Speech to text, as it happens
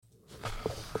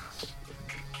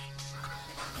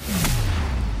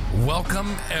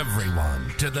Welcome,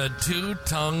 everyone, to the Two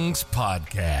Tongues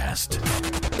Podcast.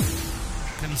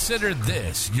 Consider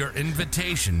this your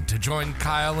invitation to join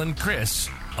Kyle and Chris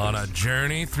on a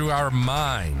journey through our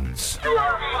minds.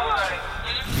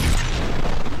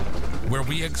 Where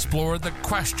we explore the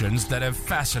questions that have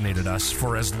fascinated us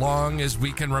for as long as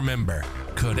we can remember.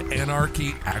 Could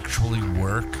anarchy actually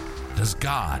work? Does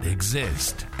God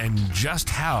exist? And just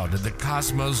how did the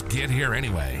cosmos get here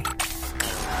anyway?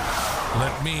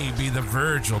 Let me be the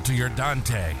Virgil to your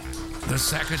Dante, the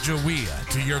Sacagawea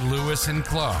to your Lewis and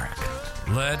Clark.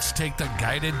 Let's take the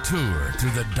guided tour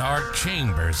through the dark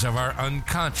chambers of our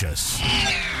unconscious,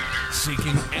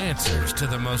 seeking answers to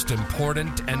the most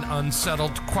important and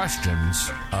unsettled questions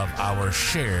of our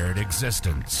shared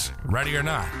existence. Ready or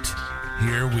not,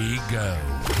 here we go.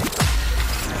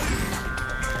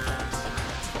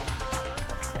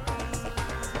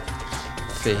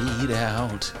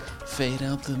 Fade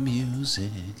out the music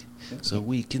so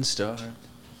we can start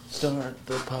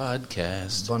the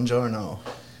podcast. Buongiorno.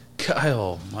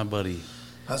 Kyle, my buddy.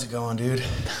 How's it going, dude? I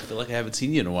feel like I haven't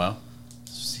seen you in a while.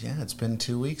 Yeah, it's been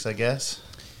 2 weeks, I guess.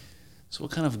 So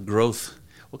what kind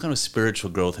of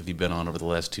spiritual growth have you been on over the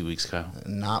last 2 weeks, Kyle?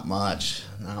 Not much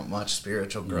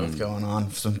spiritual growth going on.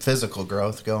 Some physical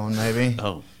growth going, maybe.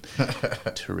 Oh,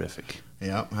 terrific.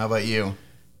 Yep. How about you?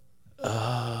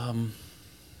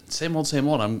 Same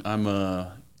old.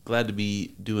 I'm glad to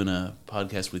be doing a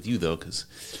podcast with you, though, because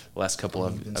the last couple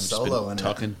I've just been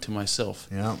talking to myself.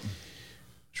 Yeah.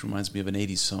 Which reminds me of an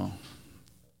 80s song.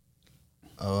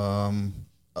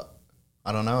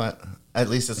 I don't know it. At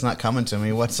least it's not coming to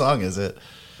me. What song is it?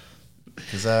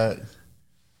 Is that...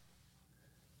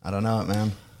 I don't know it,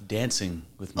 man. Dancing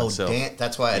with Myself. Oh,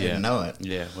 that's why I didn't know it.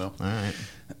 Yeah, well. All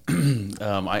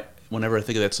right. Whenever I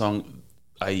think of that song,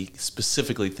 I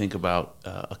specifically think about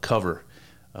a cover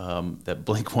that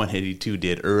Blink-182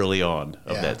 did early on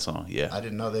of that song. Yeah, I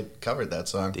didn't know they covered that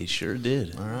song. They sure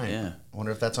did. All right. Yeah. I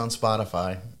wonder if that's on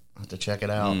Spotify. I'll have to check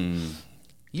it out.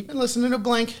 You've been listening to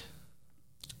Blink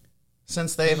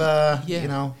since they've, you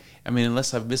know... I mean,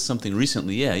 unless I've missed something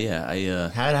recently, yeah.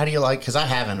 How do you like... Because I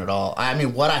haven't at all. I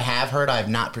mean, what I have heard, I've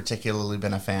not particularly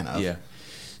been a fan of. Yeah.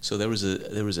 So there was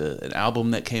an album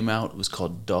that came out. It was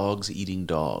called Dogs Eating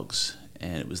Dogs.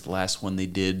 And it was the last one they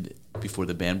did before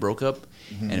the band broke up.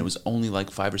 Mm-hmm. And it was only like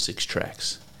 5 or 6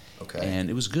 tracks. Okay. And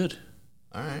it was good.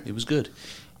 All right. It was good.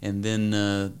 And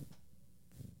then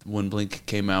when Blink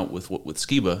came out with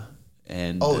Skiba,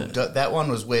 and that one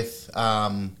was with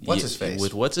what's his face?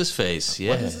 With what's his face?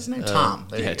 Yeah. What is his name? Tom.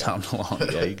 Tom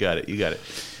DeLonge. Yeah, you got it.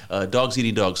 Dogs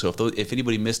Eating Dogs. So if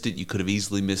anybody missed it, you could have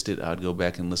easily missed it. I'd go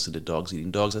back and listen to Dogs Eating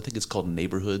Dogs. I think it's called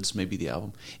Neighborhoods, maybe the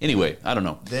album. Anyway, I don't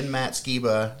know. Then Matt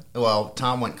Skiba,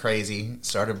 Tom went crazy,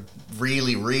 started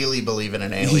really, really believing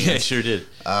in aliens. Yeah, sure did.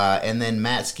 And then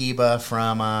Matt Skiba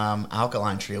from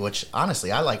Alkaline Trio, which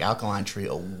honestly, I like Alkaline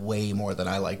Trio way more than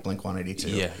I like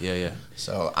Blink-182. Yeah.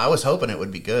 So I was hoping it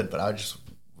would be good, but I just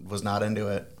was not into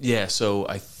it. Yeah, so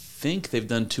I think they've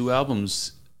done 2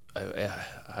 albums.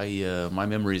 My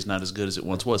memory is not as good as it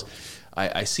once was.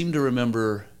 I seem to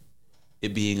remember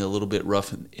it being a little bit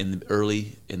rough in the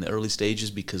early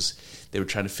stages because they were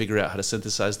trying to figure out how to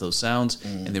synthesize those sounds,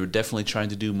 and they were definitely trying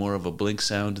to do more of a Blink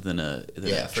sound than an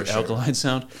Alkaline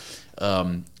sound.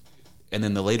 And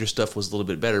then the later stuff was a little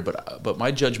bit better, but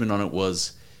my judgment on it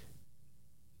was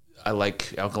I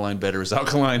like Alkaline better as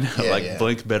Alkaline. I like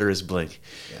Blink better as Blink.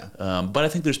 Yeah. But I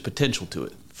think there's potential to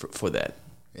it for that.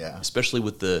 Yeah. Especially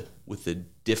with the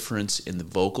difference in the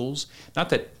vocals. Not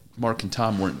that Mark and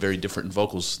Tom weren't very different in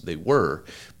vocals, they were,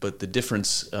 but the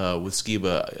difference with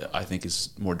Skiba I think is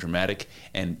more dramatic,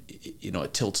 and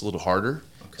it tilts a little harder.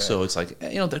 Okay. So it's like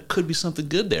there could be something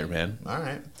good there, man. All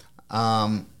right.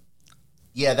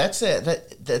 Yeah, that's it.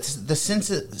 That's the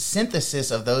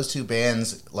synthesis of those 2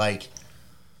 bands. Like,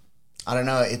 I don't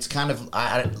know. It's kind of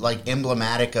like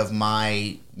emblematic of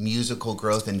my musical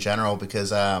growth in general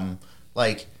because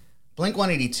like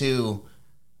Blink-182,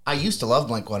 I used to love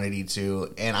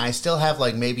Blink-182, and I still have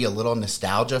like maybe a little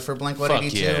nostalgia for Blink-182.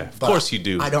 Fuck yeah, of course you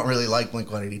do. I don't really like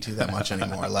Blink-182 that much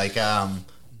anymore. Like,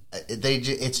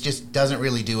 it just doesn't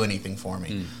really do anything for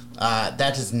me.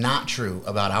 That is not true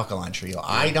about Alkaline Trio.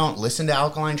 I don't listen to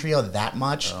Alkaline Trio that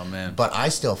much. Oh man! But I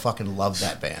still fucking love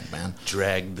that band, man.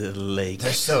 Drag the lake.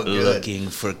 They're so good. Looking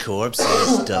for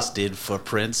corpses, dusted for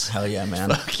prints. Hell yeah, man.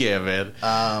 Fuck yeah,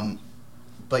 man.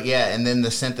 But yeah, and then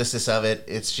the synthesis of it,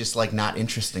 it's just like not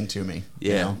interesting to me.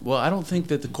 Yeah. You know? Well, I don't think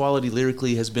that the quality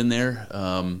lyrically has been there.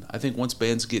 I think once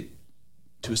bands get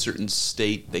to a certain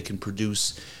state, they can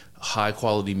produce high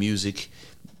quality music.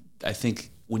 I think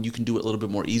when you can do it a little bit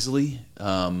more easily,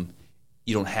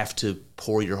 you don't have to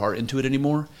pour your heart into it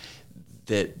anymore.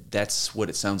 that's what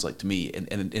it sounds like to me.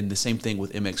 And the same thing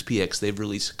with MXPX. They've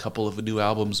released a couple of new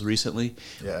albums recently.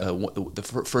 Yeah.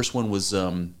 The first one was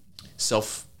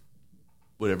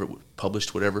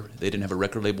published, whatever. They didn't have a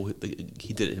record label.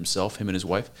 He did it himself, him and his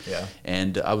wife. Yeah.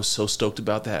 And I was so stoked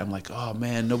about that. I'm like, oh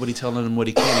man, nobody telling him what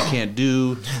he can and can't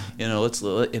do. And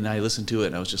I listened to it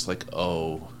and I was just like,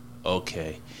 oh,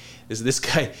 okay. This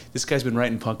guy's been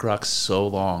writing punk rock so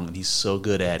long and he's so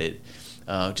good at it.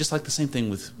 Just like the same thing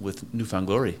with Newfound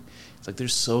Glory. It's like they're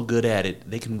so good at it.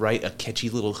 They can write a catchy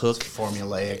little hook. It's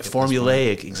formulaic.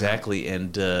 Formulaic, exactly. Yeah.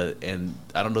 And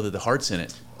I don't know that the heart's in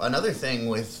it. Another thing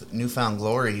with Newfound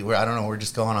Glory, where I don't know, we're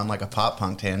just going on like a pop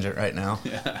punk tangent right now.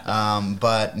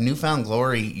 But Newfound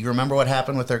Glory, you remember what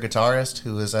happened with their guitarist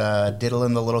who was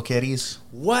diddling the little kitties?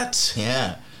 What?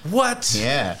 Yeah. What?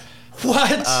 Yeah.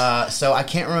 What? So I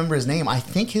can't remember his name. I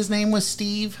think his name was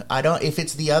Steve. I don't. If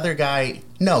it's the other guy,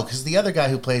 no, because the other guy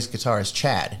who plays guitar is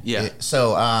Chad. Yeah.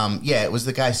 It was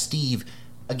the guy Steve.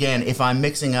 Again, if I'm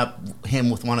mixing up him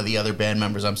with one of the other band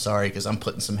members, I'm sorry because I'm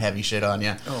putting some heavy shit on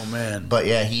you. Oh man. But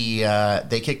yeah,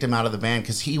 they kicked him out of the band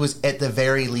because he was at the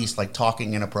very least like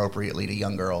talking inappropriately to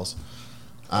young girls.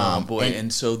 Oh boy!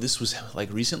 And so this was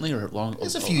like recently or long? It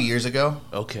was a few years ago.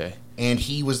 Okay. And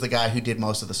he was the guy who did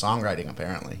most of the songwriting.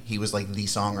 Apparently, he was like the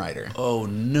songwriter. Oh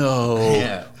no!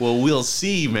 Yeah. Well, we'll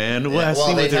see, man.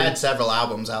 Well, they've had several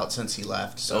albums out since he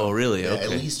left. So, oh really? Yeah, okay. At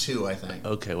least 2, I think.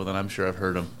 Okay. Well, then I'm sure I've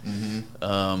heard them.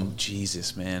 Mm-hmm.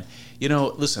 Jesus, man.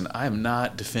 Listen, I am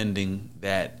not defending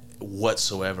that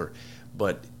whatsoever,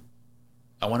 but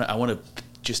I want to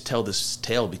just tell this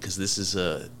tale because this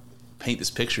is paint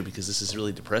this picture because this is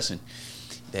really depressing.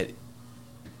 That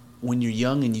when you're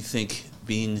young and you think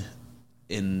being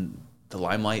in the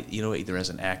limelight, either as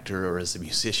an actor or as a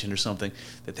musician or something,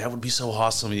 that would be so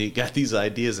awesome. You got these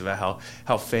ideas about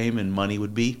how fame and money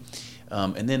would be.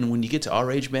 And then when you get to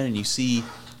our age, man, and you see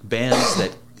bands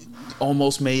that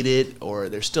almost made it or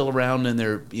they're still around and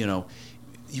they're,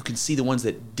 you can see the ones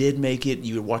that did make it.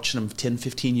 You're watching them 10,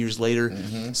 15 years later.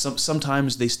 Mm-hmm.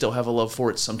 Sometimes they still have a love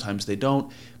for it. Sometimes they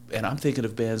don't. And I'm thinking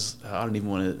of bands. I don't even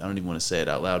want to say it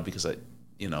out loud because because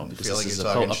feel this like is you're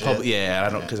a talking public. shit. Yeah,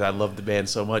 I don't because I love the band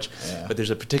so much. Yeah. But there's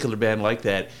a particular band like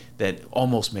that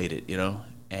almost made it.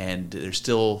 And they're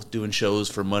still doing shows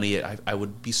for money. I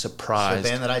would be surprised. So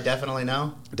a band that I definitely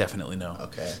know. Definitely know.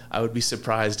 Okay. I would be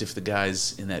surprised if the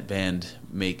guys in that band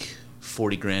make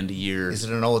 $40,000 a year. Is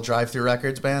it an old Drive-Thru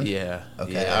Records band? Yeah.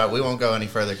 Okay. Yeah. All right, we won't go any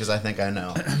further because I think I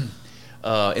know.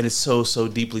 And it's so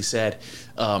deeply sad.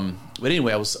 But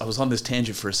anyway, I was on this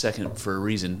tangent for a second for a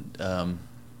reason. Damn,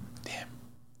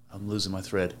 I'm losing my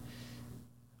thread.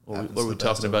 What were we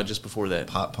talking about just before that?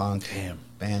 Pop punk. Damn.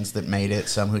 Bands that made it,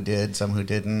 some who did, some who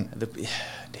didn't.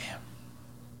 Damn.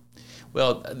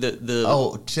 Well,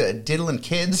 Diddlin'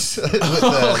 Kids with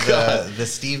the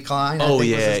Steve Klein. Oh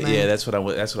yeah, yeah. That's what I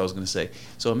was going to say.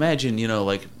 So imagine,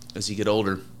 like as you get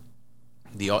older,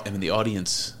 the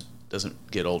audience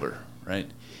doesn't get older, right?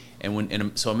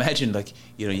 So imagine like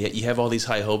you have all these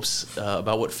high hopes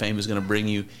about what fame is going to bring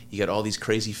you. You got all these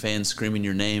crazy fans screaming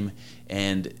your name,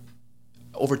 and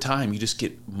over time you just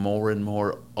get more and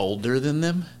more older than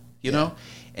them, you know.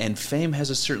 And fame has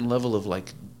a certain level of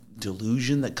like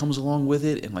delusion that comes along with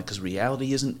it, and like because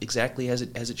reality isn't exactly as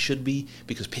it should be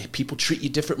because people treat you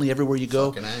differently everywhere you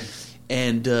go.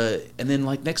 And then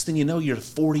like next thing you know, you're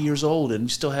 40 years old and you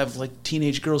still have like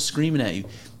teenage girls screaming at you.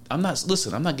 I'm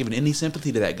not giving any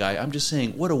sympathy to that guy. I'm just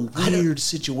saying, what a weird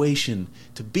situation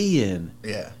to be in.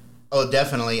 Yeah. Oh,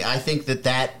 definitely. I think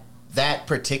that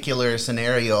particular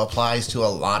scenario applies to a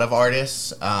lot of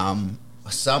artists.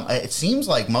 It seems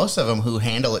like most of them who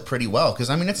handle it pretty well. Because,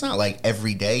 I mean, it's not like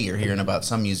every day you're hearing about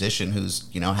some musician who's,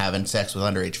 having sex with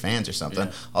underage fans or something.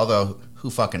 Yeah. Although, who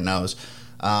fucking knows?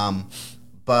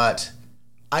 But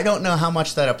I don't know how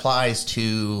much that applies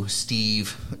to Steve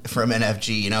from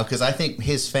NFG, because I think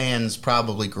his fans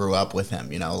probably grew up with him,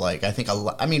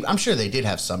 I'm sure they did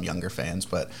have some younger fans,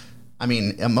 but I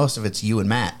mean, most of it's you and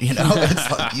Matt,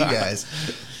 it's like you guys.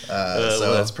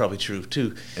 So that's probably true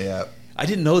too. Yeah. I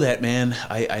didn't know that, man.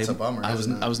 It's a bummer. I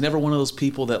was never one of those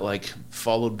people that like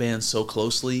followed bands so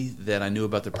closely that I knew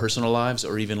about their personal lives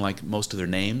or even like most of their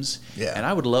names. Yeah. And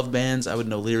I would love bands. I would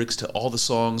know lyrics to all the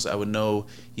songs. I would know,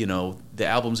 the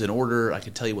albums in order. I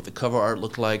could tell you what the cover art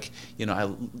looked like. I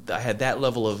had that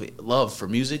level of love for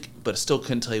music, but I still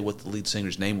couldn't tell you what the lead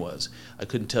singer's name was. I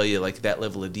couldn't tell you like that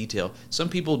level of detail. Some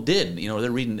people did.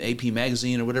 They're reading AP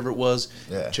magazine or whatever it was,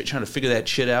 trying to figure that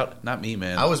shit out. Not me,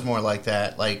 man. I was more like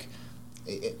that. Like,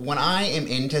 when I am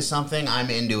into something, I'm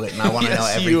into it, and I want to know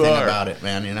everything about it,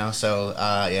 man. So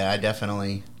I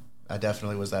definitely I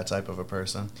definitely was that type of a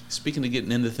person. Speaking of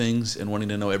getting into things and wanting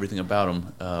to know everything about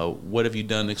them, what have you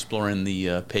done exploring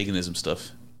the paganism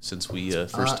stuff since we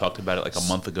first talked about it like a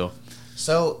month ago?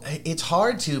 So it's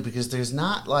hard to, because there's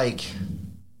not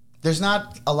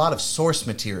a lot of source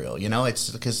material, you know. It's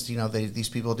because, you know, these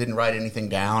people didn't write anything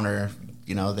down, or,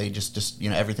 you know, they just you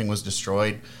know, everything was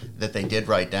destroyed that they did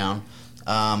write down.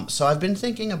 So I've been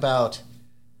thinking about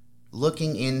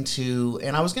looking into,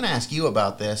 and I was going to ask you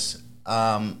about this.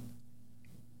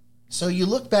 So you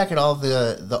look back at all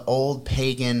the old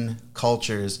pagan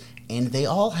cultures, and they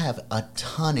all have a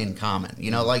ton in common.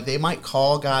 You know, like, they might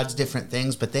call gods different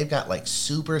things, but they've got like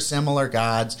super similar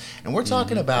gods. And we're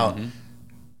talking about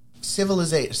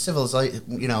civilization,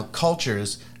 you know,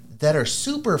 cultures that are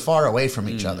super far away from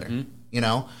each other, you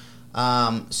know?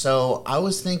 So I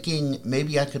was thinking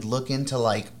maybe I could look into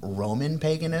like Roman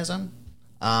paganism,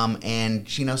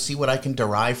 and, you know, see what I can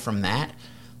derive from that.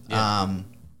 Yeah.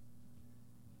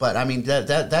 But I mean,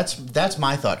 that's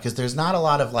my thought, because there's not a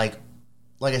lot of like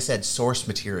I said, source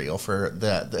material for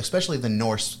the especially the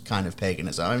Norse kind of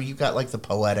paganism. I mean, you've got like the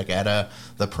Poetic Edda,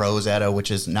 the Prose Edda,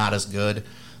 which is not as good.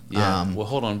 Yeah. Well,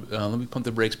 hold on. Let me pump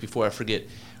the brakes before I forget.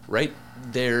 Right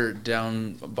there,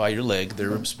 down by your leg,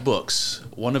 there's books.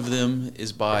 One of them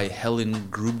is by Helen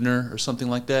Grubner or something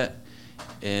like that.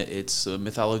 It's a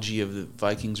mythology of the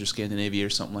Vikings or Scandinavia or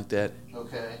something like that.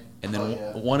 Okay. And then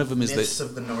one of them is Myths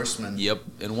of the Norsemen. Yep.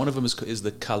 And one of them is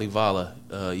the Kalevala.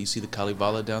 You see the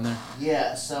Kalevala down there?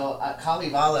 Yeah. So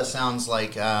Kalevala sounds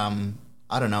like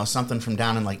I don't know, something from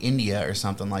down in like India or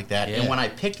something like that. Yeah. And when I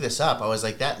picked this up, I was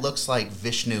like, that looks like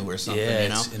Vishnu or something. Yeah. You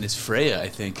know? And it's Freya, I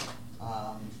think.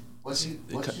 What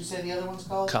did you say the other one's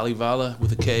called? Kalevala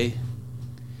with a K.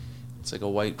 It's like a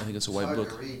white. I think it's a white book.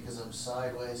 It's hard to read because I'm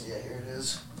sideways. Yeah, here it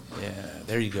is. Yeah,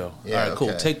 there you go. Yeah, all right, cool.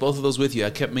 okay. Take both of those with you. I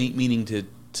kept meaning to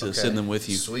send them with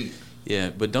you. Sweet.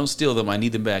 Yeah, but don't steal them. I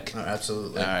need them back. Oh,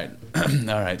 absolutely. All right,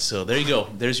 all right. So there you go.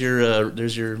 There's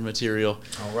your material.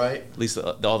 All right. At least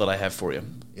all that I have for you.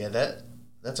 Yeah,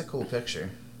 that's a cool picture.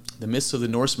 The Myths of the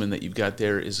Norsemen that you've got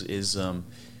there is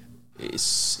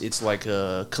it's like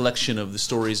a collection of the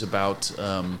stories about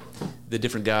the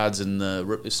different gods and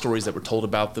the stories that were told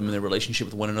about them and their relationship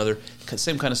with one another.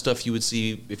 Same kind of stuff you would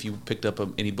see if you picked up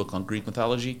any book on Greek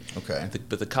mythology. Okay.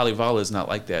 But the Kalevala is not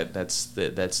like that.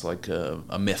 That's like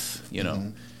a myth, you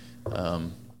know,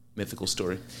 mythical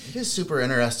story. It is super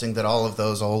interesting that all of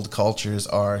those old cultures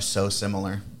are so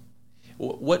similar.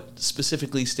 What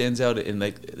specifically stands out in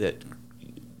like that?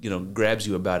 You know, grabs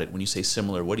you about it when you say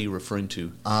similar? What are you referring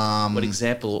to? What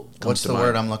example comes what's to the mind?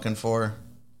 word I'm looking for?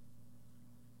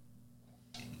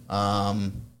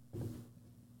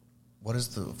 What is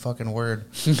the fucking word?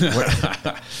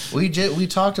 we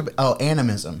talked about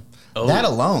animism. Oh. That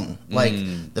alone, like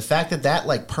the fact that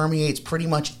like permeates pretty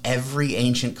much every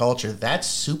ancient culture. That's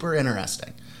super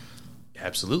interesting.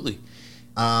 Absolutely.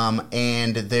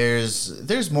 And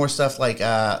there's more stuff like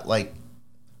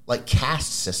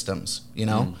caste systems, you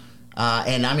know?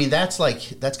 And I mean, that's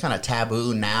kind of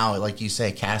taboo now, like you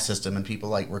say, caste system, and people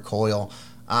like recoil.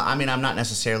 I mean, I'm not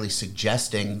necessarily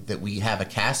suggesting that we have a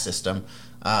caste system,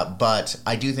 but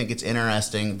I do think it's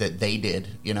interesting that they did,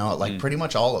 you know, like pretty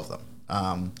much all of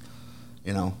them.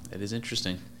 You know, it is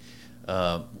interesting.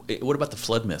 What about the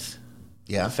flood myth?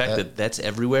 Yeah, the fact that's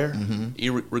everywhere,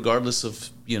 regardless of,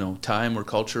 you know, time or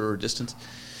culture or distance.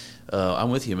 I'm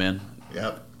with you, man.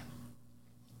 Yep.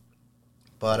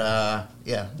 But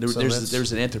yeah,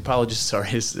 there's an anthropologist. Sorry,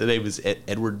 his name was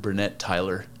Edward Burnett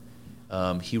Tyler.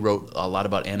 He wrote a lot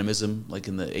about animism, like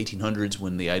in the 1800s,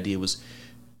 when the idea was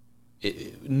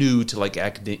new to like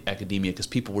academia, because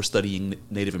people were studying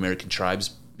Native American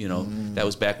tribes. You know, that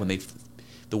was back when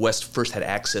the West first had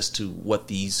access to what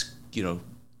these, you know,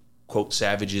 quote,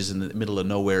 savages in the middle of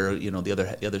nowhere, you know, the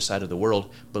other side of the world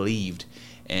believed.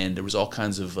 And there was all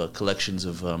kinds of collections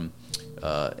of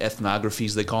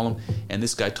ethnographies, they call them. And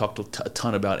this guy talked a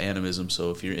ton about animism.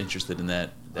 So if you're interested in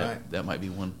that might be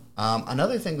one.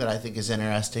 Another thing that I think is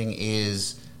interesting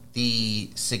is the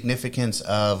significance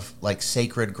of like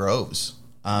sacred groves.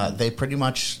 They pretty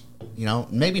much, you know,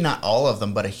 maybe not all of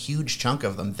them, but a huge chunk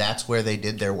of them, that's where they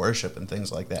did their worship and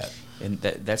things like that. And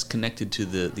that's connected to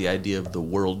the idea of the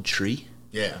world tree.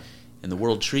 Yeah. And the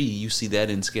world tree, you see that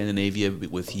in Scandinavia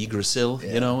with Yggdrasil,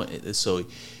 you know. So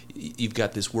you've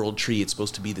got this world tree. It's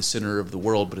supposed to be the center of the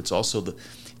world, but it's also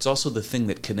the thing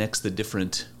that connects the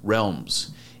different realms.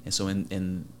 And so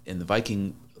in the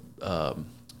Viking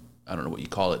I don't know what you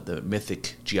call it, the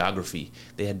mythic geography.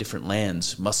 They had different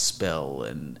lands, Muspel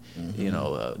and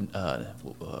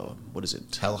what is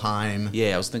it? Helheim.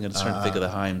 Yeah, I was trying to think of the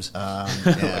Heims.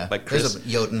 Yeah. Like Chris. There's a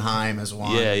Jotunheim as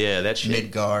one. Yeah, that shit.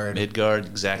 Midgard,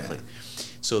 exactly. Yeah.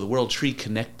 So the World Tree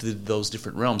connected those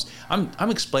different realms. I'm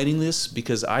explaining this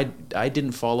because I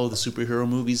didn't follow the superhero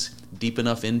movies deep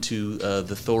enough into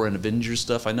the Thor and Avengers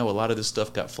stuff. I know a lot of this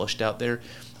stuff got flushed out there.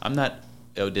 I'm not.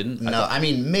 Oh, didn't? No, I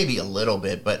mean maybe a little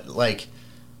bit, but like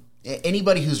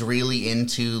anybody who's really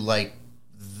into like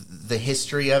the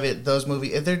history of it, those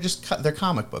movies, they're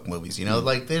comic book movies, you know.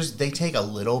 Like they take a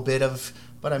little bit of,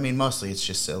 but I mean mostly it's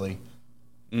just silly.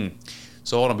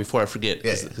 So hold on before I forget,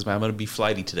 because I'm going to be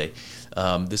flighty today.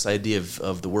 This idea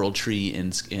of the World Tree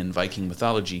in Viking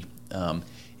mythology,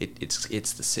 it's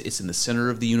in the center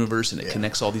of the universe, and it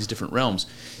connects all these different realms.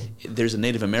 There's a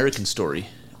Native American story.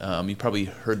 You probably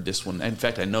heard this one. In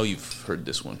fact, I know you've heard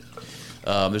this one.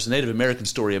 There's a Native American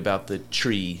story about the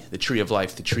tree of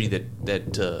life, the tree that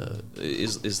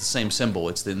is the same symbol.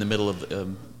 It's in the middle of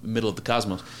the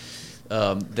cosmos.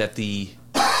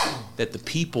 That the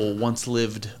people once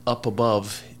lived up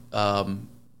above, in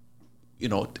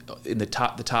the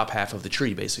top half of the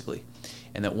tree, basically,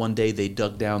 and that one day they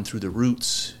dug down through the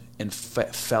roots and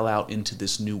fell out into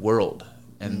this new world,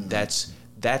 and that's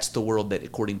the world that,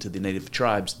 according to the native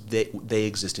tribes, they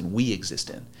exist in, we exist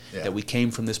in. Yeah. That we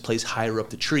came from this place higher up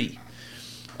the tree,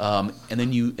 and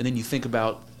then you think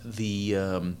about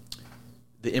the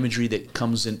imagery that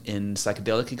comes in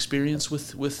psychedelic experience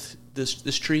with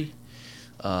this tree.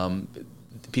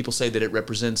 People say that it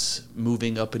represents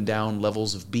moving up and down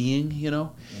levels of being,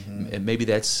 and maybe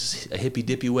that's a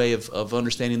hippy-dippy way of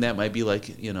understanding that. Might be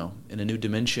like, in a new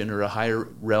dimension or a higher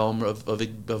realm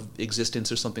of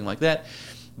existence or something like that.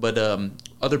 But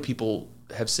other people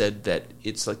have said that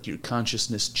it's like your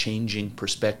consciousness changing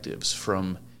perspectives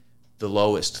from the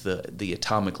lowest, the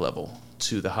atomic level,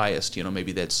 to the highest.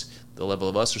 Maybe that's the level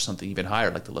of us or something even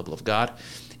higher, like the level of God,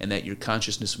 and that your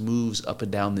consciousness moves up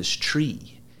and down this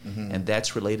tree. And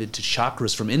that's related to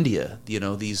chakras from India,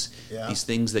 these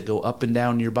things that go up and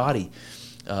down your body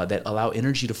that allow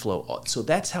energy to flow. So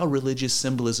that's how religious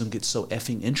symbolism gets so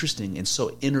effing interesting and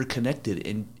so interconnected.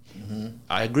 And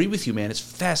I agree with you, man. It's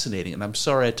fascinating. And I'm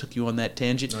sorry I took you on that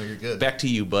tangent. No, you're good. Back to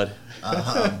you, bud.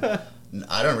 I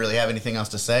don't really have anything else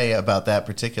to say about that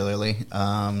particularly.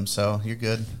 So you're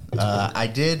good.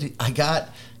 I got...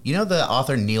 You know the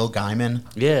author Neil Gaiman?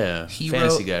 Yeah,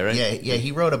 fantasy guy, right? Yeah.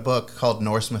 He wrote a book called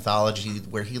Norse Mythology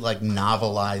where he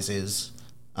novelizes,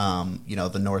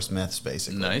 the Norse myths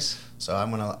basically. Nice. So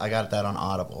I got that on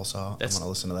Audible, so I'm gonna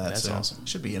listen to that. That's soon. awesome.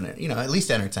 Should be at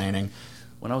least entertaining.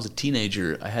 When I was a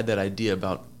teenager, I had that idea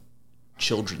about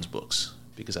children's books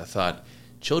because I thought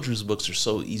children's books are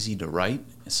so easy to write,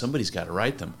 and somebody's got to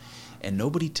write them, and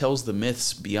nobody tells the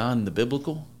myths beyond the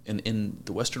biblical. In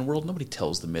the Western world, nobody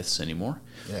tells the myths anymore.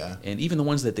 Yeah. And even the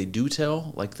ones that they do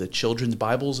tell, like the children's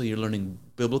Bibles, and you're learning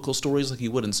biblical stories like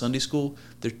you would in Sunday school,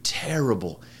 they're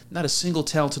terrible. Not a single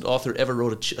talented author ever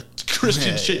wrote a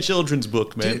Christian children's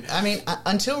book, man. Dude, I mean,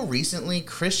 until recently,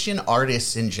 Christian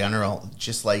artists in general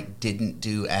just didn't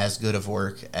do as good of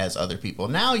work as other people.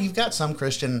 Now you've got some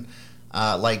Christian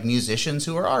musicians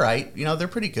who are all right. They're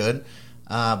pretty good.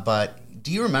 But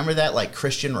do you remember that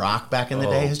Christian rock back in the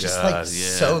day? It's just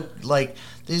so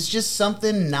there's just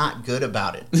something not good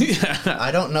about it. Yeah.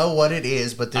 I don't know what it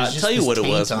is, but there's just I'll tell you what it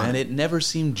was, man. It never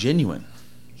seemed genuine.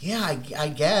 Yeah, I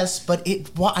guess, but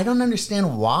I don't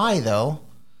understand why though.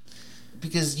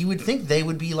 Because you would think they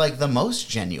would be the most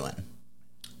genuine.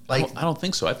 I don't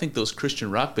think so. I think those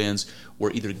Christian rock bands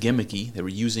were either gimmicky, they were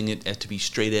using it to be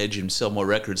straight edge and sell more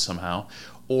records somehow,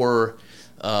 or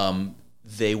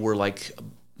they were like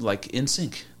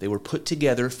NSYNC. They were put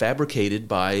together, fabricated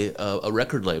by a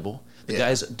record label. The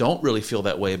guys don't really feel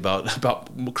that way about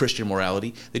Christian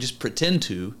morality. They just pretend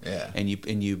to. Yeah. And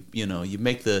you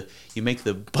make the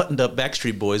buttoned up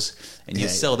Backstreet Boys and you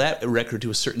sell that record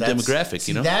to a certain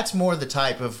demographic. That's more the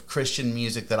type of Christian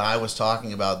music that I was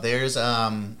talking about. There's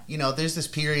there's this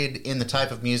period in the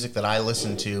type of music that I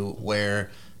listen to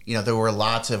where there were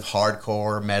lots of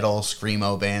hardcore metal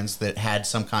screamo bands that had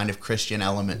some kind of Christian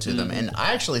element to them. And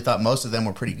I actually thought most of them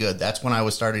were pretty good. That's when I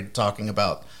started talking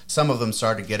about some of them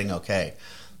started getting okay.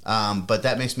 But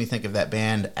that makes me think of that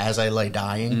band As I Lay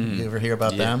Dying. You ever hear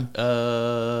about them?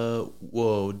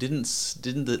 Whoa, didn't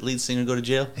the lead singer go to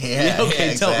jail? Yeah,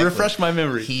 okay, exactly. Refresh my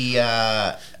memory. He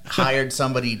hired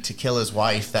somebody to kill his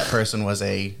wife. That person was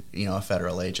a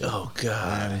federal agent. Oh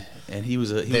God. And he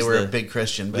was they were a big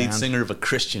Christian band. Lead singer of a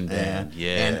Christian band.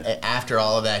 Yeah. And after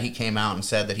all of that, he came out and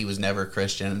said that he was never a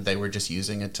Christian. They were just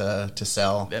using it to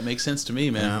sell. That makes sense to me,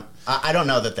 man. Yeah. I don't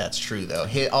know that that's true, though.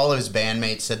 All of his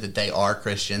bandmates said that they are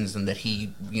Christians and that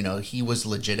he was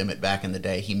legitimate back in the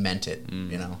day. He meant it,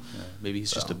 Yeah. Maybe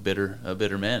he's just a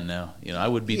bitter man now. I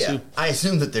would be too. I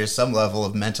assume that there's some level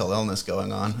of mental illness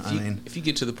going on. If you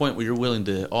get to the point where you're willing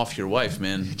to off your wife,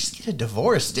 man, just get a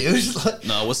divorce, dude.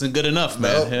 No, it wasn't good enough,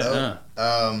 man. No.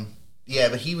 Yeah,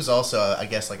 but he was also, I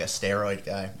guess, like a steroid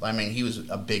guy. I mean, he was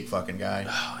a big fucking guy.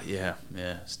 Oh, yeah,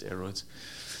 steroids.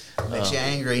 Makes you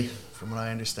angry, from what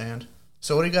I understand.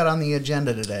 So what do you got on the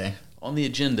agenda today? On the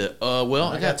agenda,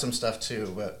 I got some stuff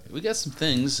too, but we got some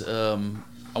things.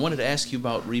 I wanted to ask you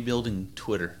about rebuilding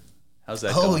Twitter. How's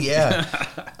that going? Oh, yeah.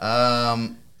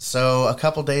 So a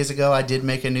couple days ago, I did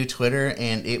make a new Twitter,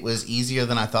 and it was easier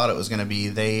than I thought it was going to be.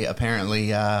 They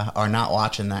apparently are not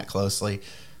watching that closely.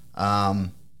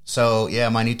 So, yeah,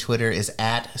 my new Twitter is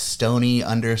at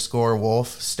Stony_Wolf,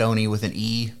 Stony with an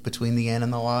E between the N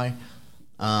and the Y.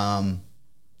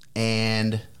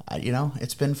 And,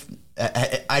 it's been...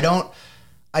 I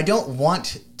don't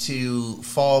want to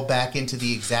fall back into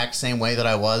the exact same way that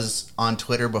I was on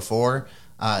Twitter before.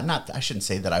 I shouldn't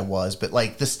say that I was, but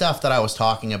like the stuff that I was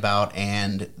talking about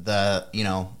and the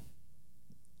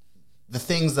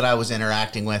things that I was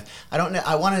interacting with. I don't know.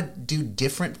 I want to do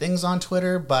different things on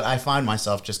Twitter, but I find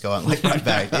myself just going like right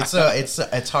back.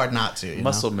 It's hard not to.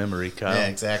 Muscle memory, Kyle. Yeah,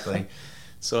 exactly.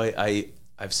 So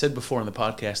I've said before on the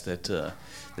podcast that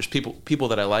there's people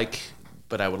that I like,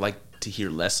 but I would like to hear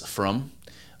less from.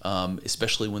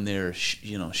 Especially when they're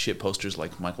shit posters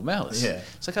like Michael Malice. Yeah,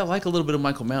 it's like I like a little bit of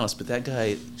Michael Malice, but that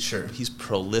guy, sure, he's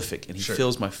prolific and he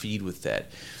fills my feed with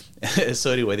that. So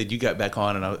anyway, then you got back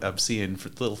on, and I'm seeing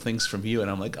little things from you,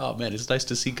 and I'm like, oh man, it's nice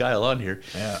to see Kyle on here.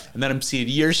 Yeah. And then I'm seeing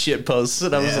your shit posts,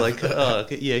 and I was like, oh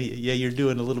yeah, you're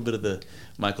doing a little bit of the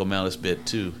Michael Malice bit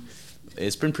too.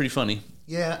 It's been pretty funny.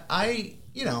 Yeah,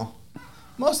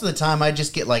 most of the time I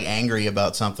just get like angry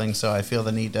about something, so I feel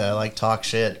the need to like talk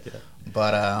shit. Yeah.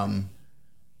 But I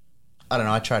don't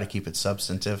know. I try to keep it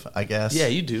substantive, I guess. Yeah,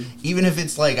 you do. Even if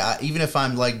it's like, even if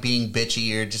I'm like being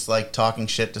bitchy or just like talking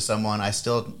shit to someone, I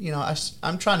still,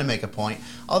 I'm trying to make a point.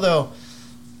 Although,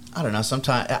 I don't know.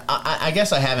 Sometimes I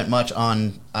guess I haven't much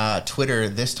on Twitter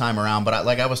this time around. But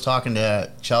I was talking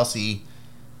to Chelsea,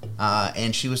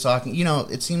 and she was talking.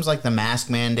 It seems like the mask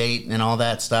mandate and all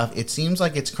that stuff. It seems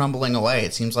like it's crumbling away.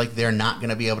 It seems like they're not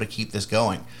going to be able to keep this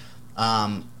going.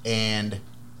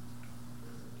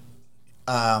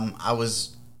 I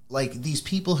was like, these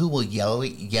people who will yell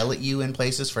at you in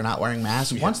places for not wearing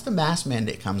masks. Yeah. Once the mask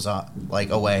mandate comes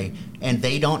away, and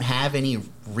they don't have any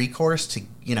recourse to,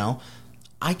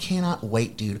 I cannot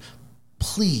wait, dude.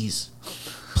 Please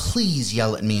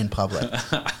yell at me in public.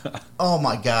 Oh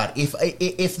my God!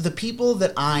 If the people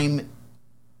that I'm,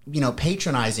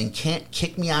 patronizing can't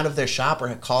kick me out of their shop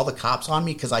or call the cops on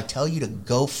me because I tell you to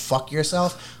go fuck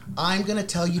yourself, I'm going to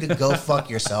tell you to go fuck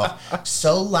yourself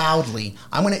so loudly,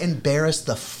 I'm going to embarrass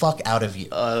the fuck out of you.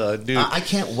 Dude. I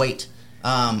can't wait.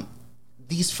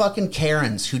 These fucking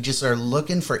Karens who just are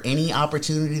looking for any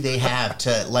opportunity they have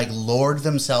to, like, lord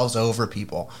themselves over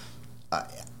people.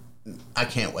 I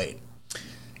can't wait.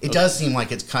 It does seem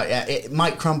like it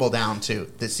might crumble down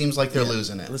too. It seems like they're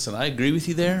losing it. Listen, I agree with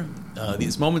you there.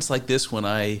 These moments like this, when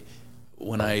I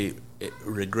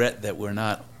regret that we're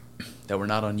not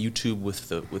on YouTube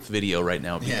with video right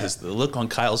now, because the look on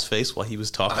Kyle's face while he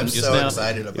was talking I'm just so now,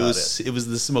 excited about it. It was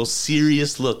this most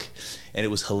serious look, and it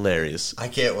was hilarious. I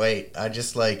can't wait. I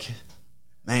just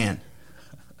man.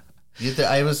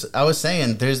 I was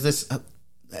saying there's this.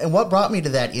 And what brought me to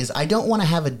that is I don't want to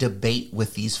have a debate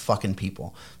with these fucking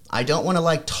people. I don't want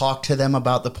to talk to them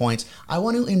about the points. I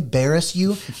want to embarrass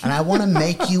you, and I want to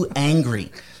make you angry.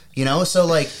 So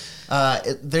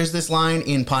there's this line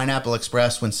in Pineapple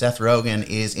Express when Seth Rogen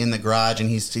is in the garage and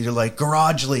he's like,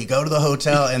 "Garage Lee, go to the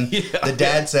hotel," and the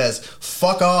dad says,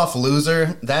 "Fuck off,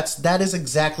 loser." That is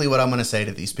exactly what I'm going to say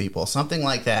to these people. Something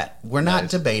like that. We're not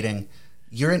debating.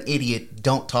 You're an idiot.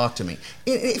 Don't talk to me.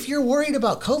 If you're worried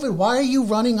about COVID, why are you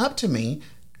running up to me?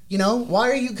 Why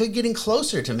are you getting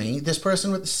closer to me? This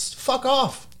person would fuck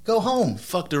off. Go home.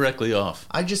 Fuck directly off.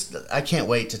 I can't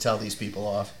wait to tell these people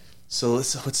off. So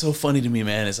what's so funny to me,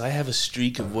 man, is I have a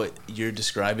streak of what you're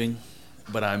describing,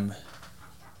 but I'm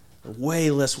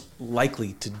way less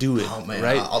likely to do it. Oh man,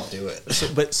 right? I'll do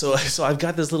it. So I've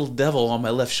got this little devil on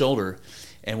my left shoulder,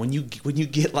 and when you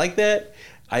get like that.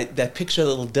 That picture of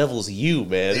the little devil's you,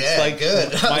 man. Yeah, it's like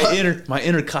good. my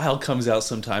inner Kyle comes out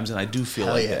sometimes, and I do feel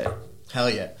that. Hell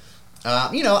yeah.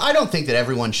 I don't think that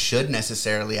everyone should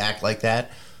necessarily act like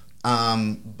that.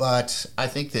 But I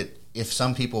think that if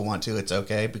some people want to, it's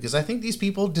okay, because I think these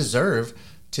people deserve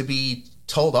to be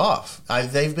told off.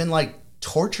 They've been like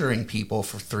torturing people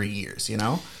for 3 years, you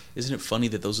know? Isn't it funny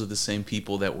that those are the same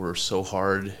people that were so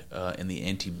hard in the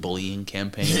anti-bullying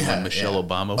campaign when Michelle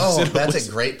Obama was in that's office?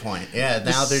 a great point. Yeah,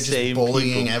 now they're just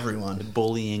bullying everyone.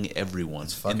 Bullying everyone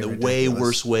in the ridiculous. way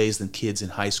worse ways than kids in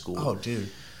high school. Oh, dude.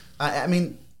 I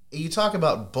mean, you talk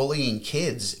about bullying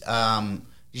kids. Did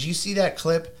you see that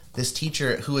clip? This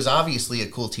teacher, who is obviously a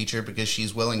cool teacher because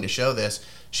she's willing to show this,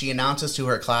 she announces to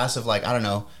her class of, like, I don't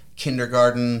know,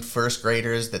 kindergarten, first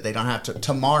graders, that they don't have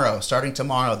to, starting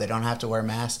tomorrow, they don't have to wear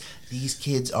masks. These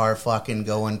kids are fucking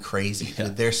going crazy. Yeah.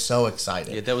 They're so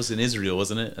excited. Yeah, that was in Israel,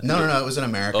 wasn't it? No, it was in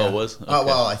America. Oh, it was? Okay.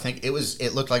 Well, I think it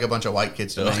looked like a bunch of white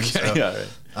kids to me. Okay, so,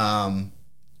 all right.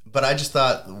 But I just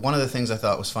thought, one of the things I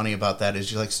thought was funny about that is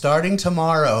you're like, starting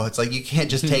tomorrow. It's like, you can't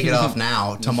just take it off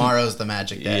now. Tomorrow's the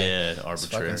magic day. Yeah,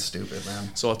 arbitrary. It's fucking stupid,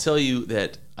 man. So I'll tell you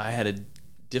that I had a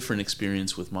different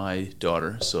experience with my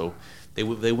daughter. So they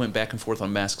went back and forth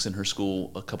on masks in her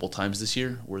school a couple times this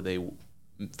year, where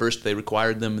first they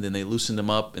required them, and then they loosened them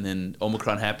up, and then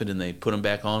Omicron happened, and they put them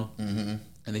back on. Mm-hmm.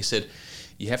 And they said,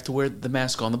 you have to wear the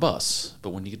mask on the bus, but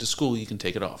when you get to school, you can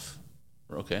take it off.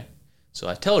 Okay? So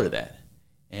I tell her that.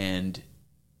 And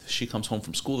she comes home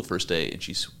from school the first day, and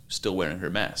she's still wearing her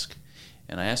mask.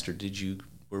 And I asked her, did you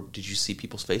see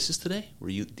people's faces today?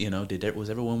 Was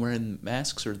everyone wearing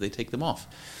masks, or did they take them off?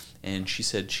 And she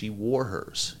said she wore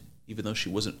hers, even though she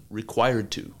wasn't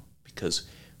required to, because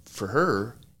for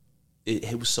her,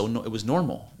 it was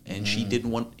normal, and she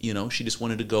didn't want, she just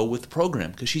wanted to go with the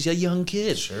program because she's a young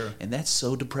kid. Sure. And that's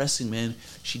so depressing, man.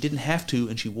 She didn't have to,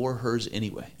 and she wore hers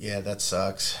anyway. Yeah, that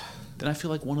sucks. Then I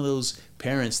feel like one of those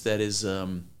parents that is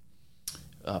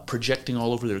projecting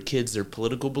all over their kids their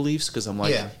political beliefs, because I'm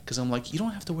like, you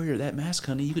don't have to wear that mask,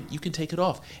 honey. You can take it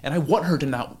off. And I want her to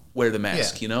not wear the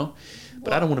mask,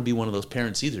 but I don't want to be one of those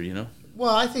parents either,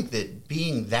 Well, I think that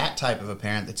being that type of a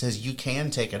parent that says you can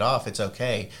take it off, it's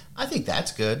okay. I think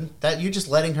that's good. That you're just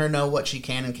letting her know what she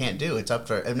can and can't do. It's up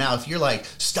to her. Now, if you're like,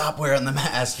 stop wearing the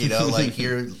mask, like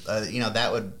you're,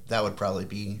 that would probably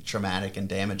be traumatic and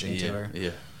damaging to her. Yeah.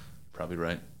 Probably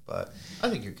right. But I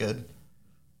think you're good.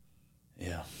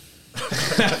 Yeah.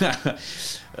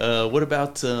 What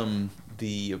about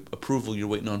the approval you're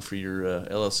waiting on for your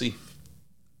LLC?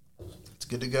 It's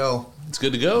good to go. It's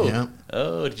good to go. Yeah.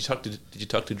 Oh, did you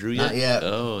talk to Drew yet? Not yet.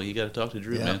 Oh, you got to talk to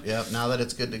Drew, man. Yep. Now that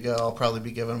it's good to go, I'll probably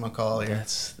be giving him a call here.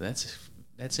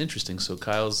 That's interesting. So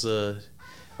Kyle's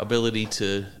ability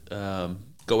to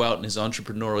go out in his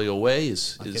entrepreneurial way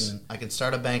is I can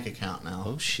start a bank account now.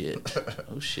 Oh shit.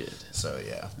 So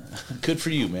yeah. Good for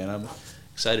you, man. I'm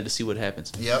excited to see what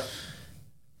happens. Yep.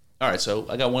 All right, so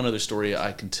I got one other story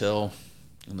I can tell,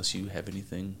 unless you have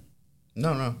anything.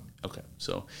 No. Okay,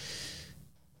 so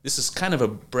this is kind of a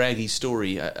braggy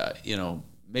story.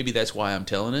 Maybe that's why I'm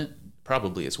telling it.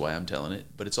 Probably it's why I'm telling it,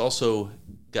 but it's also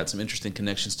got some interesting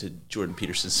connections to Jordan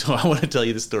Peterson. So I want to tell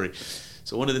you the story.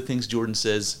 So one of the things Jordan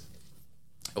says,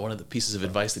 one of the pieces of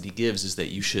advice that he gives is that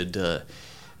you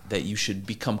should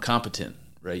become competent,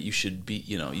 right? You should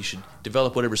you should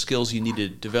develop whatever skills you need to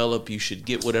develop. You should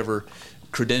get whatever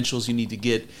credentials you need to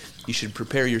get. You should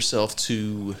prepare yourself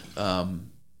to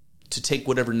take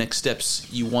whatever next steps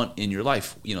you want in your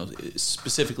life,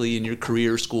 specifically in your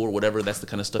career, school, or whatever. That's the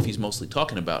kind of stuff he's mostly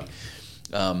talking about.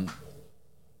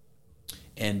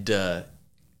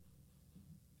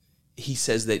 He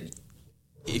says that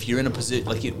if you're in a position,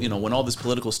 like, when all this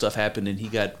political stuff happened and he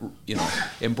got,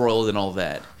 embroiled in all of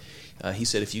that, he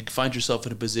said if you find yourself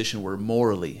in a position where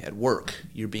morally at work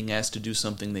you're being asked to do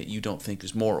something that you don't think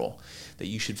is moral, that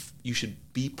you should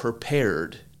be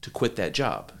prepared to quit that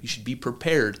job. You should be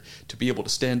prepared to be able to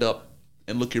stand up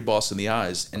and look your boss in the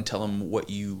eyes and tell him what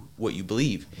you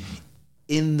believe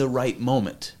in the right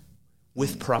moment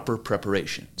with proper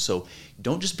preparation. So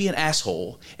don't just be an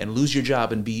asshole and lose your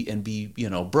job and be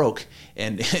broke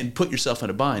and put yourself in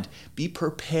a bind. Be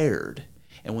prepared,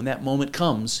 and when that moment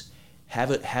comes,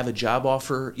 have a job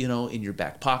offer in your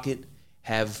back pocket.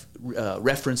 Have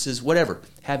references, whatever.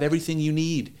 Have everything you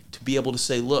need to be able to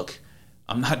say, look,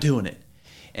 I'm not doing it.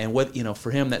 And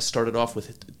for him, that started off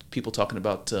with people talking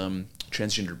about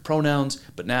transgender pronouns,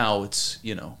 but now it's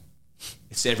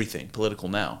everything political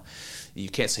now. You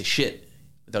can't say shit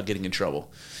without getting in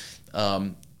trouble.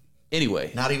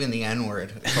 Anyway. Not even the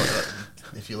N-word.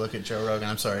 If you look at Joe Rogan.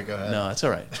 I'm sorry, go ahead. No, that's all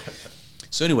right.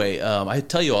 So anyway, I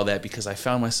tell you all that because I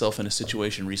found myself in a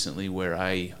situation recently where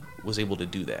I was able to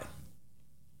do that.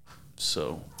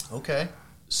 So. Okay.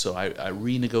 So I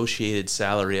renegotiated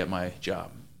salary at my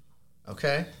job.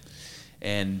 Okay.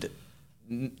 And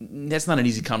that's not an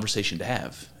easy conversation to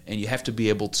have, and you have to be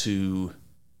able to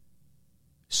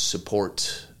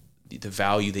support the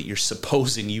value that you're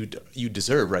supposing you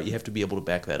deserve, right? You have to be able to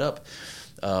back that up.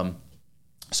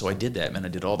 So I did that, man. I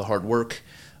did all the hard work,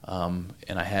 and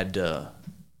I had a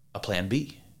plan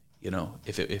B. You know,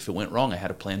 if it went wrong, I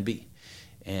had a plan B.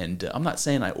 And I'm not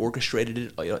saying I orchestrated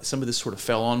it. Some of this sort of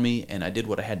fell on me, and I did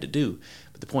what I had to do.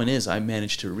 But the point is, I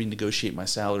managed to renegotiate my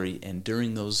salary, and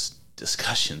during those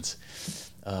discussions,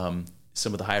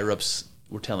 some of the higher-ups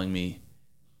were telling me,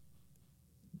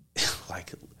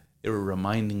 like, they were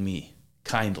reminding me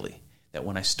kindly that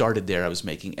when I started there, I was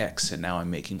making X, and now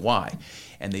I'm making Y.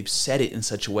 And they've said it in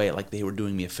such a way like they were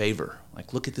doing me a favor.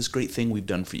 Like, look at this great thing we've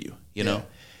done for you, you know?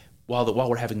 While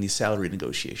we're having these salary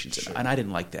negotiations. Sure. And I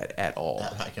didn't like that at all.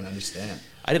 I can understand.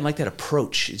 I didn't like that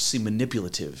approach. It seemed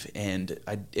manipulative, and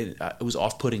it was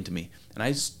off-putting to me. And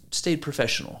I stayed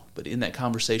professional. But in that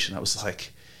conversation, I was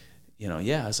like,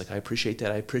 I was like, I appreciate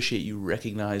that. I appreciate you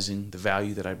recognizing the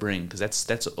value that I bring, because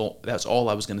that's all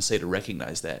I was going to say, to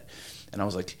recognize that. And I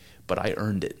was like, but I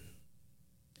earned it.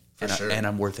 Sure. And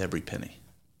I'm worth every penny.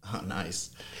 Oh,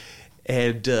 nice.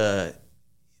 And,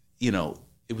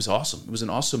 it was awesome. It was an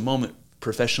awesome moment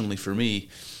professionally for me,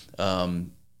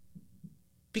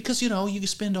 because you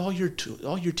spend all your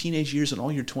teenage years and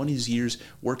all your 20s years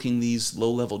working these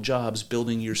low-level jobs,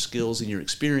 building your skills and your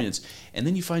experience, and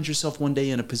then you find yourself one day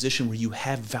in a position where you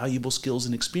have valuable skills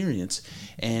and experience,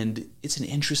 and it's an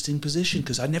interesting position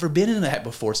because I'd never been in that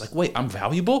before. It's like, wait, I'm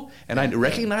valuable, and I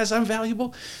recognize I'm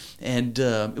valuable, and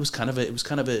it was kind of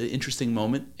an interesting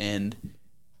moment, and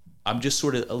I'm just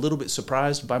sort of a little bit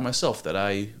surprised by myself that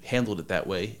I handled it that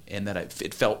way, and that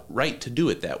it felt right to do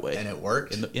it that way. And it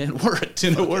worked? It worked.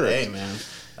 Hey, man.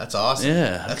 That's awesome.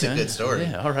 Yeah. That's a good story.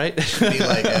 Yeah, all right. I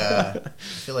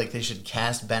feel like they should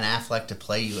cast Ben Affleck to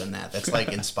play you in that. That's, like,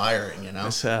 inspiring, you know?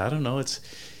 I don't know. It's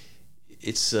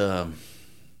I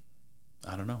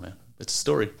don't know, man. It's a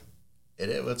story.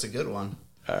 It's a good one.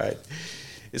 All right.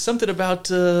 It's something about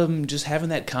just having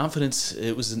that confidence.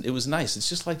 It was nice. It's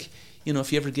just like,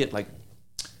 if you ever get like,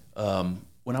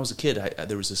 when I was a kid,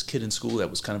 there was this kid in school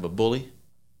that was kind of a bully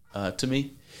to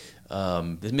me.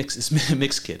 This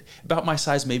mixed kid, about my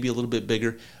size, maybe a little bit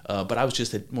bigger, but I was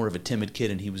just more of a timid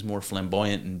kid, and he was more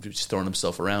flamboyant and just throwing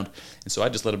himself around. And so I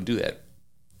just let him do that.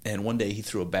 And one day he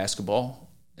threw a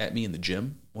basketball at me in the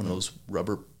gym, one of those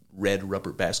red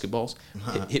rubber basketballs,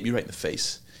 hit me right in the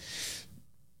face.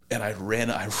 And I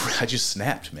just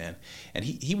snapped, man. And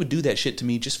he would do that shit to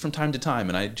me just from time to time.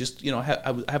 And I just, I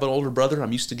have an older brother.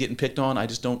 I'm used to getting picked on. I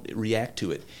just don't react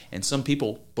to it. And some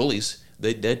people, bullies,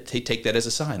 they take that as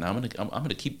a sign. I'm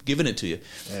gonna keep giving it to you.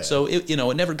 Yeah. So it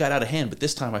never got out of hand. But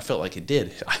this time I felt like it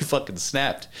did. I fucking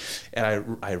snapped, and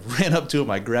I ran up to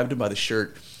him. I grabbed him by the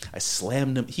shirt. I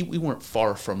slammed him. We weren't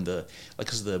far from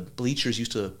because the bleachers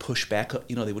used to push back up.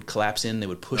 They would collapse in. They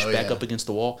would push back up against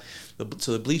the wall.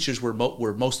 So the bleachers were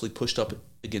mostly pushed up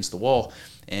against the wall,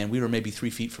 and we were maybe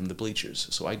 3 feet from the bleachers.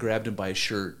 So I grabbed him by his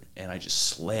shirt, and I just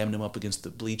slammed him up against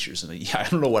the bleachers. And I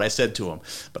don't know what I said to him,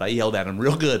 but I yelled at him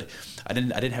real good. I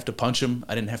didn't have to punch him.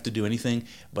 I didn't have to do anything.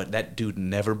 But that dude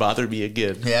never bothered me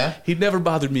again. Yeah, he never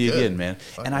bothered me again, man.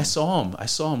 Fuck and I saw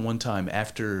him one time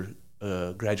after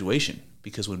graduation,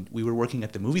 because when we were working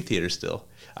at the movie theater still,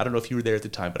 I don't know if you were there at the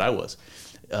time, but I was,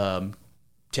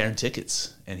 tearing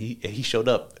tickets, and he showed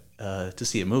up to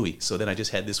see a movie. So then I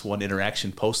just had this one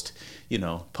interaction post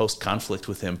conflict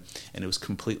with him, and it was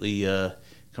completely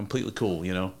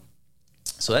cool,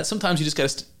 So that sometimes you just got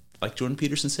to, like Jordan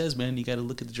Peterson says, man, you got to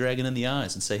look at the dragon in the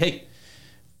eyes and say, hey,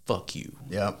 fuck you.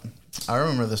 Yep. I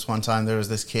remember this one time there was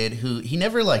this kid who, he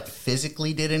never like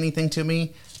physically did anything to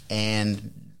me,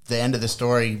 and the end of the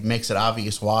story makes it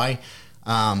obvious why,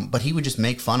 but he would just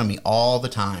make fun of me all the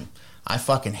time. I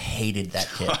fucking hated that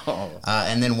kid.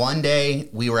 And then one day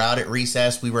we were out at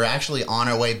recess. We were actually on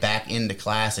our way back into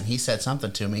class, and he said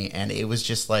something to me, and it was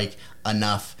just like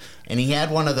enough. And he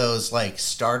had one of those like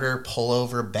starter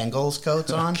pullover Bengals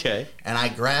coats on. Okay. And I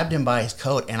grabbed him by his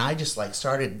coat, and I just like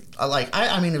started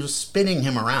it was spinning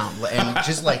him around and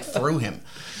just like threw him.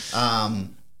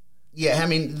 Yeah, I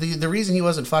mean, the reason he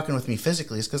wasn't fucking with me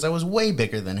physically is because I was way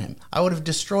bigger than him. I would have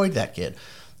destroyed that kid.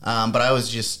 But I was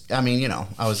just, I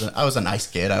was a nice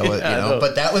kid. I was,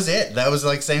 but that was it. That was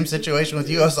like same situation with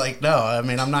you. I was like, no,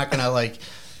 I'm not gonna like,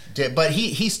 but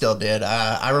he still did.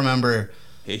 I remember.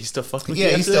 Yeah, he still fucked with you.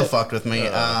 Yeah, he still fucked with me.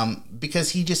 Because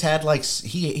he just had like,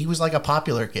 he was like a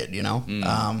popular kid,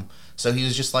 so he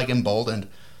was just like emboldened.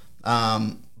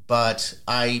 But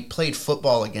I played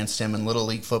football against him in Little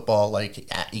League football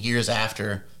like years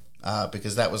after,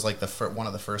 because that was like one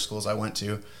of the first schools I went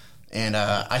to. And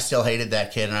I still hated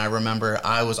that kid. And I remember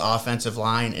I was offensive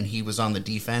line and he was on the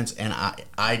defense. And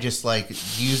I just like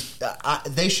used.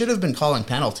 They should have been calling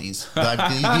penalties. Like,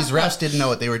 these refs didn't know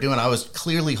what they were doing. I was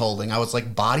clearly holding. I was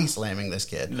like body slamming this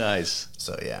kid. Nice.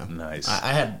 So yeah, nice.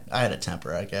 I had a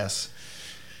temper, I guess.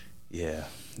 Yeah.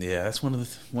 That's one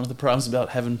of the problems about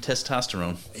having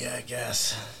testosterone. Yeah, I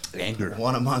guess. Anger.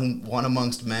 One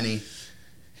amongst many.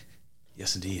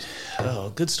 Yes, indeed.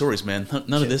 Oh, good stories, man.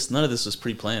 None of this was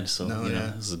pre-planned, so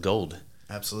this is gold.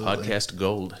 Absolutely. Podcast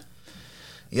gold.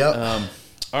 Yep.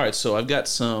 All right, so I've got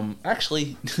some.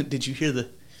 Actually, did you hear the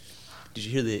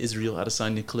Israel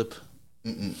Adesanya clip?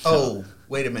 Oh,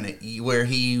 wait a minute. Where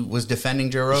he was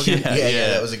defending Joe Rogan?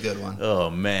 Yeah, that was a good one.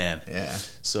 Oh man. Yeah.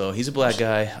 So he's a black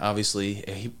guy,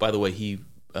 obviously. By the way, he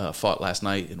fought last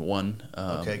night and won.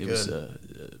 Okay, it good. was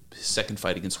his second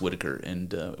fight against Whitaker.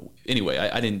 And anyway,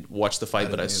 I didn't watch the fight,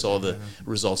 but I saw the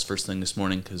results first thing this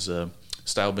morning because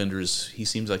Stylebender he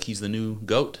seems like he's the new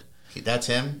GOAT. That's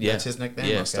him? Yeah. That's his nickname?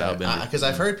 Yeah, okay. Stylebender. Because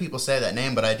I've heard people say that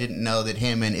name, but I didn't know that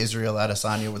him and Israel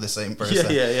Adesanya were the same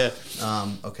person. Yeah.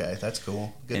 Okay, that's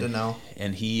cool. Good to know.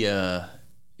 And he, so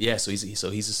he's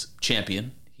a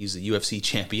champion. He's a UFC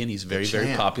champion. He's very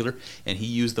popular. And he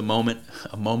used a moment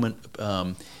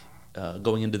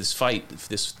going into this fight,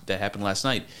 that happened last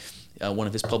night, one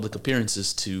of his public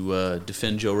appearances to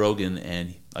defend Joe Rogan.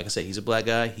 And like I say, he's a black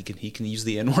guy. He can use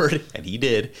the N-word, and he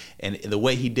did. And the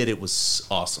way he did it was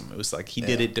awesome. It was like he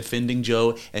did it defending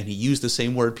Joe, and he used the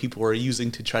same word people are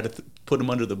using to try to put him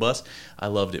under the bus. I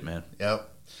loved it, man. Yep.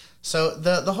 So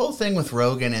the whole thing with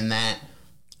Rogan and that,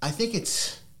 I think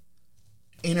it's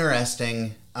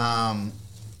interesting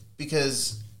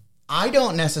because I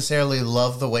don't necessarily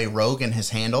love the way Rogan has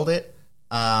handled it.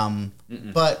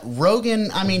 But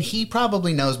Rogan, I mean, he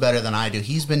probably knows better than I do.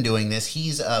 He's been doing this.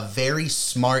 He's a very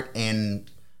smart and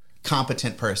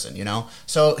competent person, you know?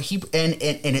 So and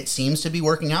it seems to be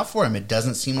working out for him. It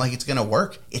doesn't seem like it's going to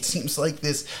work. It seems like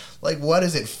this, what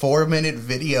is it, 4-minute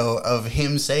video of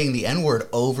him saying the N-word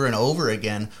over and over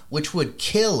again, which would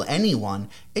kill anyone.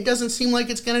 It doesn't seem like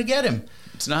it's going to get him.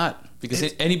 It's not,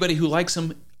 because anybody who likes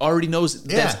him already knows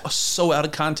that's so out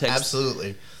of context.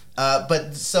 Absolutely.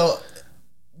 But so...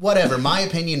 whatever, my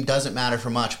opinion doesn't matter for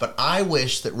much, but I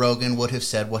wish that Rogan would have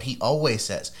said what he always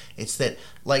says. It's that,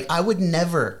 I would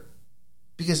never,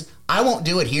 because I won't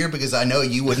do it here because I know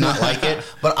you would not like it,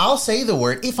 but I'll say the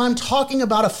word. If I'm talking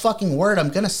about a fucking word, I'm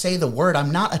going to say the word.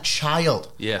 I'm not a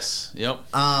child. Yes, yep.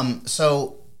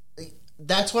 So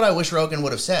that's what I wish Rogan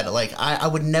would have said. I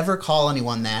would never call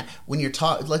anyone that when you're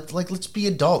talking, let's be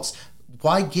adults.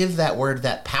 Why give that word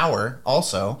that power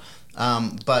also?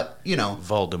 But you know,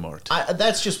 Voldemort.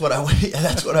 That's just what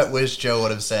I wish Joe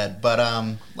would have said. But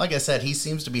like I said, he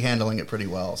seems to be handling it pretty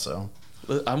well. So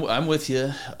I'm with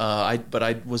you. But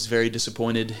I was very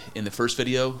disappointed in the first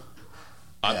video.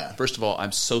 First of all,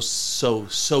 I'm so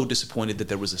disappointed that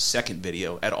there was a second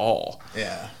video at all.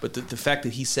 Yeah. But the fact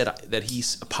that he said that he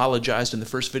apologized in the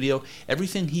first video,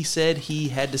 everything he said he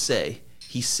had to say,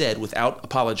 he said without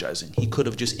apologizing. He could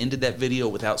have just ended that video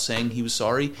without saying he was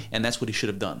sorry, and that's what he should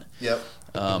have done. Yep.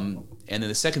 And in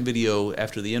the second video,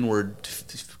 after the N-word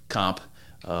comp,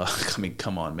 I mean,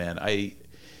 come on, man.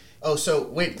 Oh, so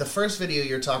wait, the first video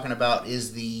you're talking about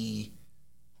is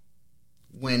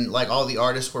when all the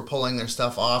artists were pulling their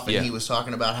stuff off, and he was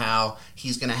talking about how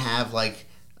he's gonna have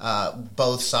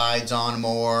both sides on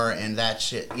more and that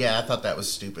shit. Yeah, I thought that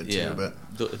was stupid too. But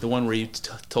the one where he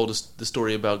told us the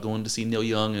story about going to see Neil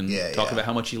Young and talking about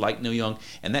how much he liked Neil Young,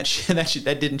 and that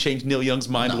didn't change Neil Young's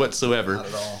mind whatsoever. Not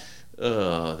at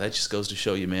all. That just goes to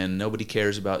show you, man. Nobody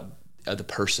cares about the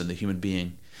person, the human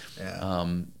being. Yeah.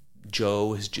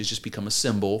 Joe has just become a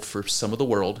symbol for some of the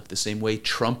world, the same way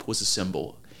Trump was a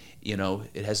symbol. You know,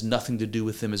 it has nothing to do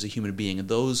with him as a human being. And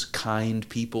those kind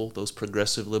people, those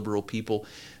progressive liberal people,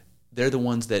 they're the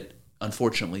ones that,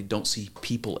 unfortunately, don't see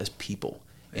people as people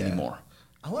anymore.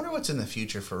 I wonder what's in the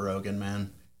future for Rogan,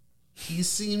 man. He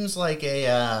seems like he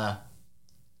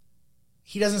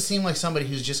doesn't seem like somebody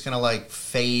who's just going to,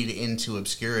 fade into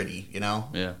obscurity, you know?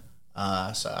 Yeah.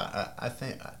 So I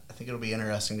think it'll be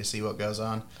interesting to see what goes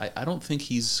on. I don't think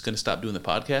he's going to stop doing the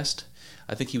podcast.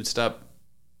 I think he would stop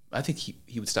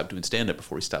doing stand-up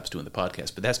before he stops doing the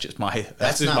podcast, but that's just my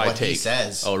that's not my what take. He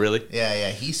says. Oh, really? Yeah.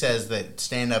 He says that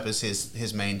stand-up is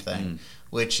his main thing,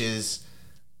 which is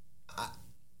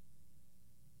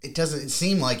it doesn't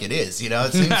seem like it is. You know,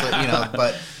 it seems like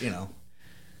but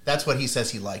that's what he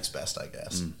says he likes best, I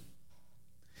guess.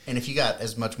 And if you got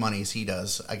as much money as he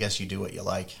does, I guess you do what you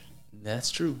like. That's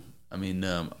true. I mean,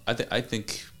 I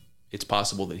think it's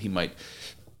possible that he might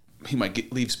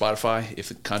leave Spotify if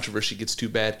the controversy gets too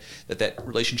bad, that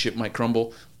relationship might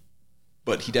crumble.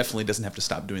 but he definitely doesn't have to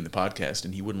stop doing the podcast,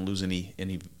 and he wouldn't lose any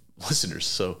listeners.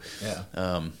 So, Yeah.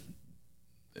 I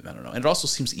don't know. And it also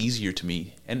seems easier to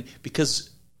me, and because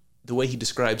the way he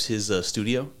describes his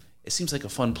studio, it seems like a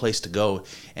fun place to go,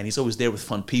 and he's always there with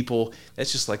fun people.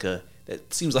 That's just like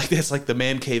that seems like that's like the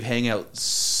man cave hangout,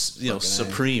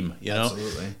 supreme. You know,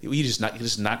 Absolutely. You're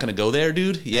just not going to go there,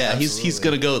 dude. Yeah, he's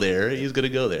going to go there. He's going to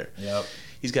go there. Yep.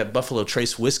 He's got Buffalo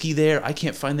Trace whiskey there. I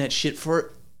can't find that shit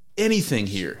for anything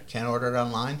here. Can't order it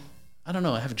online? I don't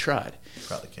know. I haven't tried. You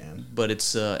probably can. But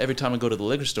it's every time I go to the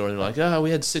liquor store, they're like,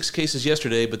 we had 6 cases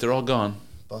yesterday, but they're all gone.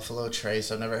 Buffalo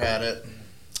Trace. I've never had it.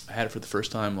 I had it for the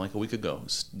first time like a week ago.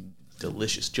 It's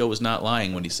delicious. Joe was not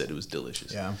lying when he said it was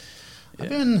delicious. Yeah.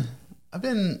 I've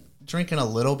been drinking a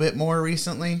little bit more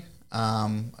recently.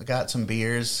 I got some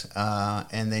beers,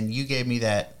 and then you gave me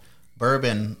that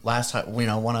bourbon last time.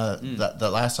 The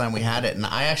last time we had it, and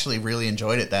I actually really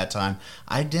enjoyed it that time.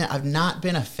 I've not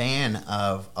been a fan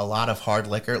of a lot of hard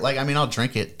liquor. Like, I mean, I'll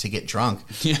drink it to get drunk.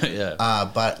 Yeah.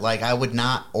 But like, I would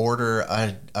not order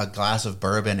a glass of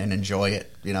bourbon and enjoy it.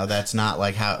 That's not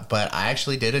like how. But I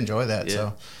actually did enjoy that. Yeah.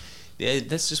 So. Yeah,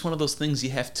 that's just one of those things you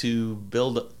have to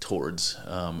build towards.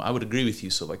 I would agree with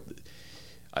you. So, like,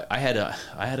 I had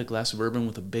a glass of bourbon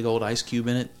with a big old ice cube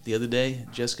in it the other day.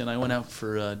 Jessica and I went out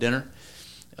for dinner.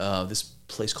 This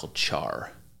place called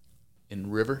Char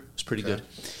in River. It was pretty good.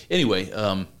 Anyway,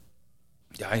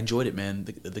 I enjoyed it, man.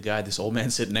 The guy, this old man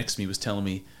sitting next to me, was telling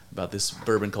me about this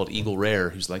bourbon called Eagle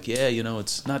Rare. He's like, yeah,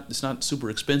 it's not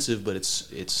super expensive, but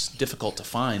it's difficult to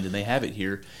find, and they have it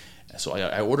here. So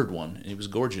I ordered one, and it was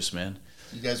gorgeous, man.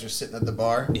 You guys are sitting at the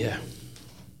bar? Yeah.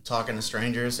 Talking to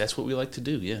strangers? That's what we like to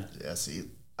do, yeah. Yeah, see,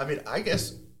 I mean, I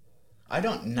guess I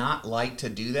don't not like to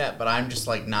do that, but I'm just,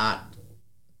 like, not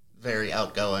very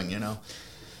outgoing,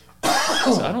 So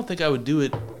I don't think I would do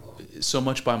it so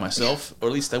much by myself, or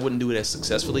at least I wouldn't do it as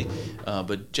successfully.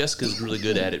 But Jessica's really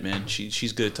good at it, man.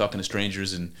 She's good at talking to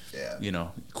strangers and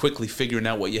quickly figuring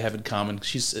out what you have in common.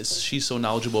 She's so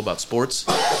knowledgeable about sports,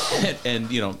 and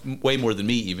way more than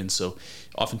me even. So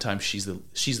oftentimes she's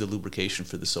the lubrication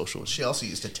for the social. She also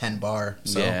used a 10 bar.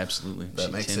 So yeah, absolutely. That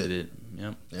she makes tended it.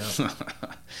 Yep.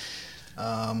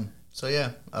 Yeah. So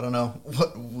yeah, I don't know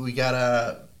what we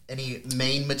got. Any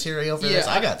main material for this?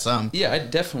 I got some. Yeah, I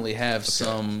definitely have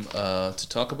some to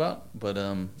talk about, but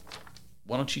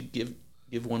why don't you give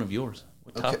one of yours?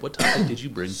 What topic did you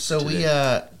bring? So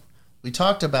today? we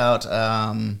talked about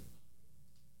that.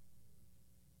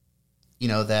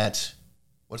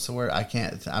 What's the word?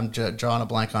 I'm drawing a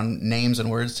blank on names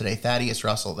and words today. Thaddeus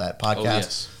Russell, that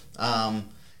podcast. Oh, yes.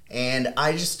 And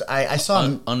I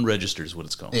saw unregistered is what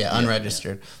it's called. Yeah,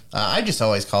 unregistered. Yeah. I just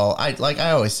always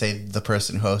I always say the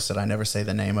person who hosts it. I never say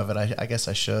the name of it. I guess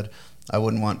I should. I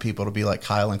wouldn't want people to be like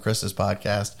Kyle and Chris's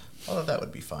podcast. Although that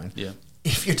would be fine. Yeah.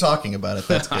 If you're talking about it,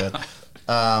 that's good.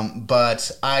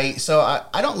 But I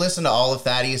don't listen to all of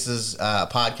Thaddeus's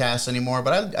podcasts anymore,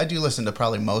 but I do listen to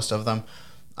probably most of them.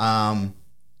 And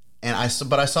I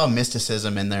saw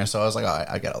mysticism in there, so I was like,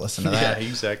 I gotta listen to that. Yeah,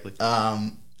 exactly.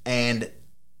 And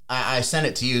I sent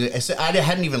it to you. I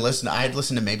hadn't even listened. I had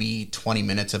listened to maybe 20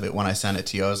 minutes of it when I sent it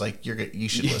to you. I was like, you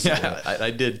should listen to it.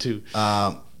 I did too.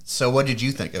 So what did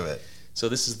you think of it? So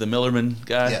this is the Millerman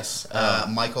guy? Yes.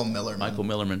 Michael Millerman. Michael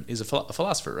Millerman. He's a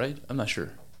philosopher, right? I'm not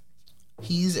sure.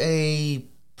 He's a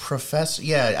professor.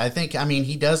 Yeah, I think,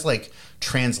 he does like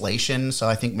translation. So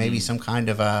I think maybe some kind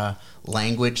of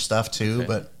language stuff too. Okay.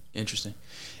 But interesting.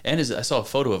 And I saw a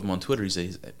photo of him on Twitter.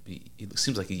 He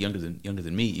seems like he's younger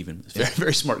than me even. He's a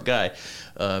very smart guy.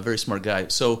 Very smart guy.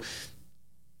 So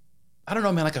I don't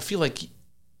know, man. Like I feel like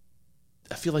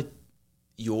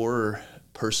your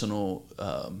personal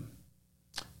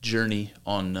journey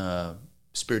on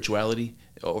spirituality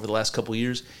over the last couple of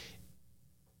years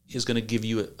is going to give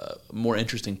you a more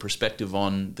interesting perspective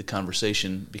on the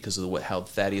conversation because of how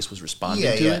Thaddeus was responding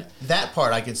to it. That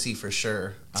part I can see for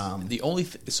sure. The only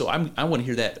so I want to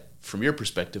hear that from your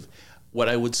perspective. What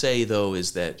I would say though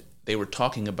is that they were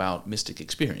talking about mystic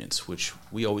experience, which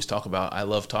we always talk about. I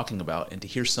love talking about, and to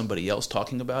hear somebody else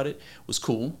talking about it was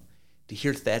cool. To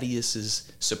hear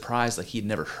Thaddeus's surprise, like he had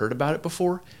never heard about it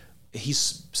before.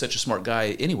 He's such a smart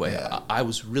guy anyway. Yeah. I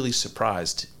was really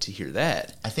surprised to hear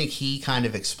that. I think he kind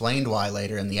of explained why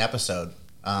later in the episode,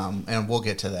 and we'll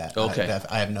get to that. Okay.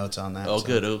 I have notes on that. Oh, so.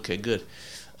 Good. Okay, good.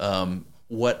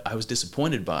 What I was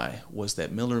disappointed by was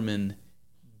that Millerman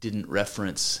didn't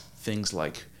reference things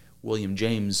like William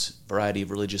James' Variety of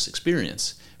Religious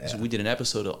Experience. Yeah. So we did an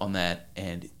episode on that,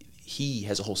 and he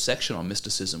has a whole section on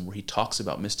mysticism where he talks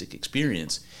about mystic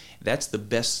experience. That's the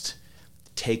best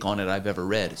take on it I've ever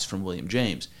read. It's from William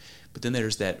James. But then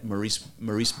there's that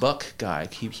Maurice Buck guy.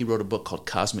 He wrote a book called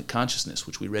Cosmic Consciousness,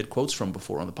 which we read quotes from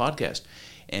before on the podcast.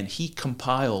 And he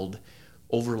compiled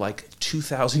over like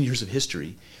 2,000 years of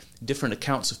history different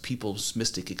accounts of people's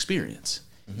mystic experience.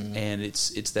 Mm-hmm. And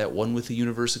it's that one with the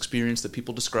universe experience that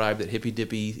people describe, that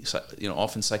hippy-dippy,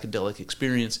 often psychedelic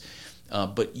experience.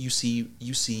 But you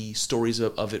see stories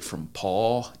of it from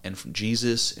Paul and from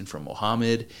Jesus and from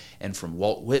Muhammad and from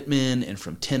Walt Whitman and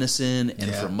from Tennyson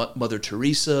and from Mother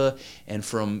Teresa and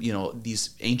from these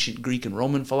ancient Greek and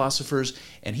Roman philosophers.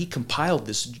 And he compiled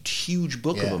this huge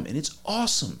book of them, and it's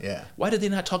awesome. Yeah. Why did they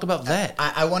not talk about that?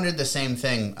 I wondered the same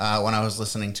thing when I was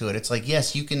listening to it. It's like,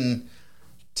 yes, you can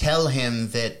tell him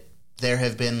that there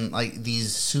have been like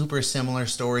these super similar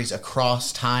stories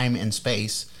across time and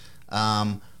space.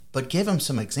 But give him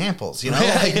some examples,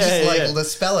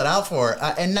 let's spell it out for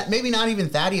her. And maybe not even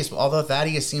Thaddeus, although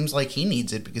Thaddeus seems like he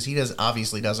needs it because he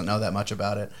obviously doesn't know that much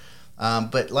about it.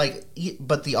 But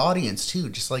the audience too,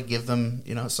 just like give them,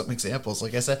 some examples,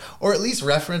 like I said, or at least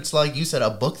reference, like you said, a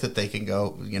book that they can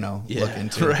go, look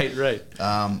into. Right.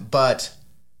 But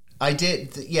I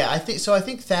did, I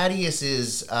think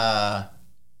Thaddeus's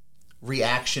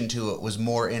reaction to it was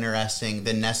more interesting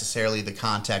than necessarily the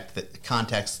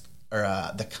context. Or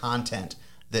the content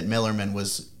that Millerman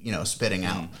was, spitting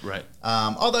out. Right.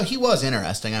 Although he was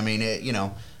interesting. I mean, he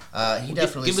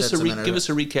definitely give us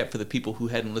a recap for the people who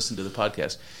hadn't listened to the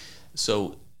podcast.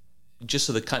 So, just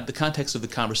so the context of the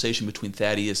conversation between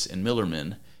Thaddeus and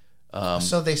Millerman.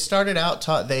 So they started out.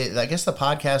 I guess the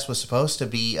podcast was supposed to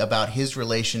be about his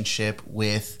relationship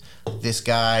with this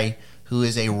guy who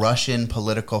is a Russian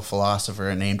political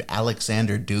philosopher named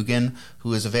Alexander Dugin,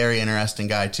 who is a very interesting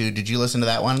guy, too. Did you listen to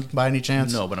that one by any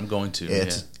chance? No, but I'm going to.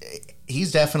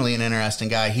 He's definitely an interesting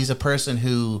guy. He's a person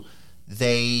who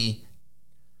they...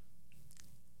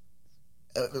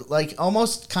 like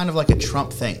almost kind of like a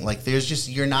Trump thing. Like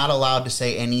you're not allowed to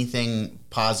say anything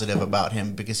positive about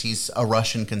him because he's a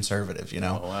Russian conservative,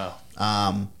 Oh,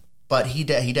 wow. But he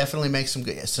definitely makes some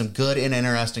good and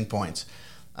interesting points.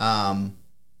 So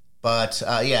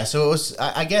it was,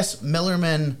 I guess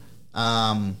Millerman,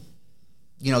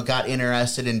 got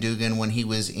interested in Dugin when he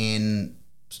was in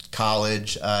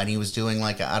college, and he was doing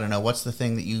I don't know, what's the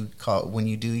thing that you call when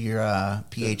you do your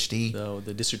PhD?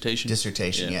 The dissertation?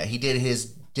 Dissertation, yeah. He did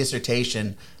his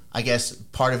dissertation. I guess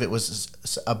part of it was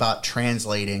about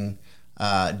translating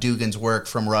Dugin's work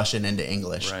from Russian into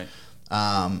English. Right.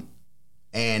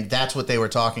 And that's what they were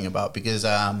talking about because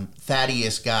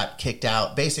Thaddeus got kicked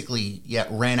out, basically,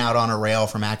 ran out on a rail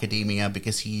from academia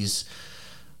because he's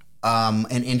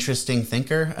an interesting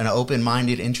thinker, an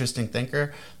open-minded, interesting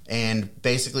thinker. And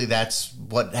basically that's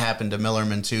what happened to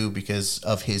Millerman, too, because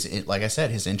of his, like I said,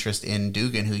 his interest in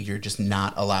Dugin, who you're just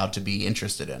not allowed to be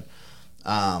interested in.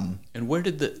 And where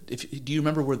did do you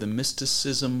remember where the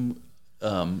mysticism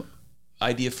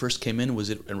idea first came in? Was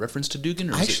it in reference to Dugin,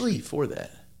 or was it before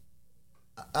that?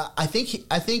 I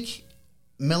think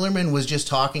Millerman was just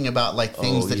talking about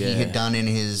things that he had done in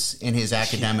his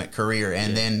academic career,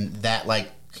 and then that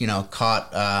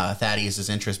caught Thaddeus's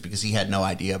interest because he had no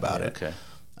idea about it. Okay.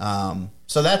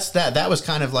 So that was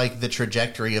kind of like the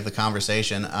trajectory of the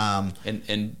conversation.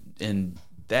 And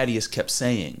Thaddeus kept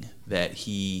saying that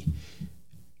he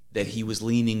was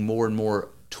leaning more and more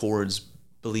towards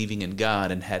believing in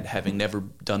God and having never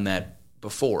done that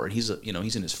before. And he's in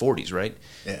his 40s, right?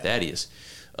 Yeah. Thaddeus.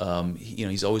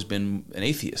 He's always been an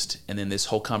atheist, and then this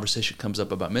whole conversation comes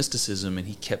up about mysticism, and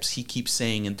he keeps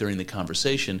saying during the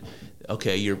conversation,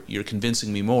 okay, you're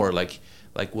convincing me more. Like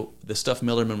what the stuff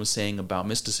Millerman was saying about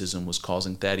mysticism was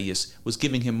causing Thaddeus, was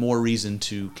giving him more reason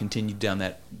to continue down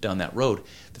that road.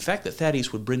 The fact that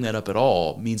Thaddeus would bring that up at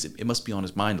all means it must be on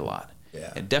his mind a lot.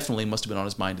 Yeah. It definitely must have been on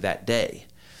his mind that day.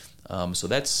 So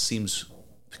that seems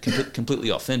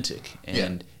completely authentic,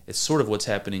 and it's sort of what's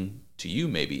happening to you,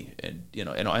 maybe, and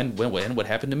and what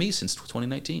happened to me since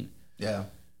 2019. Yeah.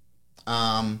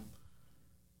 I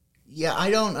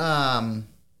don't.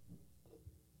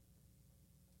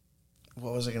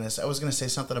 What was I gonna say? I was gonna say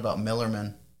something about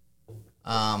Millerman.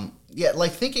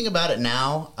 Thinking about it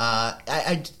now,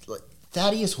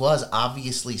 Thaddeus was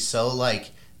obviously so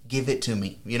give it to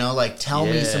me, tell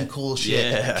me some cool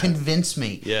shit, convince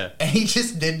me. Yeah. And he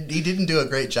didn't do a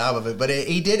great job of it, but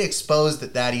he did expose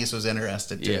that Thaddeus was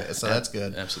interested too. So that's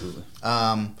good. Absolutely.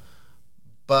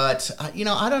 But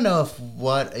I don't know if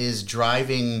what is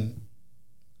driving,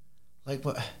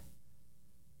 what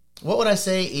would I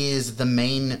say is the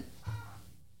main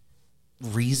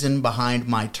reason behind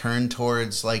my turn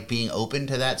towards being open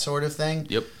to that sort of thing.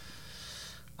 Yep.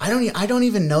 I don't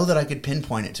even know that I could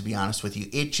pinpoint it, to be honest with you.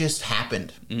 It just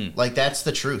happened. That's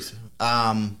the truth.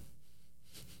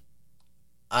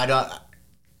 I don't.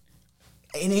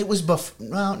 And it was before.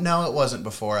 Well, no, it wasn't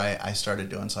before I started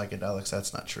doing psychedelics.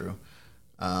 That's not true.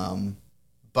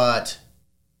 But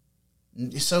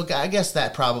so I guess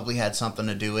that probably had something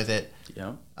to do with it.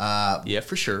 Yeah. Yeah,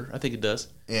 for sure. I think it does.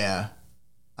 Yeah.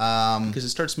 Because it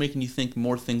starts making you think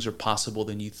more things are possible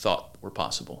than you thought were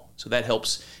possible. So that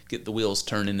helps get the wheels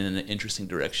turning in interesting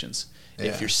directions. Yeah.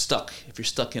 If you're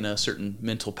stuck in a certain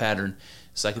mental pattern,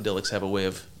 psychedelics have a way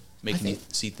of making you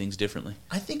see things differently.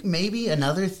 I think maybe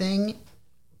another thing,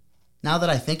 now that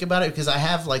I think about it, because I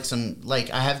have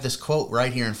I have this quote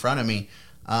right here in front of me.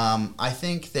 I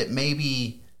think that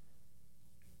maybe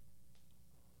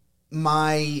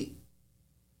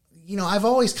I've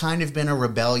always kind of been a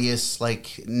rebellious,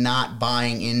 not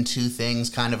buying into things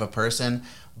kind of a person.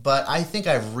 But I think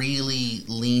I've really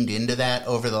leaned into that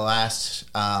over the last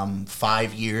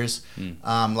 5 years.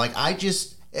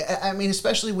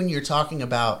 Especially when you're talking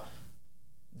about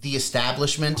the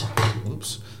establishment.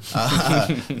 Oops.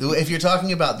 If you're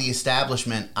talking about the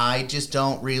establishment, I just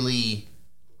don't really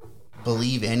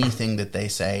believe anything that they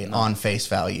say on face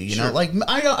value. You know,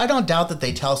 I don't doubt that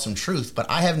they tell some truth, but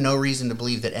I have no reason to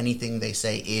believe that anything they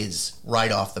say is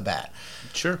right off the bat.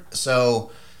 Sure.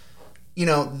 So,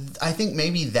 I think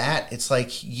maybe that it's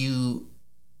like you,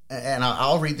 and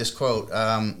I'll read this quote,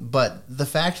 but the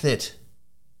fact that,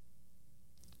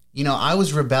 I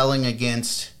was rebelling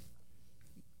against,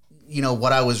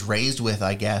 what I was raised with,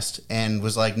 I guess, and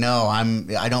was like, no,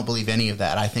 I don't believe any of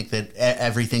that. I think that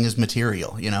everything is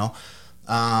material,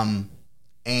 and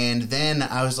then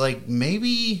I was like,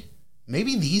 maybe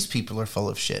these people are full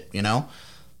of shit,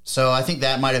 So I think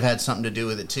that might have had something to do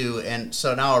with it too. And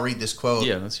so now I'll read this quote.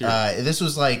 Yeah, let's hear it. This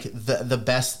was like the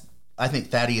best, I think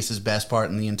Thaddeus's best part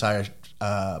in the entire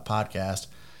podcast.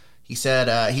 He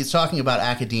said, he's talking about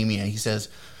academia. He says,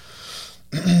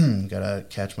 gotta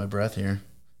catch my breath here.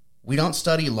 We don't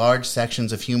study large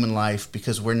sections of human life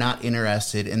because we're not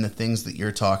interested in the things that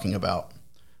you're talking about.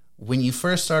 When you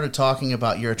first started talking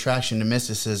about your attraction to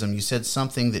mysticism, you said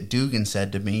something that Dugan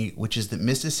said to me, which is that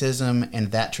mysticism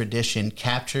and that tradition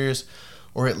captures,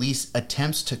 or at least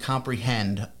attempts to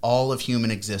comprehend, all of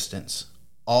human existence,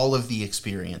 all of the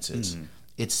experiences. Mm.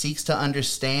 It seeks to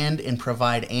understand and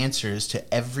provide answers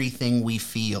to everything we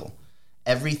feel,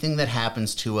 everything that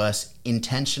happens to us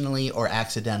intentionally or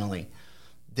accidentally.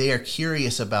 They are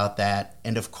curious about that,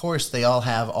 and of course they all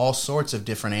have all sorts of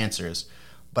different answers,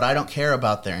 but I don't care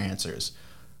about their answers.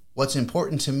 What's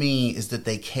important to me is that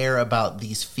they care about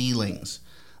these feelings.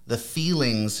 The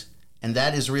feelings, and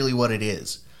that is really what it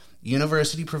is.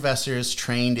 University professors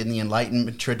trained in the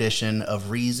Enlightenment tradition of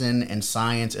reason and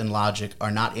science and logic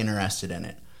are not interested in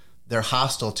it. They're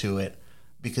hostile to it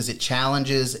because it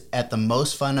challenges at the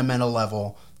most fundamental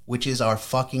level, which is our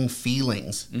fucking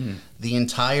feelings. Mm. The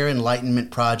entire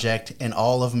Enlightenment project and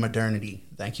all of modernity.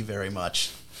 Thank you very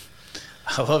much.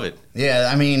 I love it.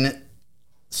 Yeah,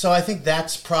 so I think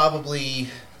that's probably,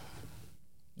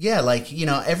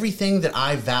 everything that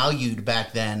I valued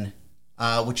back then,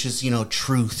 which is,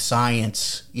 truth,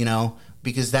 science,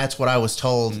 because that's what I was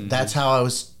told. Mm-hmm. That's how I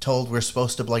was told we're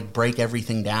supposed to, break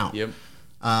everything down. Yep.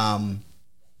 I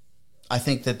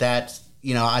think that,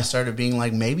 I started being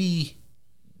like, maybe...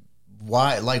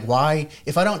 Why,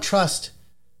 if I don't trust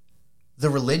the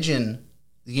religion,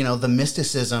 the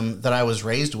mysticism that I was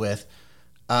raised with,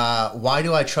 why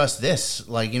do I trust this?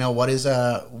 What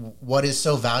is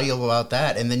so valuable about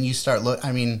that? And then you start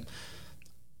I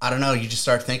don't know, you just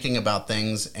start thinking about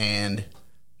things, and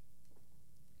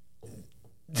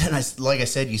then like I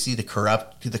said, you see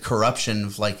the corruption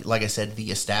of like I said, the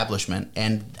establishment,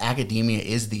 and academia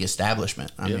is the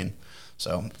establishment. I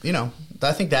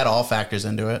think that all factors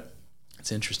into it.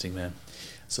 It's interesting, man.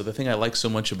 So the thing I like so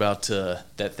much about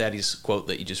that Thaddeus quote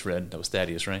that you just read, that was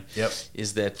Thaddeus, right? Yep.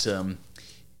 Is that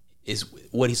is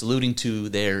what he's alluding to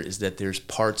there is that there's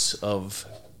parts of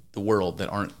the world that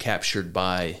aren't captured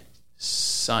by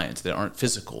science, that aren't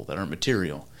physical, that aren't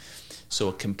material. So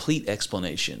a complete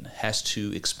explanation has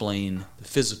to explain the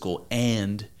physical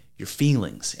and your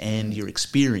feelings and your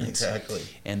experience. Exactly.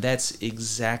 And that's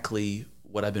exactly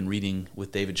what I've been reading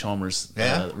with David Chalmers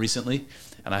recently.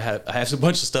 And I have a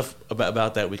bunch of stuff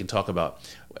about that we can talk about.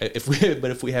 If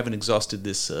we haven't exhausted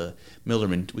this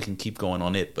Millerman, we can keep going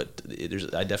on it. But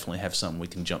I definitely have something we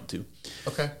can jump to.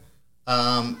 Okay.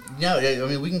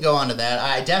 We can go on to that.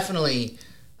 I definitely.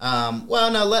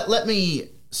 Let me.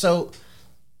 So,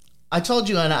 I told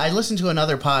you, and I listened to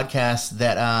another podcast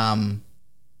that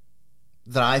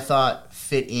I thought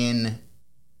fit in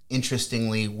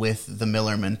interestingly with the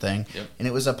Millerman thing. Yep. And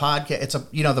it was a podcast. It's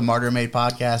the Martyr Made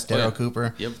podcast, Darryl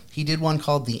Cooper. Yep. He did one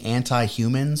called The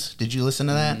Anti-Humans. Did you listen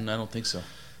to that? I don't think so.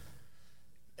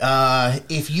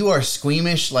 If you are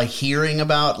squeamish, like hearing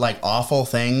about like awful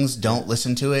things, don't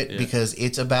listen to it because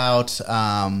it's about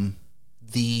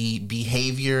the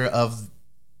behavior of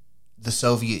the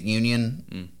Soviet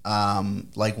Union.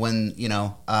 Like when,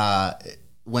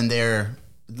 when they're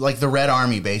like the Red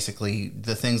Army, basically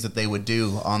the things that they would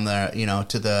do on the,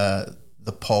 to the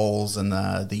Poles and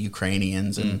the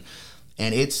Ukrainians. And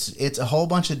it's a whole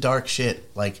bunch of dark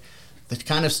shit. Like, the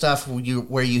kind of stuff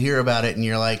where you hear about it and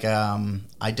you're like,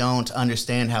 I don't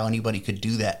understand how anybody could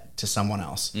do that to someone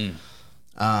else.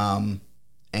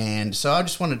 And so I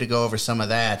just wanted to go over some of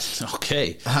that.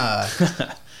 Okay.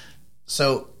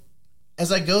 So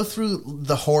as I go through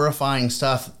the horrifying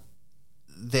stuff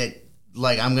that,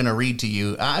 like, I'm going to read to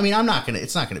you, I mean,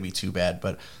 it's not going to be too bad,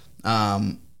 but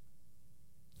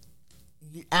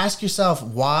ask yourself,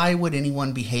 why would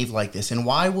anyone behave like this? And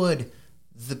why would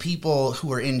the people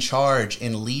who are in charge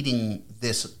and leading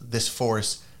this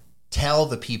force tell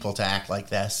the people to act like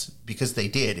this? Because they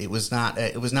did. It was not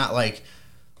like,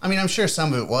 I mean, I'm sure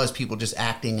some of it was people just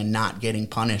acting and not getting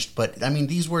punished, but I mean,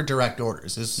 these were direct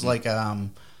orders. This is like a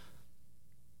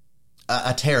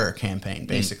terror campaign,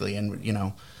 basically.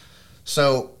 And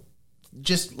so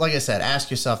just like I said,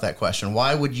 ask yourself that question: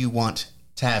 why would you want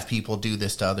to have people do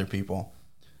this to other people?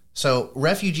 So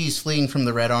refugees fleeing from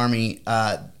the Red Army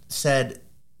said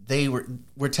they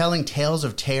were telling tales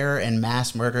of terror and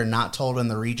mass murder not told in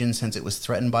the region since it was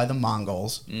threatened by the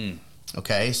Mongols.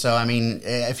 Okay, so I mean,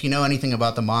 if you know anything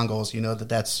about the Mongols, you know that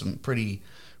that's some pretty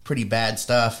bad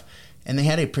stuff. And they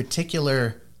had a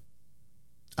particular,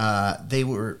 they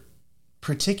were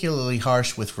particularly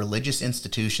harsh with religious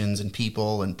institutions and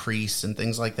people and priests and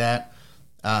things like that.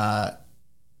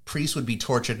 Priests would be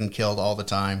tortured and killed all the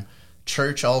time.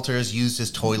 Church altars used as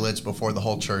toilets before the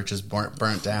whole church is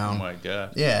burnt down. Oh my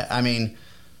God. Yeah, I mean,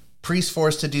 priests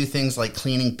forced to do things like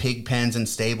cleaning pig pens and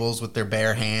stables with their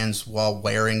bare hands while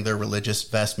wearing their religious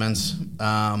vestments.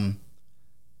 Let's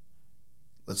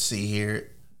see here.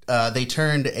 They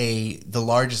turned the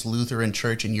largest Lutheran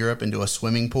church in Europe into a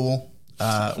swimming pool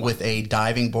with a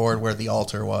diving board where the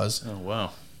altar was. Oh,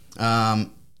 wow.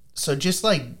 So just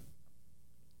like,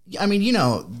 I mean,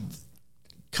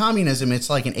 communism, it's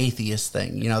like an atheist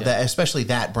thing, that, especially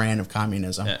that brand of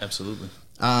communism. Yeah, absolutely.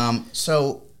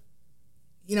 So,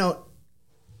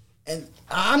 and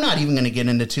I'm not even going to get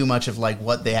into too much of like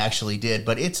what they actually did,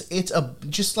 but it's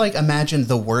just like, imagine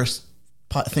the worst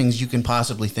things you can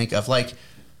possibly think of. Like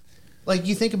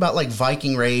you think about like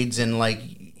Viking raids and like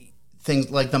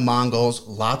things like the Mongols,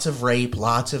 lots of rape,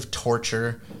 lots of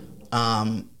torture,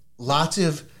 lots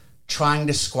of trying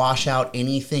to squash out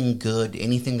anything good,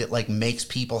 anything that like makes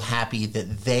people happy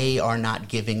that they are not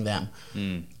giving them.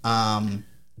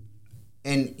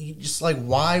 And you just like,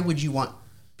 why would you want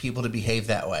people to behave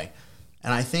that way?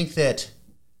 And I think that,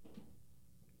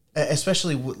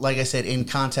 especially like I said, in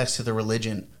context to the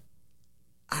religion,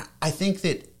 I think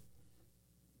that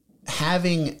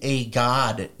having a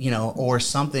God, or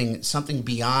something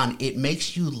beyond, it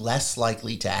makes you less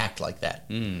likely to act like that.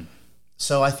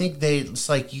 So I think it's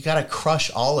like you got to crush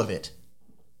all of it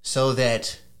so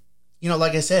that,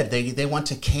 like I said, they want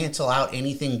to cancel out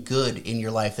anything good in your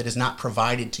life that is not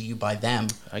provided to you by them.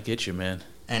 I get you, man.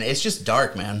 And it's just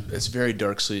dark, man. It's very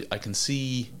dark. So I can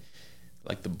see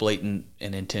like the blatant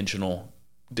and intentional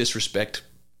disrespect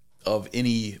of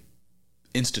any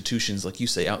institutions, like you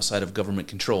say, outside of government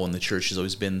control. And the church has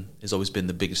always been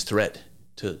the biggest threat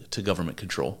to government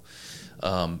control.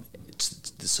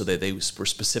 So that they were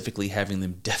specifically having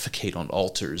them defecate on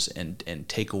altars and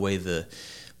take away the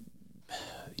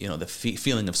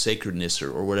feeling of sacredness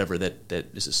or whatever that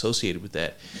is associated with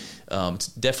that. It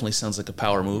definitely sounds like a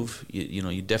power move.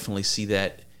 You definitely see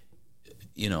that.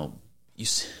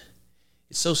 It's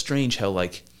so strange how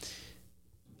like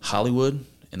Hollywood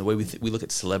and the way we look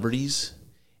at celebrities,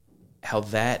 how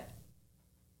that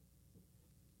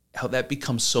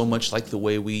becomes so much like the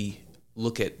way we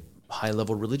look at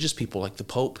high-level religious people, like the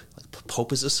Pope. Like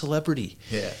Pope is a celebrity,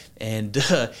 and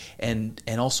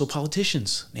also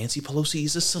politicians. Nancy Pelosi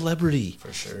is a celebrity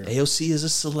for sure. AOC is a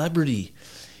celebrity.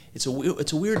 It's a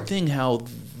weird thing how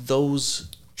those.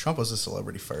 Trump was a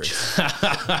celebrity first.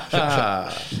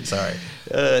 Sorry,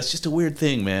 it's just a weird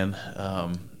thing, man.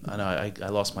 I know I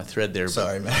lost my thread there.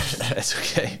 Sorry, man. That's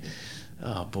okay.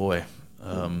 Oh boy.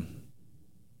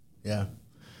 Yeah,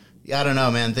 I don't know,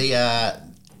 man.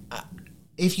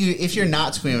 If you're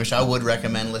not squeamish, I would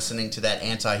recommend listening to that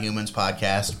Anti-Humans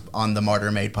podcast on the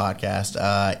Martyr Made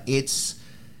podcast. It's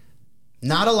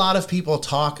not a lot of people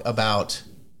talk about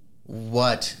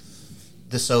what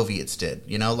the Soviets did.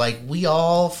 You know, like, we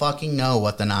all fucking know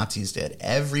what the Nazis did.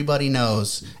 Everybody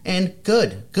knows. And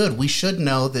good. We should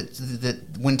know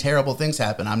that when terrible things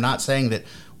happen. I'm not saying that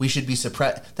we should be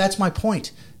suppressed. That's my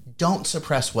point. Don't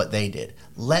suppress what they did.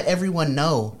 Let everyone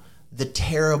know the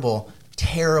terrible,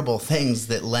 terrible things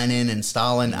that Lenin and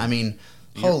Stalin, I mean,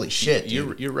 holy shit.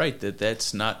 You're right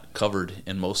that's not covered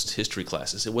in most history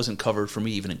classes. It wasn't covered for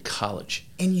me even in college.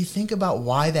 And you think about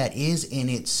why that is, and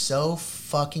it's so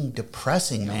fucking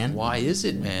depressing, man. Why is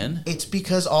it, man? It's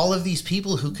because all of these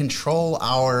people who control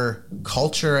our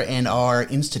culture and our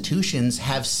institutions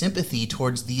have sympathy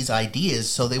towards these ideas,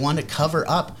 so they want to cover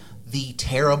up the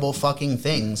terrible fucking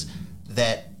things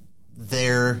that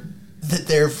their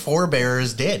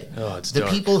forebears did. Oh, it's the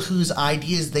dark. people whose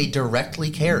ideas they directly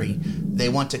carry, they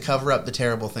want to cover up the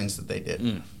terrible things that they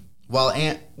did. Well,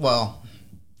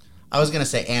 I was going to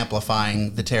say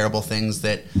amplifying the terrible things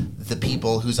that the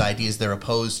people whose ideas they're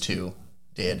opposed to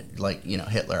did, like, you know,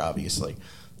 Hitler, obviously.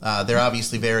 They're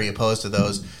obviously very opposed to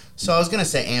those. So I was going to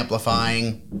say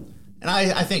amplifying. And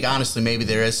I think, honestly, maybe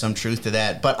there is some truth to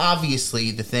that. But obviously,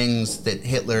 the things that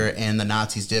Hitler and the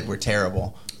Nazis did were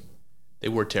terrible. They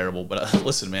were terrible. But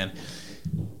listen, man,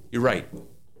 you're right.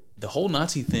 The whole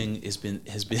Nazi thing has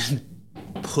been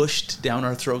pushed down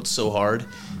our throats so hard.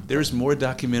 There's more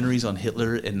documentaries on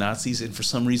Hitler and Nazis, and for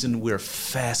some reason, we're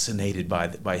fascinated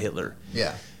by Hitler.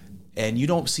 Yeah. And you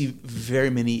don't see very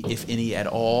many, if any, at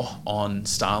all on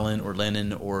Stalin or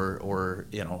Lenin or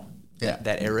you know,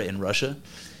 that era in Russia.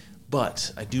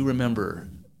 But I do remember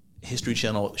History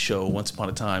Channel show Once Upon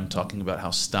a Time talking about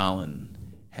how Stalin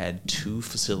had 2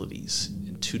 facilities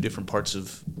in 2 different parts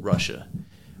of Russia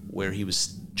where he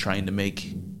was trying to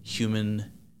make human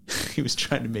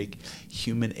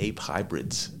ape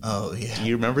hybrids. Oh yeah. Do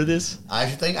you remember this? I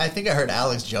think I heard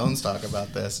Alex Jones talk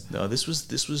about this. No, this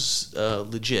was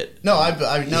legit. No,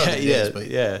 I know it is, but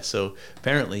yeah. So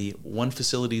apparently, one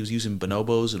facility was using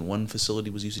bonobos and one facility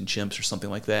was using chimps or something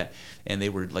like that, and they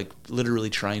were like literally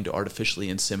trying to artificially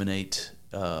inseminate.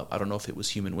 I don't know if it was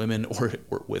human women or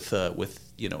with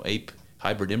you know, ape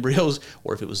hybrid embryos,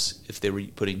 or if they were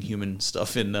putting human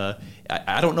stuff in.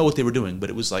 I don't know what they were doing, but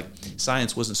it was like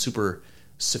science wasn't super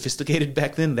sophisticated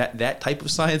back then. That type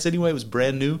of science anyway was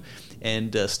brand new,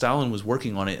 and Stalin was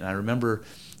working on it. And I remember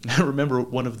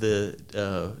one of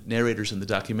the narrators in the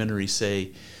documentary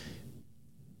say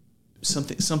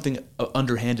something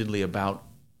underhandedly about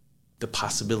the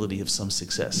possibility of some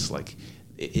success, like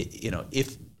you know,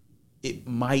 if it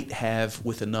might have,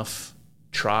 with enough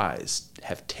tries,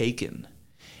 have taken.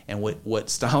 And what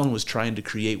Stalin was trying to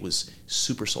create was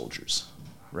super soldiers,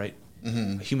 right?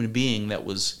 Mm-hmm. A human being that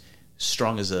was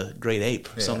strong as a great ape,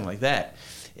 something like that.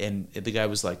 And the guy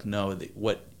was like, no,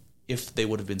 what if they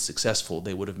would have been successful?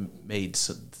 They would have made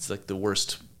it's like the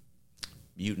worst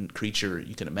mutant creature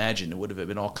you can imagine. It would have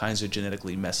been all kinds of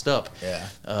genetically messed up. Yeah.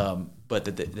 But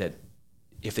that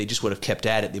if they just would have kept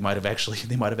at it, they might have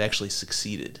actually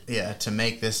succeeded. Yeah, to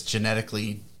make this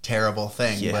genetically terrible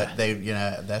thing. Yeah. But they, you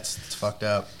know, that's fucked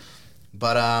up.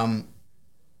 But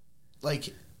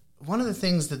like, one of the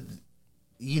things that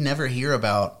you never hear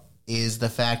about is the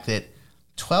fact that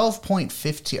 12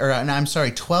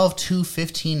 to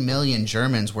 15 million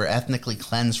Germans were ethnically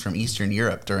cleansed from Eastern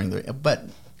Europe but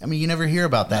I mean, you never hear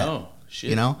about that. No, shit.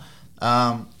 You know?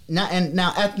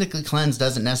 Now ethnically cleansed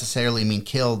doesn't necessarily mean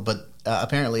killed, but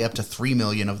apparently up to 3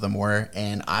 million of them were,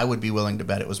 and I would be willing to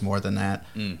bet it was more than that.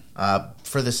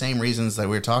 For the same reasons that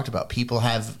we talked about. People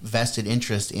have vested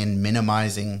interest in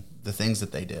minimizing the things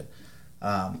that they did.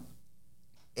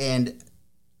 And,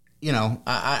 you know,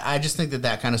 I just think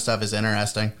that kind of stuff is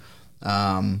interesting.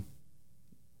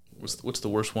 What's the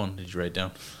worst one did you write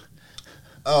down?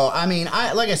 Oh, I mean,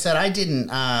 like I said, I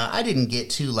didn't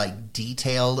get too like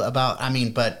detailed about. I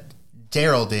mean, but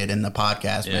Daryl did in the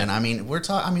podcast, man. I mean, we're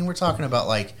talking about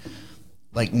like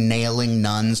nailing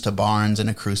nuns to barns in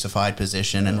a crucified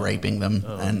position and raping them.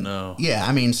 Oh, and no. Yeah,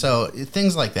 I mean, so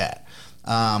things like that.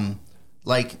 And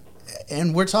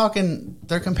we're talking.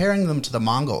 They're comparing them to the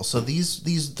Mongols. So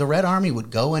the Red Army would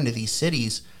go into these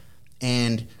cities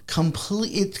and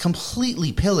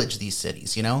completely pillage these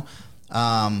cities. You know.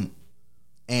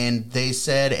 And they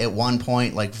said at one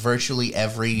point, like virtually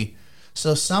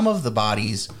so some of the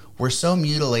bodies were so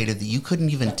mutilated that you couldn't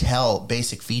even tell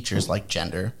basic features like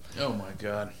gender. Oh my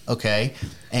God. Okay.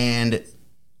 And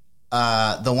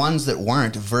the ones that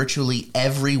weren't, virtually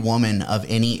every woman of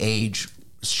any age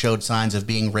showed signs of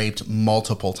being raped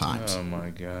multiple times. Oh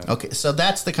my God. Okay. So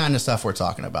that's the kind of stuff we're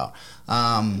talking about.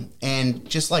 And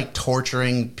just like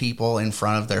torturing people in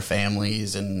front of their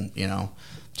families and, you know,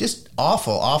 just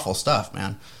awful, awful stuff,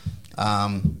 man.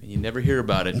 You never hear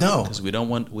about it. No. Because we don't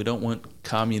want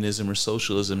communism or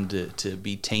socialism to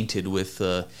be tainted with,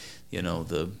 the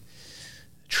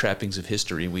trappings of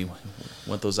history. We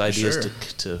want those ideas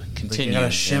to continue. You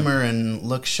gotta shimmer and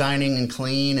look shining and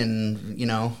clean, and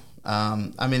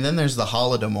then there's the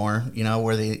Holodomor,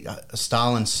 where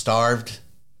Stalin starved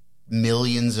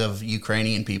millions of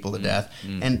Ukrainian people to death,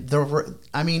 and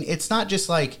it's not just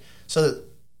like so.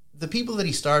 The people that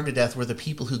he starved to death were the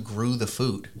people who grew the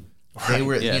food. Right, they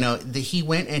were, he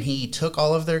went and he took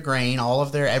all of their grain, all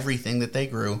of their everything that they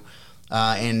grew.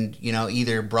 And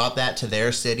either brought that to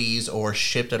their cities or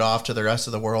shipped it off to the rest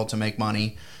of the world to make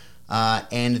money.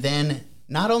 And then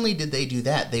not only did they do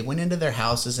that, they went into their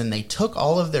houses and they took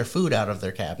all of their food out of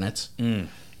their cabinets.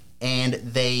 And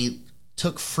they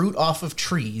took fruit off of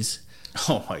trees.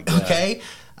 Oh my God. Okay.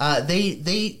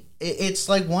 It's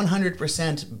like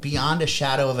 100% beyond a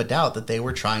shadow of a doubt that they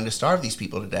were trying to starve these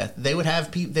people to death. They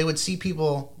would see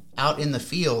people out in the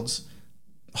fields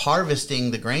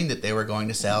harvesting the grain that they were going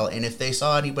to sell, and if they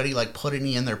saw anybody like put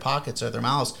any in their pockets or their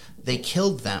mouths, they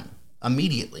killed them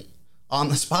immediately on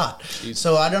the spot.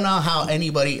 So I don't know how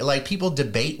anybody, like, people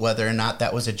debate whether or not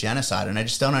that was a genocide, and I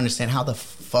just don't understand how the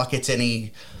fuck it's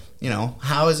any,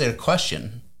 how is it a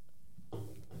question?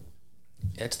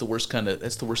 That's the worst kind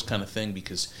of thing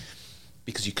because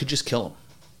you could just kill them.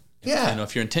 Yeah.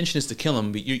 If your intention is to kill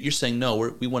them, but you're saying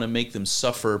no, we want to make them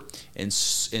suffer and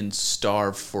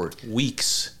starve for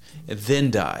weeks and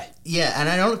then die. Yeah, and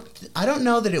I don't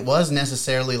know that it was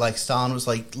necessarily like Stalin was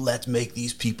like, let's make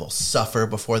these people suffer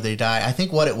before they die. I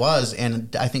think what it was,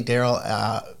 and I think Daryl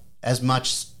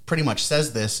pretty much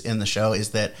says this in the show,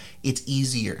 is that it's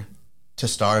easier to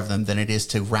starve them than it is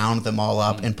to round them all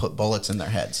up and put bullets in their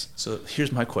heads. So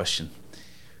here's my question.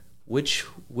 Which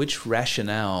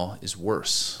rationale is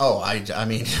worse? Oh, I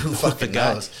mean, who fucking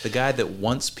knows? The guy that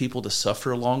wants people to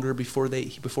suffer longer before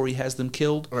he has them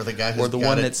killed, or the guy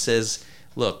that says,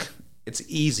 "Look, it's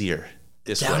easier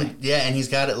this way." Yeah, and he's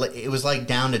got it. It was like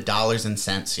down to dollars and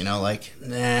cents. It'll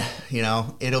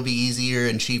be easier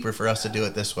and cheaper for us to do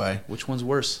it this way. Which one's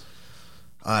worse?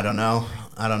 I don't know,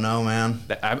 man.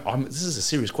 This is a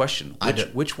serious question.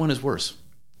 Which one is worse?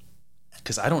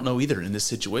 Because I don't know either in this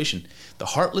situation.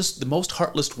 The most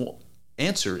heartless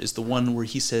answer is the one where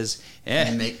he says,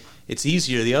 it's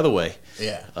easier the other way.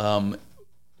 Yeah.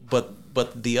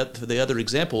 But the other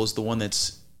example is the one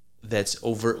that's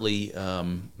overtly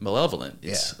malevolent.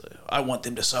 It's, I want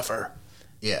them to suffer.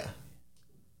 Yeah.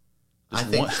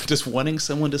 Just wanting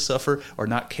someone to suffer or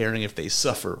not caring if they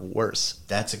suffer worse?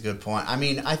 That's a good point. I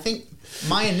mean, I think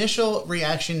my initial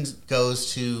reaction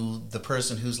goes to the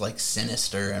person who's like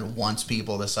sinister and wants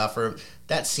people to suffer.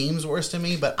 That seems worse to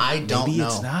me, but I don't know. Maybe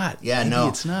it's not. Yeah, Maybe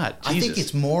it's not. Jesus. I think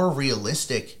it's more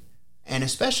realistic, and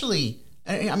especially,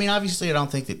 I mean, obviously, I don't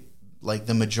think that like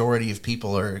the majority of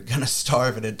people are going to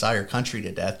starve an entire country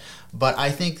to death, but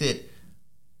I think that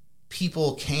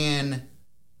people can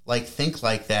like think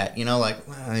like that,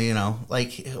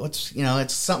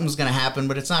 it's something's going to happen,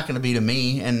 but it's not going to be to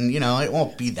me. And, it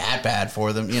won't be that bad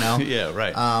for them, Yeah,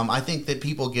 right. I think that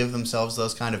people give themselves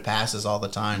those kind of passes all the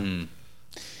time.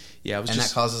 Yeah.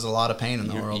 That causes a lot of pain in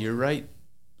the world. You're right.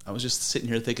 I was just sitting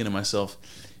here thinking to myself,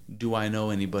 do I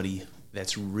know anybody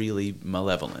that's really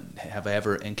malevolent? Have I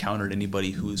ever encountered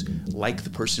anybody who's like the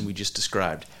person we just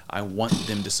described? I want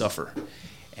them to suffer.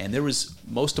 And there was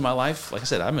most of my life, like I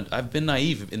said, I've been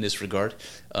naive in this regard.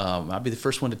 I'll be the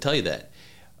first one to tell you that.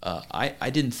 I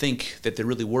didn't think that there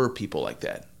really were people like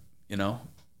that,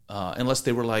 unless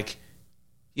they were like,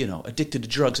 addicted to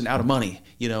drugs and out of money,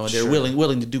 and they're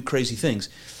willing to do crazy things.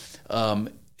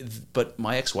 But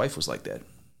my ex-wife was like that,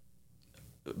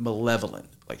 malevolent.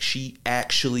 Like she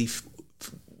actually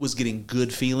was getting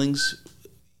good feelings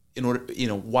in order,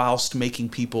 whilst making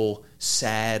people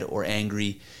sad or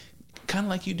angry. Kind of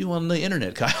like you do on the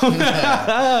internet, Kyle.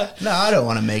 No, I don't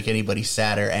want to make anybody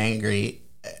sad or angry,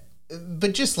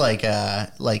 but just like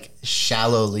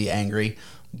shallowly angry.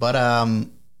 But I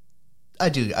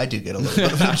do get a little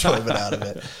bit of enjoyment out of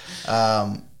it.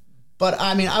 But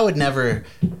I mean, I would never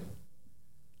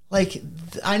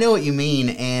I know what you mean,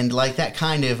 and like that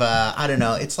kind of I don't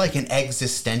know. It's like an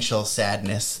existential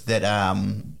sadness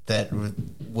that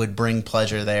would bring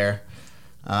pleasure there.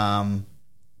 I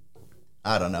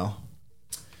don't know.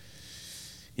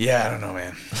 Yeah, I don't know,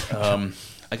 man.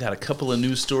 I got a couple of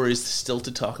news stories still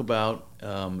to talk about,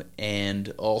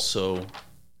 and also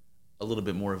a little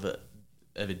bit more of a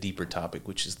deeper topic,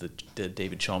 which is the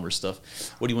David Chalmers stuff.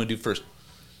 What do you want to do first?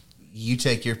 You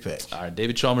take your pick. All right,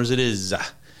 David Chalmers it is.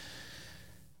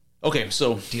 Okay,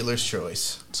 so... Dealer's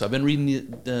choice. So I've been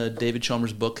reading David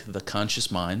Chalmers' book, The Conscious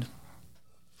Mind.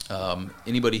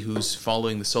 Anybody who's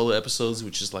following the solo episodes,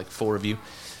 which is like 4 of you,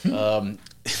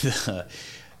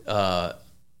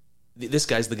 this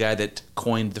guy's the guy that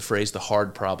coined the phrase "the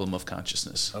hard problem of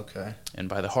consciousness." Okay. And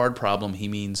by the hard problem, he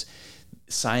means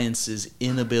science's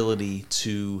inability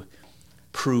to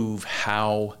prove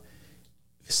how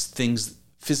things,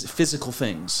 physical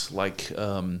things like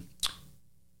the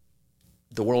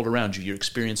world around you, your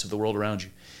experience of the world around you,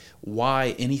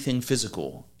 why anything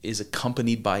physical is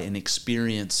accompanied by an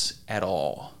experience at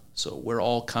all. So we're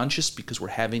all conscious because we're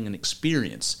having an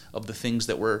experience of the things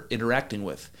that we're interacting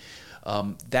with.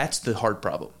 That's the hard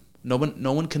problem. No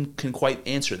one can quite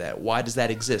answer that. Why does that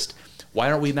exist? Why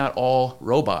aren't we not all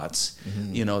robots,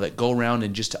 that go around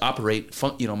and just operate,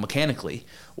 mechanically?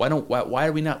 Why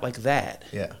are we not like that?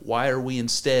 Yeah. Why are we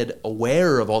instead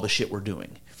aware of all the shit we're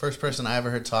doing? First person I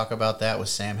ever heard talk about that was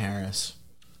Sam Harris.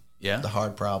 Yeah. The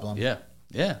hard problem. Yeah.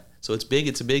 Yeah. So it's big.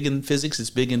 It's big in physics.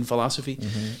 It's big in philosophy.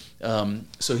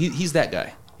 So he's that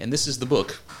guy. And this is the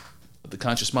book, The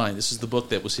Conscious Mind. This is the book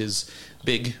that was his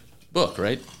big book,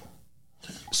 right?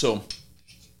 So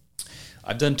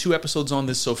I've done 2 episodes on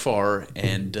this so far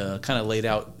and kind of laid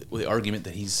out the argument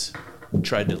that he's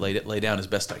tried to lay down as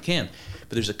best I can.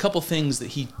 But there's a couple things that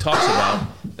he talks about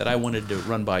that I wanted to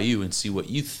run by you and see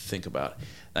what you think about.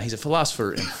 Now, he's a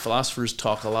philosopher, and philosophers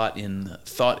talk a lot in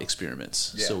thought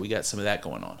experiments. Yeah. So we got some of that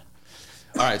going on.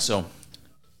 All right, so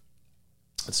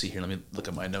let's see here. Let me look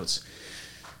at my notes.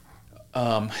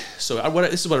 This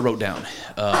is what I wrote down.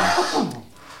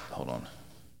 Hold on.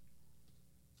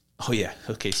 Oh, yeah.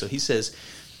 Okay, so he says,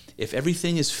 if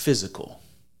everything is physical,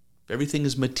 if everything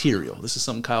is material, this is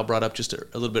something Kyle brought up just a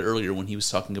little bit earlier when he was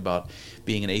talking about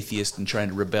being an atheist and trying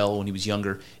to rebel when he was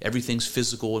younger. Everything's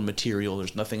physical and material.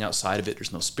 There's nothing outside of it.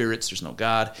 There's no spirits. There's no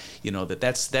God.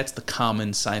 That's the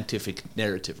common scientific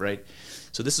narrative, right?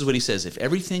 So this is what he says. If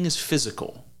everything is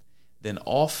physical, then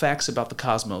all facts about the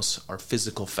cosmos are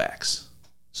physical facts.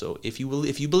 So if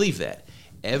you believe that,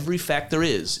 every fact there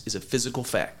is a physical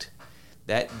fact.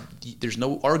 That there's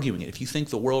no arguing it. If you think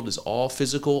the world is all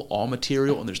physical, all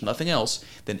material, and there's nothing else,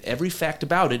 then every fact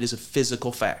about it is a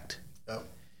physical fact. Oh.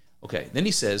 Okay. Then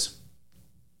he says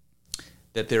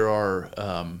that there are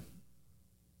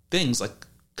things like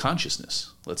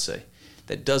consciousness, let's say,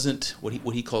 that doesn't what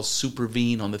he calls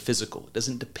supervene on the physical. It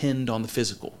doesn't depend on the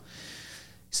physical.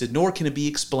 He said, nor can it be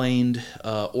explained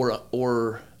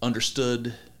or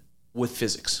understood with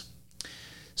physics.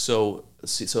 So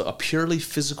let's see. So a purely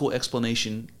physical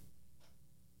explanation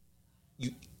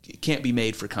it can't be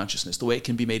made for consciousness the way it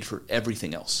can be made for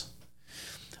everything else.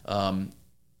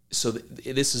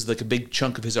 This is like a big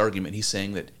chunk of his argument. He's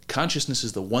saying that consciousness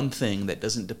is the one thing that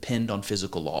doesn't depend on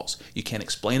physical laws. You can't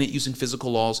explain it using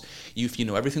physical laws. If you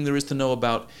know everything there is to know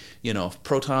about,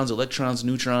 protons, electrons,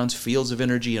 neutrons, fields of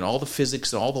energy, and all the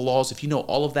physics and all the laws, if you know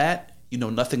all of that, you know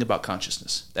nothing about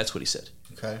consciousness. That's what he said.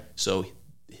 Okay. So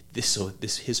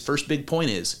his first big point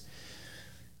is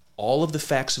all of the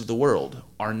facts of the world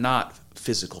are not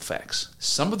physical facts.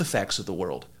 Some of the facts of the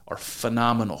world are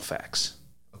phenomenal facts.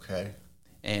 Okay.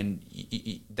 And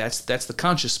that's the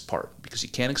conscious part, because you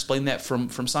can't explain that from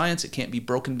science. It can't be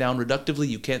broken down reductively.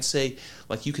 You can't say,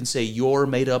 like you can say you're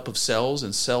made up of cells,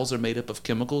 and cells are made up of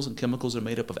chemicals, and chemicals are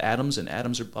made up of atoms, and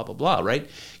atoms are blah, blah, blah, right?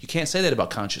 You can't say that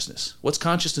about consciousness. What's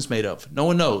consciousness made of? No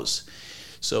one knows.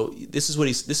 So this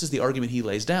is the argument he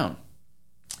lays down.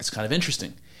 It's kind of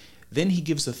interesting. Then he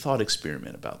gives a thought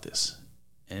experiment about this,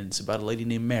 and it's about a lady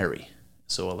named Mary.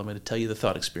 So I'm going to tell you the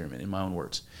thought experiment in my own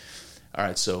words. All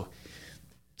right, so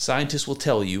scientists will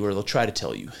tell you, or they'll try to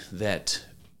tell you, that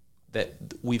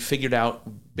we've figured out,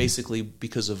 basically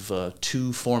because of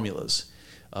 2 formulas,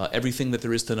 everything that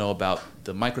there is to know about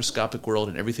the microscopic world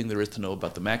and everything there is to know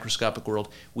about the macroscopic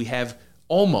world. We have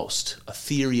almost a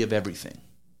theory of everything.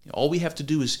 All we have to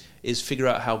do is figure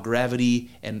out how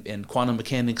gravity and quantum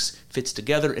mechanics fits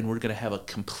together, and we're going to have a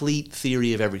complete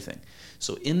theory of everything.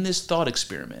 So in this thought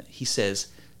experiment, he says,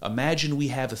 imagine we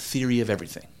have a theory of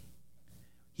everything.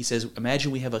 He says,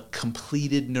 imagine we have a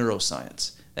completed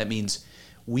neuroscience. That means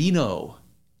we know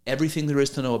everything there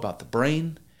is to know about the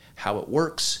brain, how it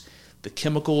works, the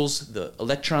chemicals, the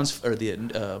electrons, or the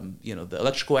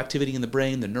electrical activity in the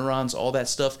brain, the neurons, all that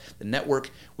stuff, the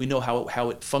network. We know how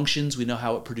it functions. We know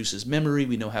how it produces memory.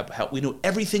 We know how we know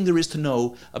everything there is to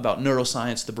know about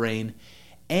neuroscience, the brain,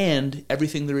 and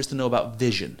everything there is to know about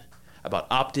vision, about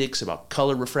optics, about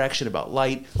color refraction, about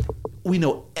light. We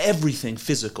know everything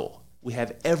physical. We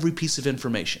have every piece of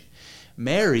information.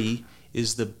 Mary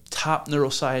is the top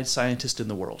neuroscience scientist in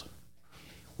the world.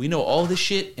 We know all this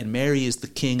shit, and Mary is the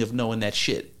king of knowing that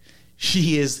shit.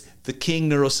 She is the king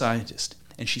neuroscientist,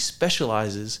 and she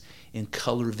specializes in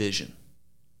color vision.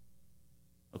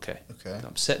 Okay. Okay.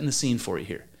 I'm setting the scene for you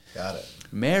here. Got it.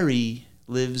 Mary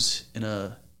lives in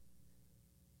a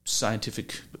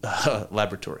scientific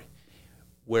laboratory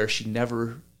where she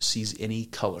never sees any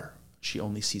color. She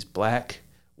only sees black,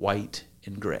 white,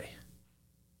 and gray.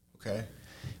 Okay.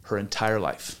 Her entire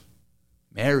life.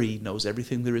 Mary knows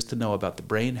everything there is to know about the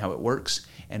brain, how it works,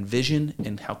 and vision,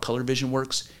 and how color vision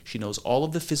works. She knows all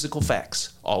of the physical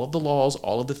facts, all of the laws,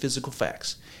 all of the physical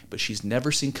facts, but she's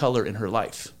never seen color in her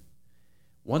life.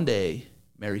 One day,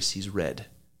 Mary sees red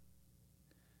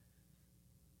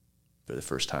for the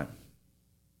first time.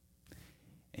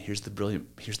 And here's the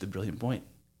brilliant point.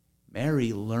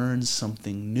 Mary learns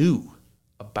something new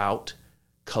about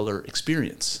color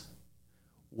experience.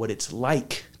 What it's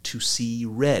like to see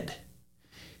red.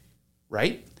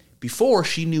 Right? Before,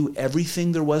 she knew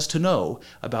everything there was to know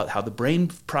about how the brain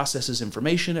processes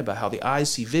information, about how the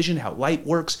eyes see vision, how light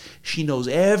works. She knows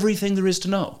everything there is to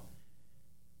know.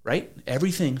 Right?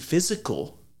 Everything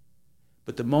physical.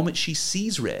 But the moment she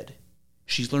sees red,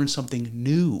 she's learned something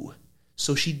new.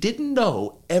 So she didn't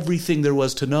know everything there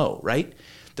was to know, right?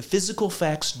 The physical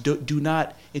facts do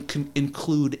not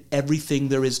include everything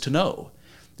there is to know.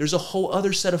 There's a whole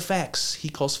other set of facts he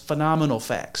calls phenomenal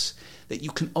facts that you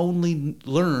can only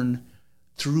learn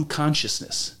through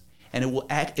consciousness. And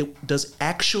it does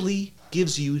actually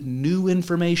gives you new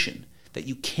information that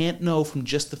you can't know from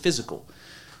just the physical.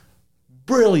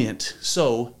 Brilliant.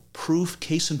 So,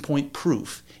 case in point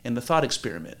proof in the thought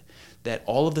experiment that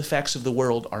all of the facts of the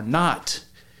world are not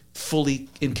fully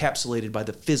encapsulated by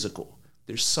the physical.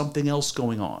 There's something else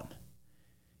going on.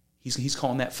 He's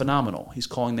calling that phenomenal. He's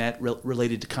calling that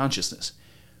related to consciousness.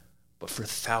 But for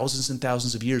thousands and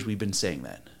thousands of years, we've been saying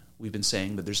that. We've been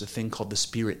saying that there's a thing called the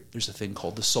spirit. There's a thing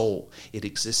called the soul. It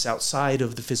exists outside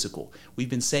of the physical. We've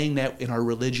been saying that in our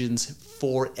religions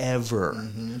forever.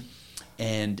 Mm-hmm.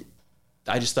 And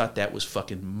I just thought that was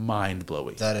fucking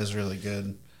mind-blowing. That is really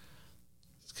good.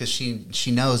 Because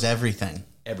she knows everything.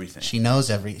 Everything. She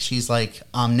knows she's like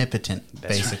omnipotent,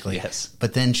 That's basically. Right, yes.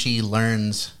 But then she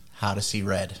learns how to see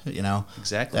red, you know?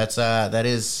 Exactly. That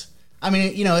is... I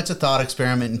mean, you know, it's a thought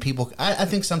experiment, and people... I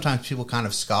think sometimes people kind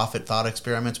of scoff at thought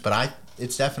experiments, but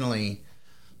it's definitely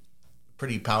a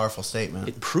pretty powerful statement.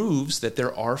 It proves that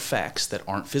there are facts that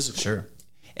aren't physical. Sure.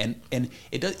 And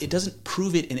it doesn't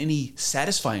prove it in any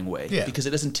satisfying way, because it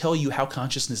doesn't tell you how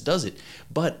consciousness does it.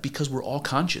 But because we're all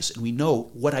conscious and we know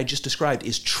what I just described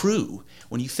is true,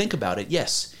 when you think about it,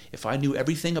 yes, if I knew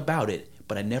everything about it,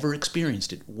 but I never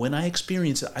experienced it, when I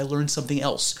experience it, I learned something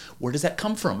else. Where does that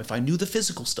come from? If I knew the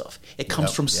physical stuff, it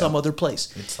comes from some other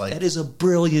place. It's like, that is a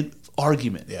brilliant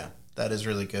argument. Yeah, that is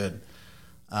really good.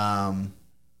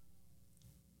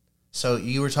 So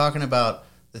you were talking about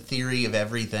the theory of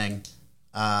everything.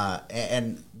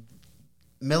 And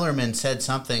Millerman said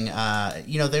something,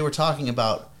 they were talking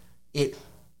about it,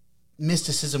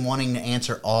 mysticism wanting to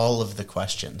answer all of the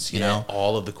questions, you know?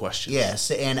 All of the questions.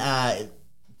 Yes, and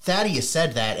Thaddeus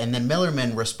said that, and then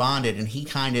Millerman responded, and he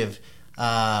kind of,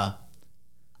 I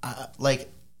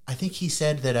think he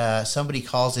said that somebody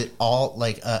calls it all,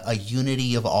 like a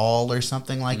unity of all or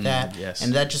something like that. Yes.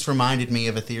 And that just reminded me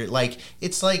of a theory. Like,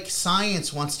 it's like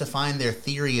science wants to find their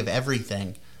theory of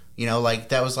everything. You know, like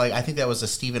that was like, I think that was a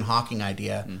Stephen Hawking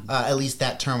idea, at least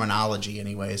that terminology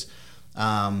anyways.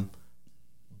 Like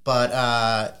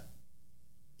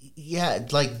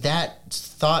that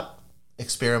thought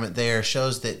experiment there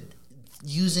shows that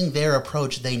using their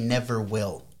approach, they never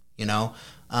will, you know.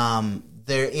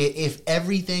 If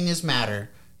everything is matter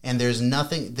and there's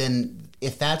nothing, then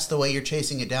if that's the way you're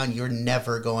chasing it down, you're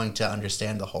never going to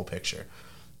understand the whole picture.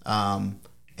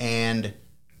 And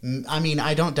I mean,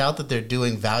 I don't doubt that they're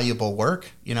doing valuable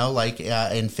work, you know, like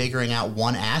in figuring out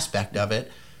one aspect of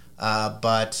it.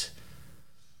 But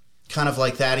kind of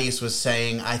like Thaddeus was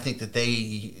saying, I think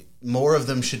that more of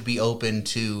them should be open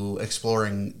to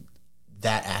exploring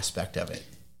that aspect of it.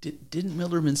 Didn't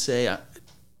Millerman say?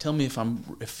 Tell me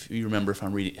if you remember if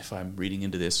I'm reading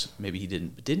into this. Maybe he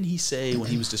didn't. But didn't he say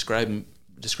when he was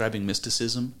describing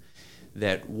mysticism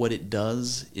that what it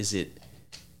does is it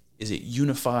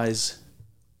unifies.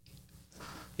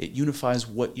 It unifies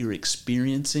what you're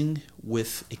experiencing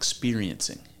with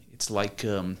experiencing. It's like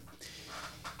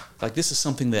this is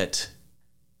something that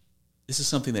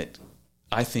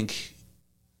I think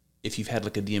if you've had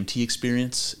like a DMT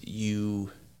experience, you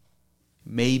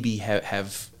maybe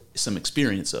have some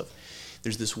experience of.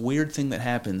 There's this weird thing that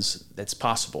happens that's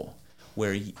possible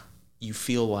where you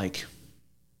feel like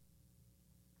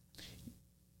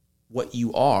what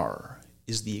you are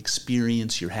is the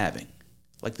experience you're having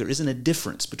Like there isn't a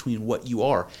difference between what you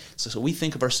are. So we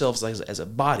think of ourselves as a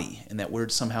body, and that we're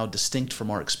somehow distinct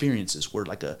from our experiences. We're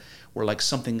like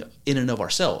something in and of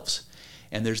ourselves.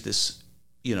 And there's this,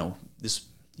 this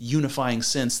unifying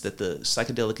sense that the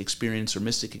psychedelic experience or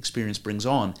mystic experience brings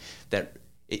on, that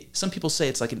some people say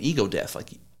it's like an ego death.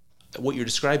 Like what you're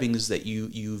describing is that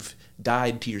you've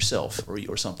died to yourself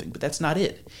or something, but that's not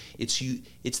it.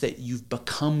 It's that you've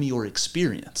become your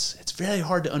experience. It's very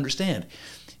hard to understand.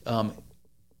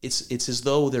 It's as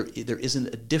though there isn't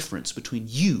a difference between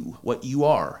you, what you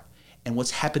are, and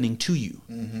what's happening to you.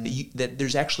 Mm-hmm. That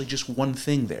there's actually just one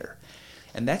thing there.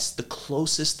 And that's the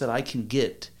closest that I can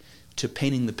get to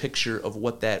painting the picture of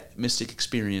what that mystic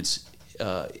experience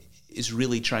is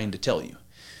really trying to tell you.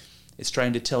 It's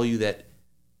trying to tell you that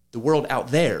the world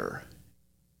out there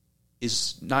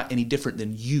is not any different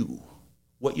than you.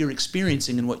 What you're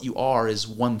experiencing and what you are is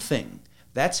one thing.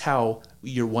 That's how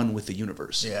you're one with the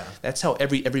universe. Yeah. That's how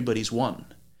everybody's one.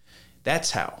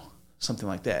 That's how. Something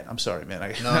like that. I'm sorry, man.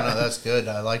 No, that's good.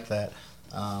 I like that.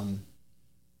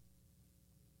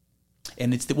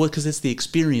 And it's because it's the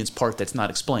experience part that's not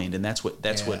explained, and that's what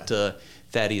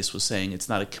Thaddeus was saying. It's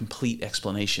not a complete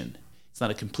explanation. It's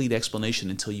not a complete explanation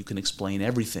until you can explain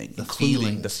everything,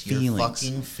 including the feelings. Your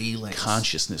fucking feelings.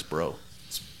 Consciousness, bro.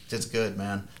 It's good,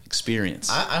 man. Experience.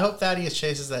 I hope Thaddeus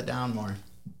chases that down more.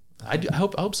 I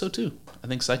hope so too. I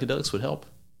think psychedelics would help.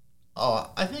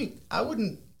 Oh,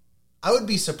 I would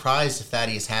be surprised if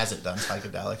Thaddeus hasn't done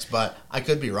psychedelics, but I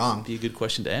could be wrong. Be a good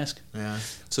question to ask. Yeah.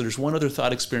 So there's one other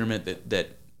thought experiment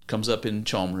that comes up in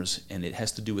Chalmers, and it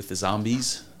has to do with the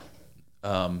zombies.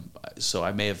 So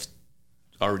I may have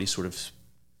already sort of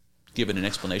given an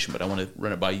explanation, but I want to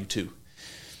run it by you too.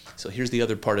 So here's the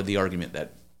other part of the argument: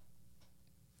 that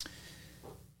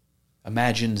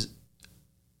imagine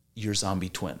your zombie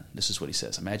twin. This is what he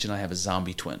says. Imagine I have a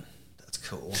zombie twin. That's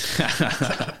cool.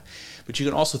 But you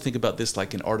can also think about this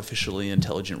like an artificially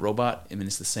intelligent robot. I mean,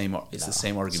 it's the same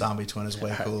argument. Zombie twin is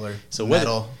way cooler. So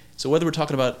whether we're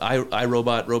talking about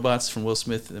iRobot robots from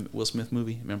the Will Smith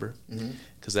movie, remember?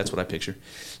 Because that's what I picture.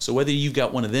 So whether you've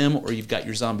got one of them or you've got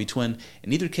your zombie twin,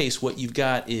 in either case, what you've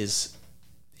got is,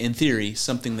 in theory,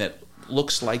 something that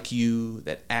looks like you,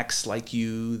 that acts like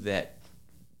you, that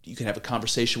you can have a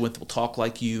conversation with, will talk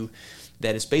like you,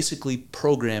 that is basically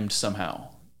programmed somehow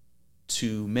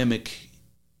to mimic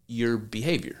your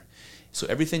behavior. So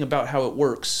everything about how it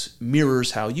works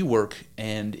mirrors how you work,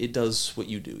 and it does what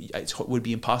you do. It would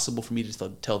be impossible for me to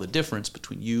tell the difference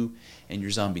between you and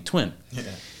your zombie twin.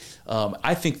 Yeah.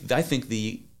 I think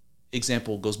the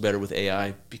example goes better with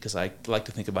AI, because I like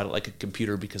to think about it like a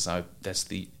computer, because that's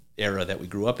the era that we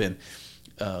grew up in.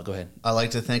 Go ahead. I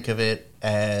like to think of it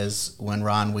as when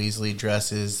Ron Weasley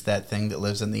dresses that thing that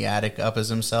lives in the attic up as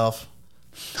himself,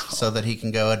 so that he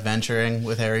can go adventuring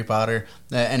with Harry Potter.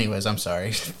 Anyways, I'm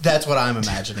sorry. That's what I'm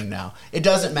imagining now. It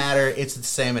doesn't matter. It's the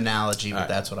same analogy, but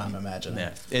that's what I'm imagining.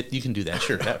 Yeah, you can do that.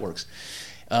 Sure, that works.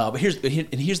 But here's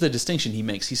the distinction he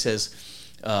makes. He says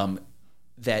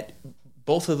that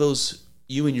both of those,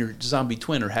 you and your zombie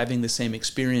twin, are having the same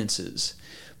experiences,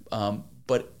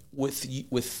 but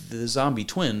with the zombie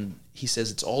twin, he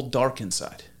says it's all dark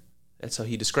inside. That's how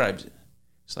he describes it.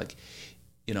 It's like,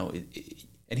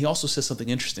 and he also says something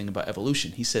interesting about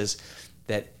evolution. He says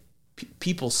that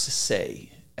people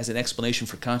say, as an explanation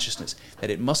for consciousness, that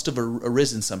it must have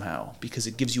arisen somehow because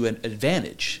it gives you an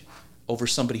advantage over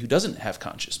somebody who doesn't have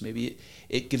conscious. Maybe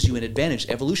it gives you an advantage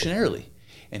evolutionarily.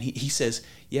 And he says,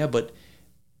 yeah, but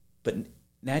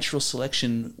natural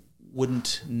selection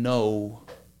wouldn't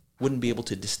be able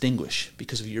to distinguish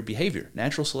because of your behavior.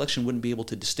 Natural selection wouldn't be able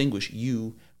to distinguish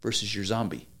you versus your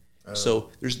zombie. So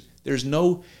there's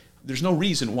no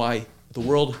reason why the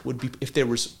world would be, if there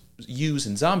was yous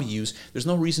and zombie yous, there's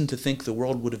no reason to think the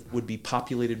world would be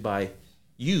populated by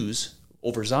yous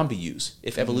over zombie yous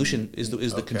if evolution is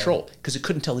the control, because it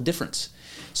couldn't tell the difference.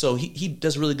 So he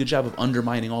does a really good job of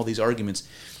undermining all these arguments.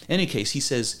 In any case, he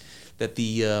says that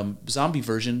the zombie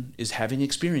version is having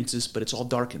experiences, but it's all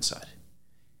dark inside.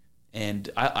 And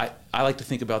I like to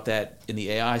think about that in the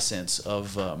AI sense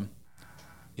of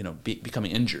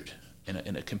becoming injured.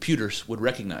 And a computer would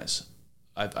recognize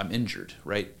I'm injured,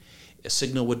 right? A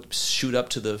signal would shoot up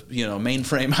to the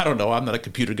mainframe. I don't know. I'm not a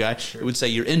computer guy. Sure. It would say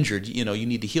you're injured. You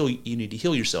need to heal. You need to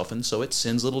heal yourself, and so it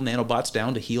sends little nanobots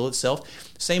down to heal itself.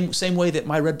 Same way that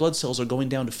my red blood cells are going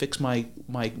down to fix my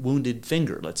wounded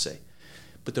finger, let's say.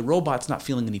 But the robot's not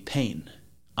feeling any pain.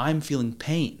 I'm feeling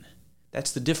pain.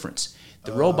 That's the difference.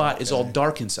 The robot is all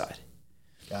dark inside.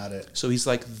 Got it. So he's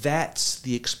like, that's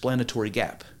the explanatory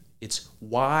gap. It's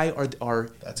why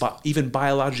are even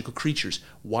biological creatures,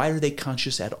 why are they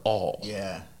conscious at all?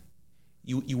 Yeah.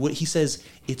 You would. He says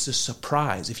it's a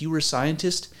surprise. If you were a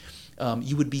scientist,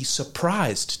 you would be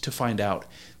surprised to find out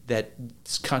that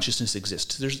consciousness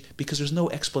exists. Because there's no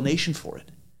explanation for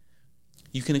it.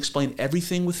 You can explain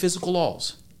everything with physical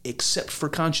laws except for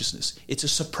consciousness. It's a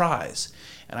surprise.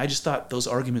 And I just thought those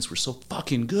arguments were so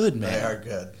fucking good, man. They are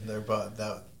good. They're both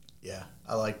that. Yeah,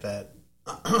 I like that.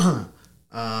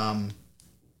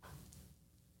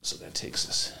 So that takes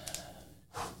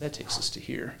us to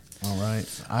here. All right.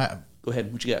 Go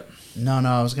ahead. What you got? No,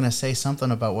 I was gonna say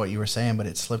something about what you were saying, but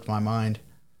it slipped my mind.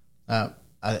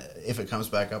 If it comes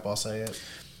back up, I'll say it.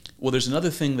 Well, there's another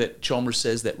thing that Chalmers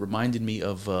says that reminded me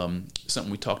of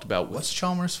something we talked about. What's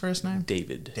Chalmers' first name?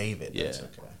 David. David. Yeah. That's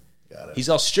okay. Got it. He's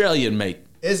Australian, mate.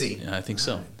 Is he? Yeah, I think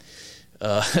so.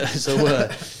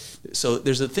 So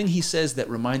there's a thing he says that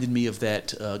reminded me of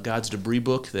that God's Debris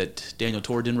book that Daniel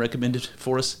Torden recommended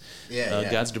for us. Yeah.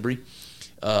 God's Debris.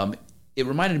 It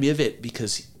reminded me of it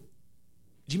because,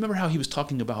 do you remember how he was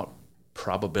talking about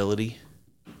probability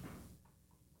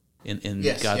in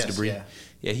God's Debris? Yeah.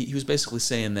 Yeah, he was basically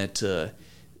saying that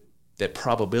that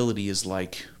probability is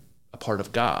like a part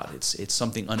of God. It's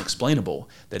something unexplainable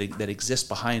that exists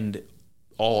behind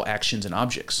all actions and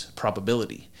objects,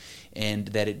 probability, and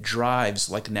that it drives,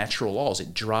 like natural laws,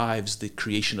 it drives the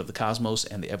creation of the cosmos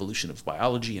and the evolution of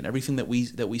biology and everything that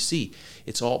we see.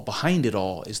 It's all behind it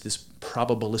all is this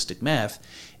probabilistic math,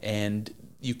 and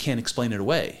you can't explain it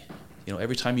away.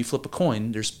 Every time you flip a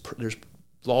coin, there's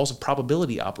laws of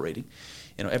probability operating.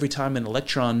 Every time an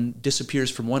electron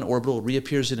disappears from one orbital,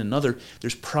 reappears in another,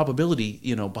 there's probability,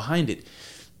 behind it.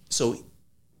 So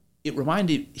it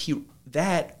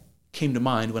that came to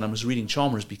mind when I was reading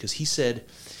Chalmers, because he said,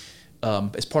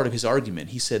 as part of his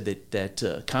argument, he said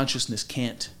that consciousness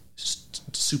can't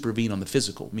supervene on the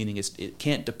physical, meaning it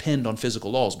can't depend on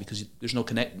physical laws because there's no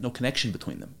connection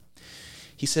between them.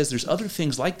 He says there's other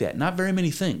things like that, not very many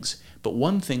things, but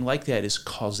one thing like that is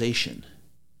causation.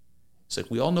 It's like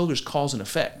we all know there's cause and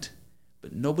effect,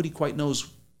 but nobody quite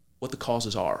knows what the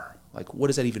causes are. Like, what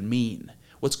does that even mean?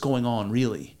 What's going on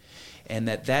really? And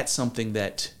that's something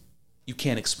that you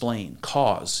can't explain.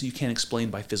 Cause, you can't explain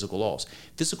by physical laws.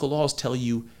 Physical laws tell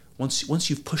you once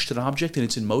you've pushed an object and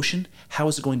it's in motion, how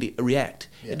is it going to react?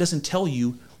 Yeah. It doesn't tell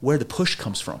you where the push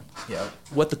comes from. Yeah.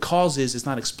 What the cause is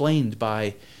not explained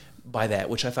by that,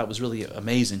 which I thought was really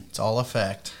amazing. It's all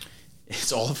effect.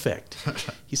 It's all effect.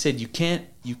 He said you can't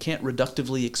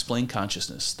reductively explain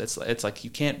consciousness. It's like you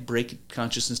can't break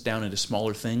consciousness down into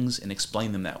smaller things and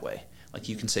explain them that way. Like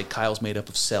you can say Kyle's made up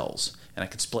of cells, and I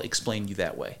could explain you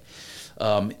that way.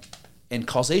 And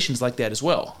causation's like that as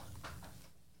well.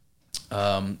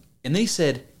 And then he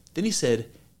said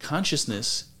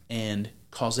consciousness and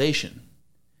causation,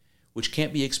 which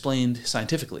can't be explained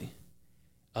scientifically,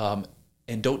 and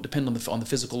don't depend on the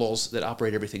physical laws that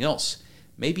operate everything else.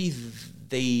 Maybe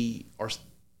they are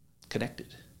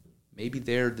connected. Maybe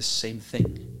they're the same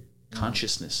thing,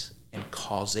 consciousness and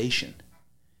causation.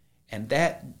 And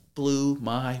that blew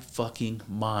my fucking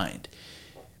mind,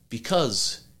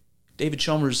 because David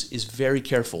Chalmers is very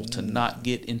careful to not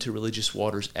get into religious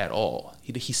waters at all.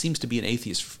 He seems to be an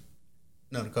atheist.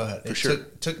 No, go ahead. For sure.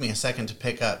 Took me a second to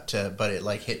pick up, but it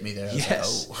hit me there. I was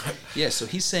yes. like, oh. Yes, so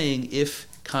he's saying if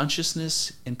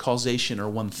consciousness and causation are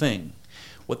one thing,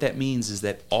 what that means is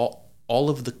that all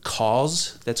of the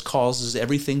cause that's causes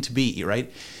everything to be,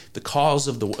 right? The cause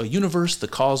of the universe, the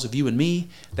cause of you and me,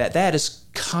 that is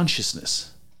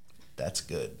consciousness. That's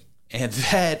good. And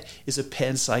that is a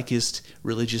panpsychist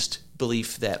religious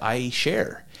belief that I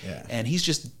share. Yeah. And he's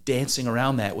just dancing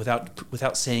around that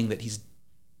without saying that he's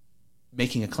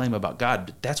making a claim about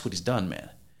God. That's what he's done, man.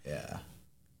 Yeah.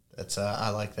 That's I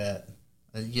like that.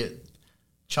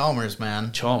 Chalmers,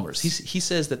 man. Chalmers. He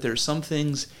says that there are some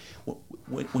things,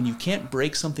 when you can't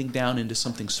break something down into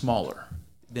something smaller,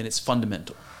 then it's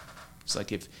fundamental. It's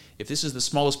like if this is the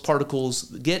smallest particles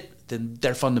then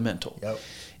they're fundamental. Yep.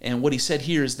 And what he said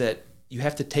here is that you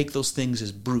have to take those things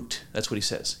as brute. That's what he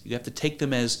says. You have to take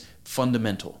them as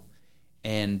fundamental.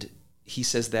 And he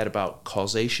says that about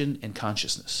causation and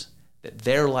consciousness, that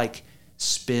they're like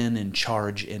spin and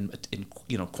charge in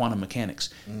quantum mechanics.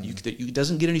 It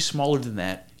doesn't get any smaller than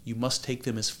that. You must take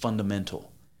them as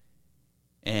fundamental.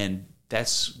 And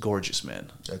that's gorgeous, man.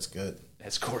 That's good.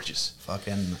 That's gorgeous.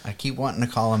 Fucking, I keep wanting to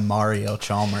call him Mario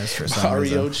Chalmers for some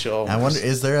reason. Mario Chalmers. I wonder,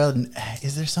 is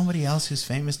there somebody else who's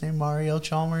famous named Mario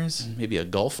Chalmers? Maybe a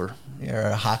golfer. Or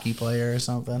a hockey player or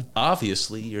something?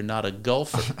 Obviously, you're not a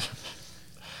golfer.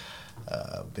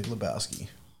 Big Lebowski.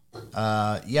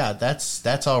 Yeah,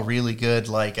 that's all really good.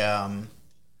 Like,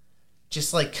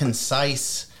 just like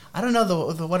concise. I don't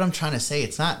know what I'm trying to say.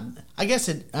 It's not. I guess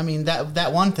it. I mean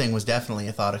that one thing was definitely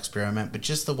a thought experiment, but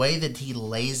just the way that he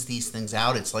lays these things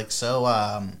out, it's like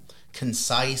so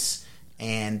concise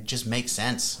and just makes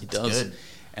sense. It does. Good.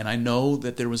 And I know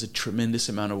that there was a tremendous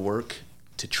amount of work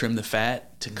to trim the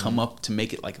fat to come up to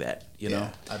make it like that. You know,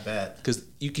 I bet. Because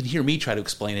you can hear me try to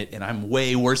explain it, and I'm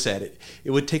way worse at it.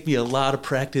 It would take me a lot of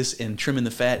practice in trimming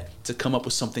the fat to come up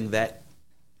with something that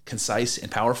concise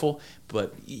and powerful.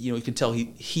 But you can tell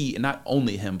he and not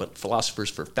only him, but philosophers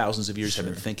for thousands of years have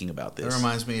been thinking about this. It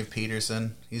reminds me of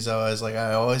Peterson. He's always like,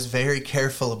 I'm always very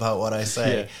careful about what I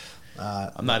say.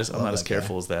 I'm not as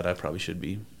careful as that. I probably should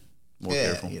be more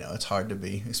careful. It's hard to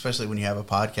be, especially when you have a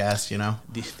podcast.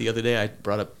 The other day I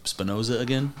brought up Spinoza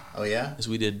again. Oh yeah, as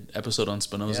we did episode on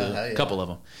Spinoza, a couple of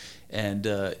them,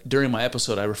 and during my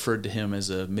episode I referred to him as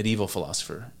a medieval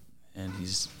philosopher, and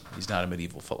he's not a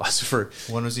medieval philosopher.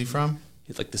 When was he from?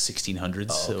 It's like the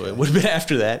 1600s, so it would have been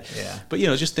after that. Yeah. But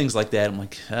just things like that. I'm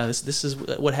like, this is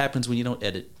what happens when you don't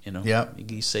edit. Yep.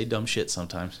 You say dumb shit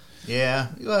sometimes. Yeah.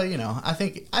 Well, I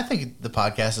think the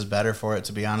podcast is better for it.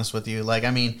 To be honest with you, like,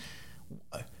 I mean,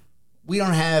 we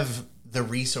don't have the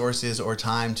resources or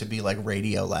time to be like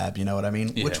Radiolab. You know what I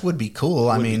mean? Yeah. Which would be cool.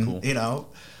 I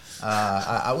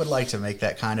would like to make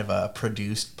that kind of a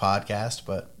produced podcast,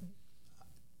 but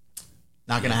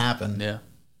not going to happen. Yeah.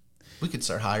 We could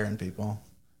start hiring people.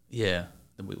 Yeah.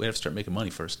 We have to start making money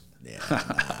first. Yeah.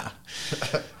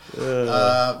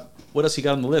 What else you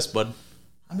got on the list, bud?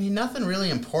 I mean, nothing really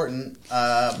important.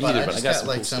 But I just got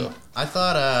like some cool stuff. I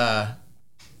thought,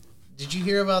 did you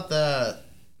hear about the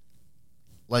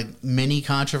mini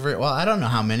controversy? Well, I don't know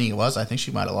how many it was. I think she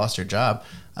might have lost her job.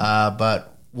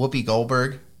 But Whoopi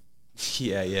Goldberg.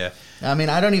 Yeah. I mean,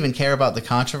 I don't even care about the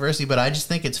controversy, but I just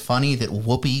think it's funny that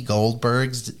Whoopi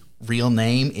Goldberg's real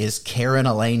name is Karen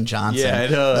Elaine Johnson. Yeah, I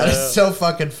know. That is so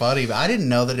fucking funny. But I didn't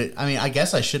know that I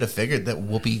guess I should have figured that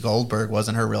Whoopi Goldberg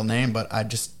wasn't her real name, but I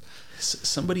just...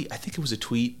 Somebody, I think it was a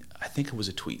tweet.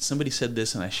 Somebody said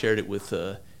this, and I shared it with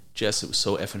Jess. It was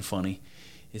so effing funny.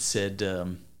 It said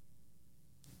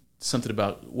something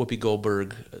about Whoopi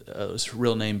Goldberg, her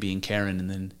real name being Karen,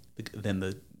 and then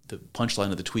the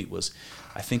punchline of the tweet was,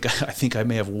 I think I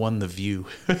may have won the view.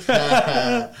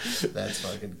 That's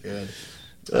fucking good.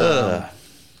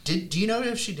 Do you know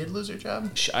if she did lose her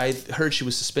job? I heard she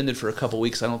was suspended for a couple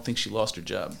weeks. I don't think she lost her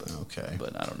job.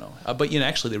 But I don't know. But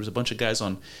actually, there was a bunch of guys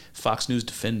on Fox News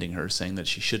defending her, saying that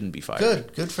she shouldn't be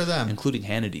fired. Good for them, including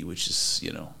Hannity, which is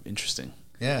interesting.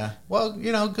 Yeah. Well,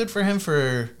 good for him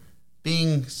for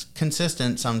being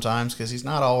consistent sometimes, because he's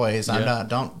not always. Yeah. I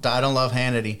don't love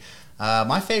Hannity.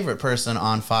 My favorite person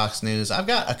on Fox News, I've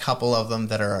got a couple of them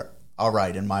that are all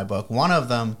right in my book. One of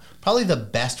them, probably the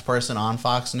best person on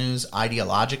Fox News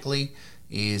ideologically,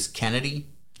 is Kennedy.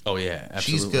 Oh yeah, absolutely.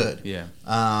 She's good. Yeah.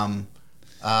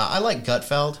 I like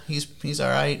Gutfeld. He's all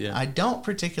right. Yeah. I don't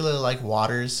particularly like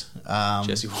Waters.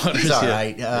 Jesse Waters. He's all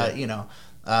right.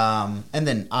 And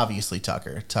then obviously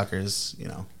Tucker. Tucker's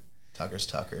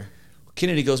Tucker.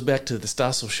 Kennedy goes back to the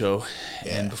Stossel show,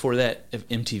 and before that,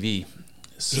 MTV.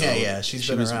 So she's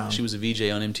been around. She was a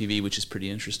VJ on MTV, which is pretty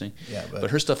interesting. Yeah,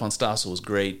 but her stuff on Stossel was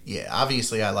great. Yeah,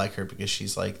 obviously I like her because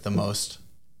she's like the most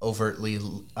overtly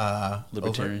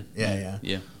libertarian.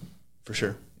 Yeah, for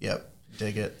sure. Yep,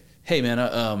 dig it. Hey man,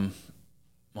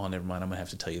 well, never mind. I'm gonna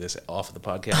have to tell you this off of the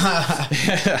podcast.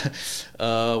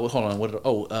 Well, hold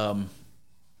on.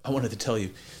 I wanted to tell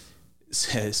you.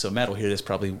 So Matt will hear this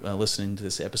probably listening to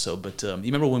this episode. But you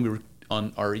remember when we were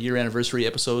on our year anniversary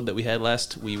episode that we had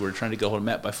last? We were trying to get a hold of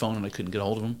Matt by phone, and I couldn't get a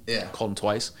hold of him. Yeah. I called him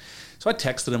twice. So I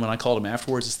texted him, and I called him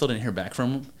afterwards. I still didn't hear back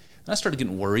from him. And I started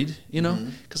getting worried,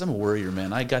 because I'm a worrier,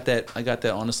 man. I got that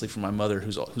honestly from my mother,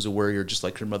 who's a worrier, just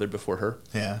like her mother before her.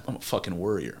 Yeah. I'm a fucking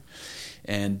worrier.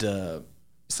 And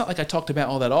it's not like I talk to Matt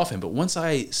all that often, but once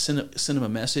I send him a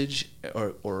message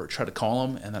or try to call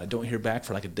him, and then I don't hear back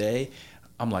for like a day,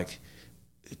 I'm like,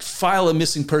 file a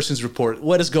missing persons report.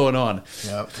 What is going on?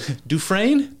 Yep.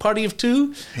 Dufresne, party of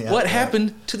two? Yep, what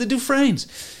happened to the Dufresnes?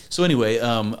 So anyway,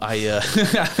 Hedberg,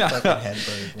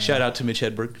 shout out to Mitch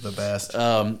Hedberg. The best.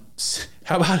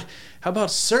 How about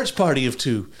search party of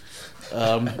two?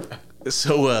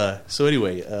 So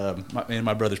anyway,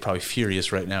 my brother's probably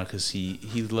furious right now because he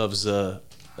loves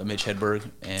Mitch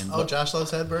Hedberg, and Josh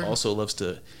loves Hedberg. Also loves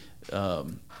to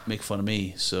make fun of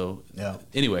me. So yeah.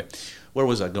 Anyway, where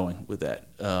was I going with that?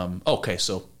 Okay,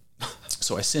 so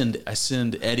I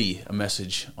send Eddie a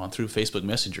message through Facebook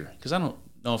Messenger because I don't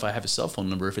know if I have his cell phone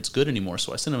number, if it's good anymore.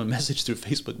 So I sent him a message through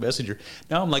Facebook Messenger.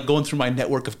 Now I'm like going through my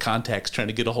network of contacts trying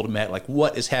to get a hold of Matt. Like,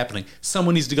 what is happening?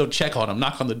 Someone needs to go check on him.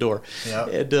 Knock on the door.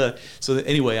 Yep. And so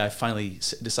anyway, I finally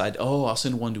decide, I'll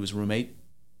send one to his roommate.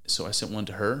 so I sent one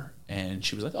to her, and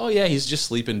she was like, "Oh yeah, he's just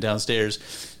sleeping downstairs."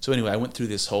 So anyway, I went through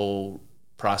this whole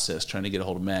process trying to get a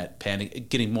hold of Matt,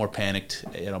 getting more panicked,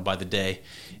 by the day,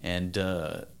 and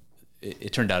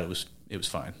it turned out it was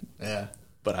fine. Yeah.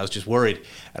 But I was just worried,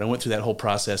 and I went through that whole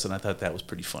process, and I thought that was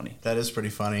pretty funny. That is pretty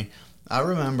funny. I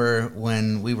remember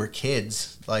when we were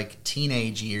kids, like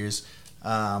teenage years,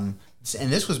 and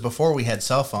this was before we had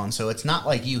cell phones, so it's not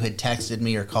like you had texted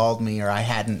me or called me or I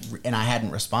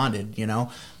hadn't responded, you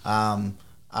know.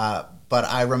 But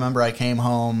I remember I came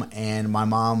home and my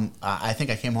mom, I think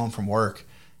I came home from work,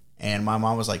 and my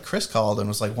mom was like, Chris called and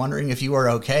was like wondering if you were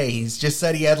okay. He's just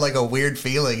said he had like a weird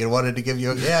feeling and wanted to give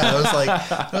you I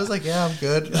was like, yeah, I'm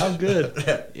good. I'm good.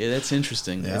 Yeah, that's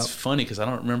interesting. Yep. It's funny because I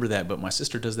don't remember that, but my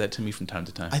sister does that to me from time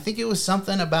to time. I think it was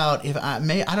something about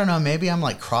I don't know, maybe I'm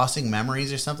like crossing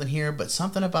memories or something here, but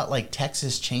something about like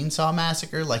Texas Chainsaw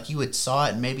Massacre, like you had saw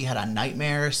it and maybe had a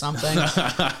nightmare or something.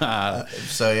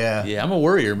 So yeah. Yeah, I'm a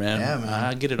worrier, man. Yeah, man.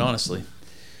 I get it honestly.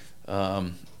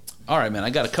 All right, man. I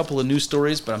got a couple of news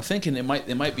stories, but I'm thinking it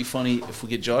might be funny if we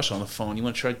get Josh on the phone. You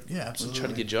want to try? Yeah, absolutely. Try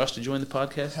to get Josh to join the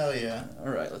podcast. Hell yeah!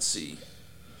 All right, let's see.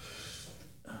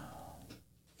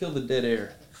 Fill the dead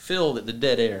air. Fill the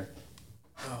dead air.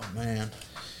 Oh man.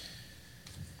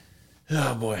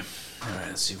 Oh boy. All right,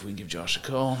 let's see if we can give Josh a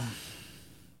call.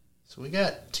 So we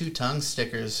got 2 tongue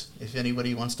stickers. If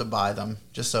anybody wants to buy them,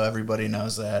 just so everybody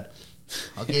knows that,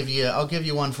 I'll give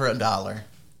you one for $1.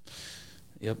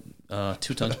 Yep.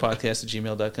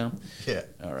 twotonguespodcast@gmail.com. Yeah.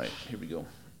 All right, here we go.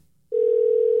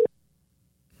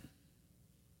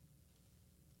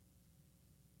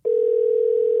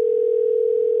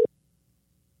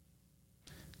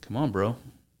 Come on, bro.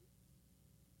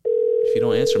 If you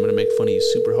don't answer, I'm going to make fun of you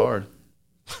super hard.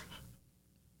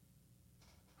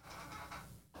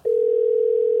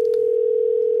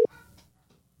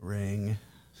 Ring.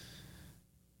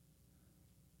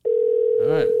 All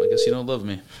right, I guess you don't love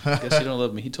me.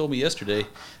 He told me yesterday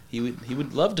he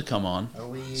would love to come on. Are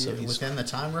we So he's within the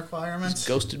time requirements?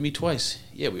 ghosted me twice.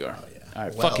 Yeah, we are. Oh, yeah. All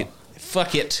right, Well.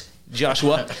 fuck it,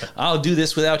 Joshua. I'll do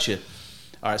this without you.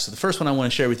 All right, so the first one I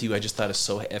want to share with you, I just thought is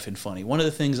so effing funny. One of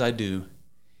the things I do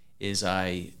is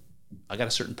I got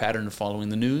a certain pattern of following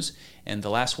the news, and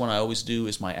the last one I always do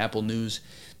is my Apple News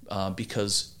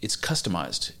because it's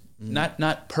customized.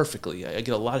 Not perfectly. I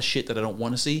get a lot of shit that I don't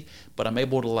want to see, but I'm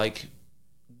able to like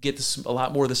get a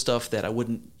lot more of the stuff that I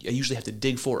usually have to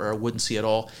dig for or I wouldn't see at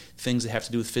all. Things that have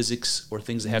to do with physics or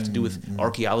things that have to do with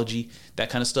archaeology, that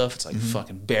kind of stuff. It's like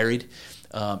fucking buried.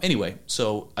 Anyway,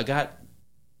 so I got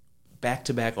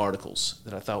back-to-back articles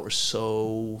that I thought were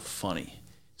so funny.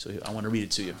 So I want to read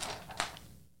it to you.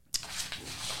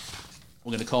 We're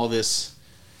going to call this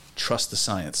Trust the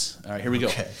Science. All right, here we go.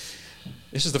 Okay.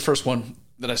 This is the first one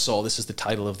that I saw. This is the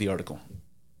title of the article.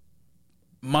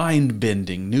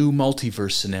 Mind-bending new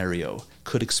multiverse scenario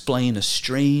could explain a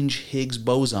strange Higgs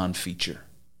boson feature.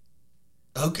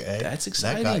 Okay. That's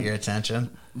exciting. That got your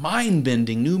attention.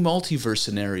 Mind-bending new multiverse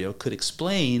scenario could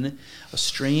explain a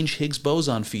strange Higgs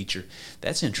boson feature.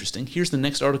 That's interesting. Here's the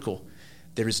next article.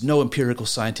 There is no empirical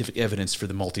scientific evidence for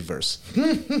the multiverse.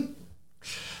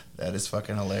 That is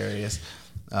fucking hilarious.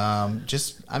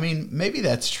 Maybe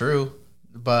that's true,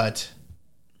 but,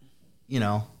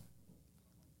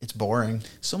 it's boring.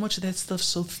 So much of that stuff's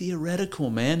so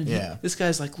theoretical, man. Yeah. This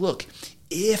guy's like, look,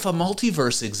 if a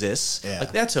multiverse exists, Yeah.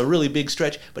 like that's a really big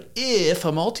stretch, but if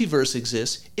a multiverse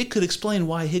exists, it could explain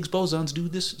why Higgs bosons do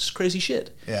this crazy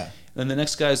shit. Yeah. And the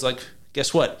next guy's like,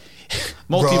 guess what?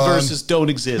 Multiverses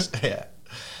don't exist. Yeah.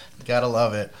 Gotta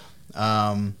love it.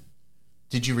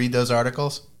 Did you read those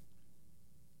articles?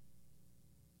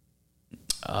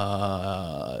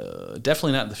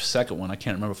 Definitely not the second one. I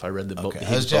can't remember if I read the book. Okay.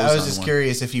 I was just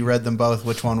curious if you read them both,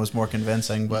 which one was more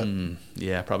convincing, but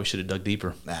Yeah, I probably should have dug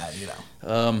deeper. Nah.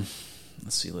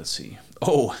 Let's see.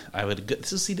 Oh,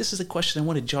 this is a question I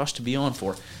wanted Josh to be on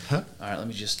for. Huh? All right, let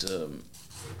me just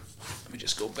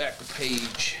go back the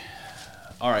page.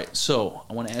 All right, so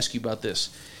I want to ask you about this.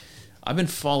 I've been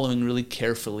following really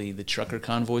carefully the trucker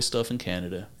convoy stuff in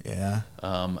Canada. Yeah.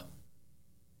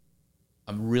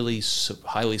 I'm really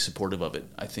highly supportive of it.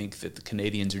 I think that the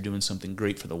Canadians are doing something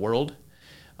great for the world.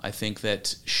 I think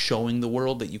that showing the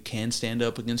world that you can stand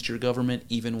up against your government,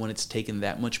 even when it's taken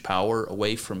that much power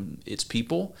away from its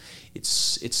people,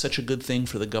 it's such a good thing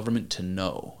for the government to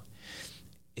know.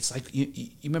 It's like,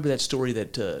 you remember that story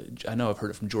that, I know I've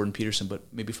heard it from Jordan Peterson, but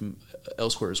maybe from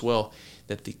elsewhere as well,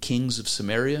 that the kings of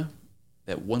Samaria,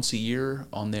 that once a year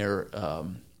on their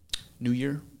New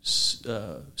Year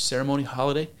ceremony,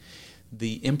 holiday,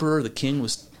 the emperor, the king,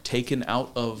 was taken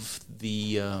out of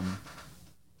the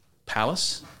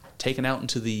palace, taken out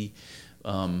into the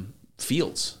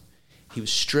fields, He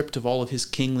was stripped of all of his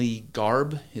kingly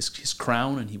garb, his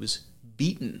crown, and he was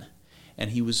beaten.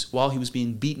 And while he was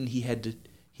being beaten, he had to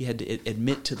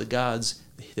admit to the gods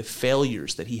the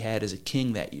failures that he had as a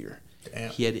king that year. Damn.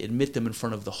 He had to admit them in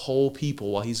front of the whole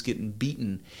people while he's getting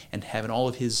beaten and having all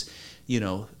of his,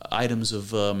 items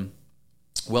of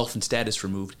wealth and status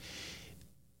removed.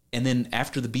 And then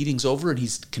after the beating's over and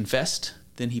he's confessed,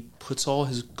 then he puts all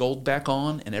his gold back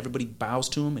on and everybody bows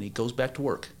to him and he goes back to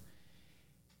work.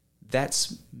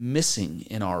 That's missing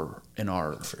in our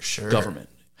For sure. government.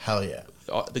 Hell yeah.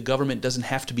 The government doesn't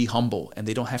have to be humble and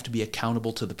they don't have to be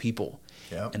accountable to the people.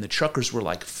 Yep. And the truckers were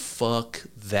like, "Fuck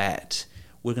that.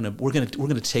 We're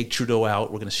gonna take Trudeau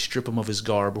out. We're gonna strip him of his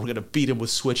garb. We're gonna beat him with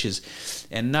switches,"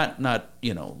 and not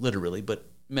literally, but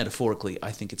metaphorically.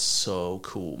 I think it's so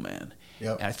cool, man.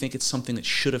 Yep. And I think it's something that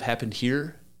should have happened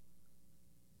here.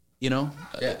 Yeah.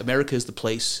 America is the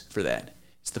place for that.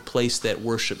 It's the place that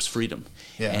worships freedom.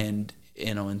 Yeah. And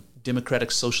in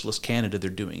democratic socialist Canada, they're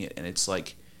doing it, and it's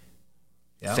like,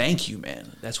 thank you,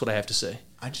 man. That's what I have to say.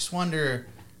 I just wonder,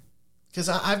 because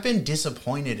I've been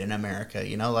disappointed in America.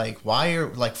 Why are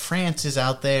France is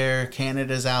out there,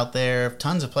 Canada's out there,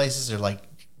 tons of places are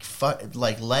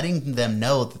letting them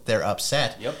know that they're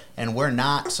upset. Yep. And we're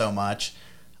not so much.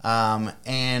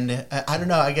 And I don't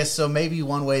know, I guess so. Maybe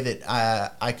one way that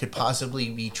I could possibly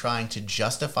be trying to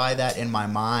justify that in my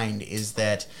mind is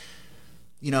that,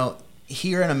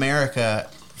 here in America,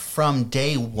 from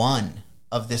day one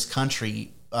of this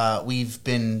country, we've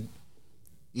been,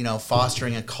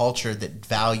 fostering a culture that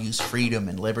values freedom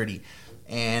and liberty.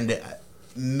 And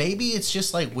maybe it's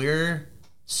just we're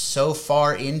so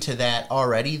far into that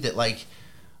already that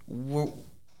we're,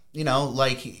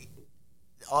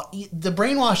 the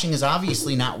brainwashing is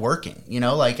obviously not working.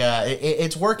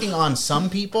 It's working on some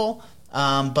people,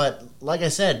 but like I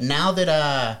said, now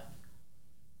that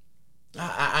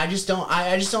I just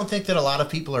don't think that a lot of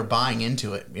people are buying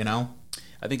into it.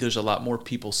 I think there's a lot more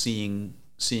people seeing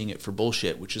it for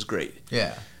bullshit, which is great.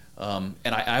 Yeah. And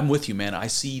I'm with you, man. I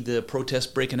see the protests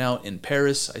breaking out in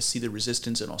Paris. I see the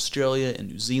resistance in Australia and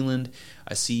New Zealand.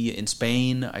 I see in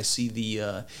Spain. I see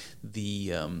the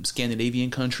Scandinavian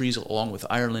countries, along with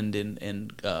Ireland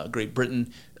and Great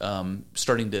Britain,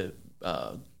 starting to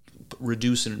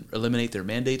reduce and eliminate their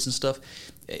mandates and stuff.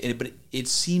 But it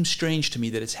seems strange to me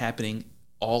that it's happening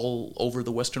all over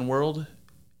the Western world,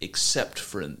 except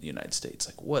for in the United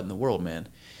States. What in the world, man?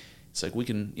 It's we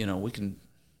can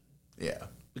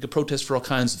protest for all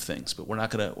kinds of things, but we're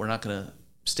not gonna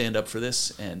stand up for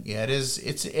this. And yeah, it is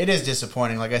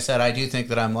disappointing. Like I said, I do think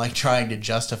that I'm trying to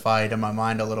justify it in my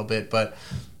mind a little bit, but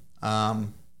I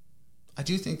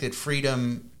do think that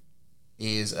freedom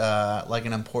is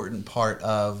an important part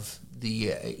of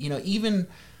the even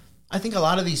I think a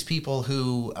lot of these people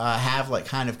who have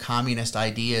kind of communist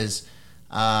ideas,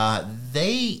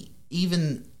 they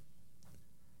even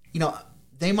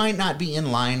they might not be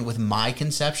in line with my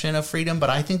conception of freedom, but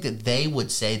I think that they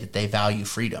would say that they value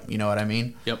freedom. You know what I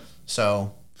mean? Yep.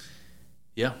 So,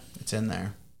 yeah, it's in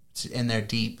there. It's in there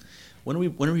deep. When are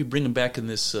we bringing back in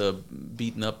this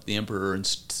beating up the emperor and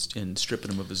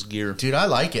stripping him of his gear? Dude, I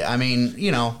like it. I mean,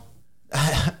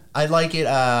 I like it.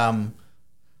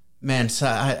 Man,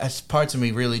 parts of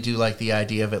me really do like the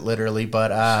idea of it, literally,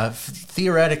 but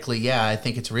theoretically, yeah, I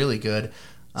think it's really good.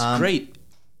 It's great.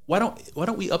 Why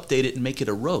don't we update it and make it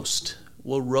a roast?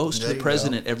 We'll roast the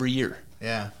president every year.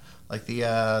 Yeah, like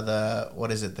the what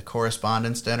is it? The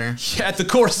Correspondence Dinner. Yeah, at the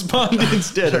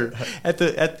Correspondence Dinner at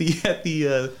the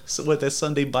that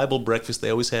Sunday Bible breakfast they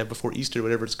always have before Easter,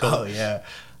 whatever it's called. Oh yeah,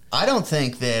 I don't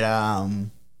think that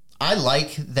I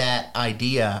like that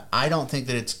idea. I don't think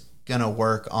that it's gonna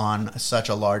work on such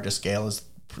a large a scale as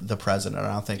the president.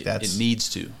 I don't think it needs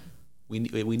to. We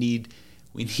need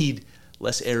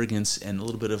less arrogance and a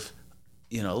little bit of,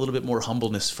 a little bit more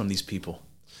humbleness from these people.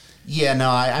 Yeah,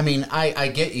 no, I mean, I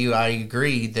get you. I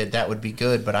agree that would be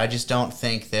good, but I just don't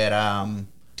think that,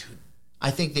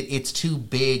 I think that it's too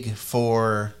big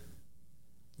for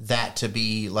that to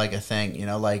be a thing,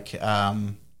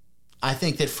 I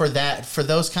think that for that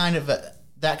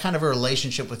kind of a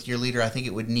relationship with your leader, I think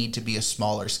it would need to be a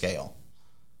smaller scale.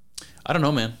 I don't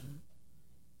know, man.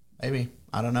 Maybe.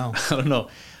 I don't know. I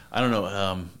don't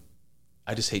know.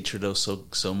 I just hate Trudeau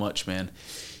so much, man.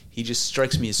 He just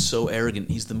strikes me as so arrogant.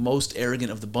 He's the most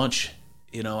arrogant of the bunch.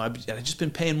 I've just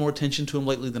been paying more attention to him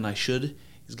lately than I should.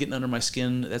 He's getting under my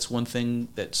skin. That's one thing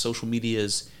that social media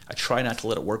is. I try not to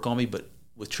let it work on me, but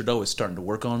with Trudeau, it's starting to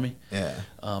work on me. Yeah.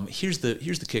 Here's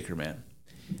the kicker, man.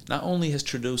 Not only has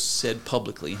Trudeau said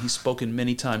publicly, and he's spoken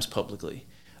many times publicly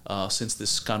since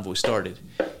this convoy started,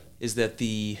 is that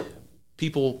the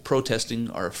people protesting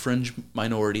are a fringe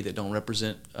minority that don't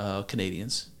represent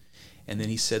Canadians. And then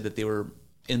he said that they were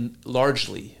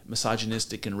largely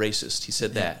misogynistic and racist. He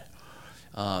said that.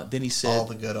 Then he said all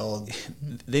the good old.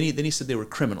 Then he said they were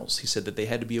criminals. He said that they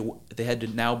had to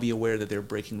now be aware that they're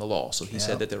breaking the law. So he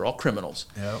said that they're all criminals.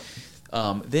 Yep.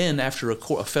 Then after a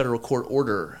federal court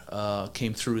order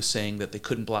came through saying that they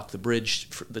couldn't block the bridge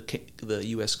for the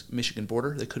U.S.-Michigan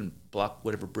border, they couldn't block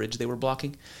whatever bridge they were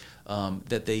blocking,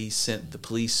 that they sent the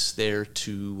police there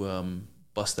to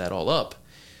bust that all up.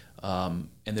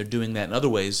 And they're doing that in other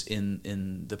ways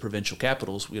in the provincial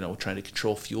capitals, trying to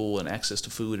control fuel and access to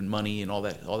food and money and all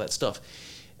that stuff.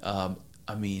 I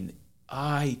mean,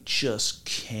 I just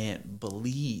can't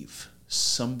believe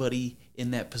somebody in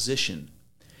that position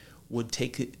would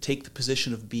take the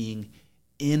position of being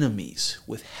enemies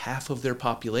with half of their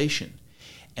population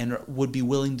and would be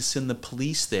willing to send the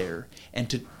police there and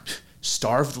to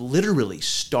literally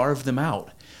starve them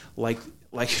out like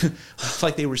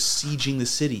they were sieging the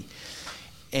city,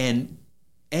 and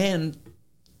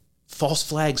false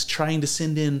flags trying to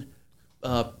send in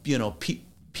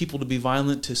people to be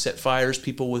violent, to set fires,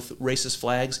 people with racist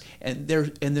flags, and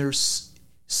they're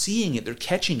seeing it, they're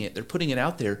catching it, they're putting it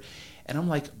out there, and I'm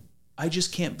like, I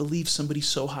just can't believe somebody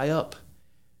so high up,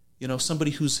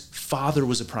 somebody whose father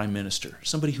was a prime minister,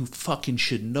 somebody who fucking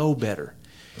should know better,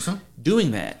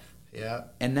 doing that. Yeah.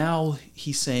 And now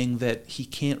he's saying that he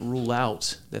can't rule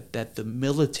out that the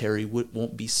military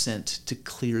won't be sent to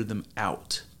clear them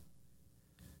out.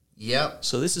 Yep.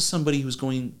 So this is somebody who's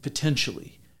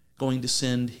potentially going to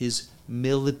send his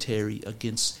military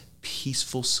against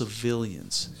peaceful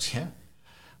civilians. Yeah.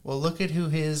 Well, look at who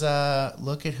his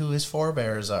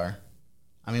forebears are.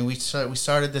 I mean, we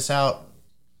started this out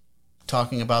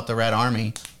talking about the Red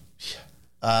Army.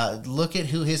 Look at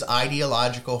who his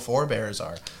ideological forebears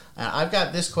are. I've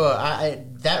got this quote.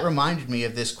 That reminded me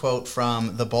of this quote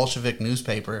from the Bolshevik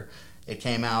newspaper. It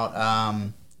came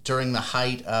out during the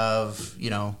height of,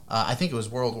 I think it was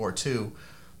World War II.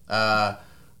 No,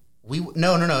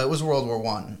 it was World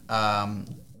War I.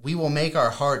 We will make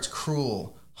our hearts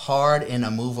cruel, hard and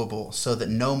immovable, so that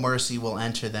no mercy will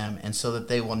enter them, and so that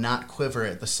they will not quiver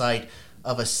at the sight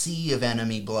of a sea of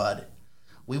enemy blood.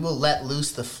 We will let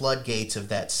loose the floodgates of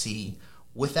that sea.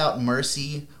 Without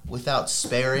mercy, without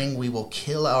sparing, we will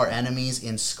kill our enemies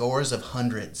in scores of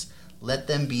hundreds. Let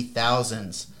them be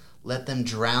thousands. Let them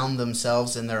drown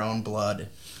themselves in their own blood.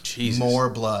 Jesus. More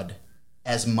blood.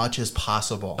 As much as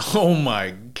possible. Oh my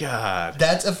God.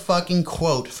 That's a fucking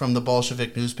quote from the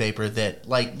Bolshevik newspaper that,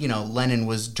 Lenin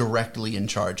was directly in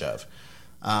charge of.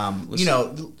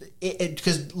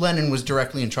 Because Lenin was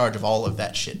directly in charge of all of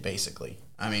that shit, basically.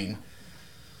 I mean,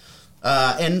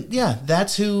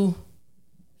 that's who,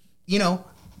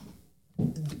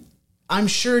 I'm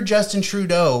sure Justin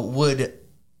Trudeau would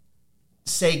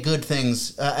say good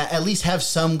things, at least have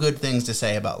some good things to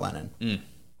say about Lenin. Mm.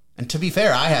 And to be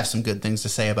fair, I have some good things to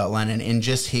say about Lenin in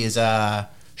just his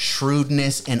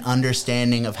shrewdness and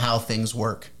understanding of how things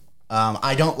work.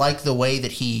 I don't like the way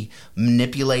that he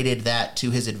manipulated that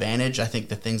to his advantage. I think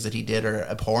the things that he did are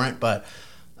abhorrent, but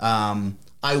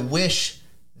I wish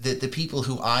that the people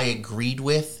who I agreed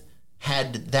with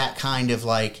had that kind of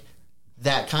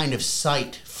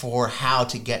sight for how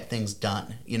to get things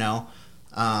done,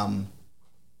 I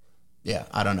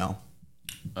don't know.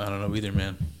 I don't know either,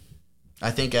 man. I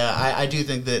think I do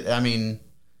think that, I mean,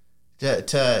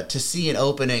 to see an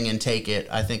opening and take it,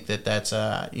 I think that's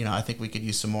I think we could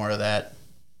use some more of that.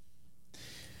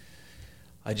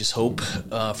 I just hope,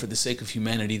 for the sake of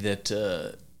humanity, that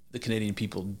the Canadian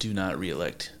people do not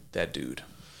reelect that dude.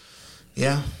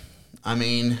 Yeah, I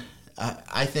mean,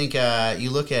 I think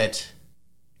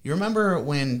you remember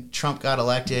when Trump got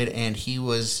elected and he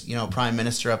was prime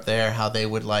minister up there, how they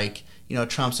would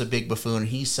Trump's a big buffoon.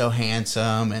 He's so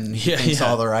handsome and he thinks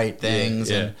all the right things.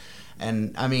 Yeah.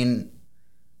 And I mean,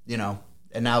 and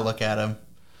now look at him.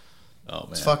 Oh,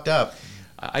 man. It's fucked up.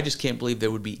 I just can't believe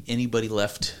there would be anybody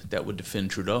left that would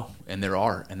defend Trudeau. And there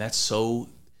are. And that's what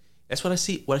I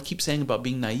see. What I keep saying about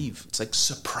being naive. It's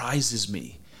surprises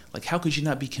me. How could you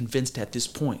not be convinced at this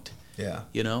point? Yeah.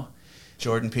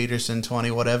 Jordan Peterson, 20,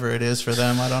 whatever it is for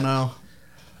them. I don't know.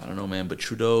 I don't know, man, but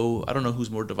Trudeau, I don't know who's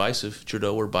more divisive,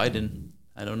 Trudeau or Biden.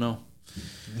 I don't know.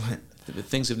 What?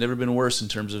 Things have never been worse in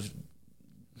terms of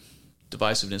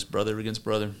divisiveness, brother against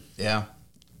brother. Yeah.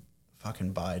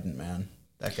 Fucking Biden, man.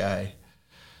 That guy.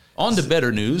 On to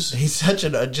better news. He's such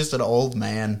just an old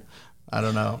man. I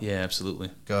don't know. Yeah,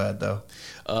 absolutely. Go ahead, though.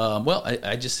 Well,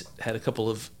 I just had a couple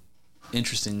of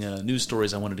interesting news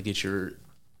stories I wanted to get your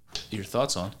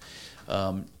thoughts on.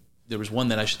 There was one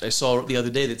that I saw the other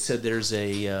day that said there's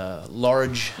a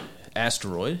large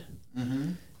asteroid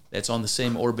that's on the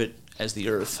same orbit as the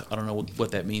Earth. I don't know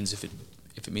what that means, if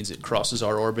it means it crosses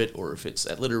our orbit or if it's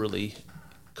literally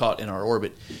caught in our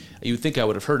orbit. You would think I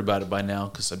would have heard about it by now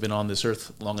because I've been on this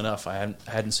Earth long enough. I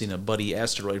hadn't seen a buddy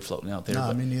asteroid floating out there. No,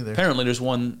 but me neither. Apparently there's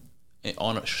one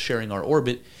sharing our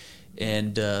orbit,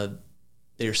 and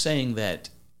they're saying that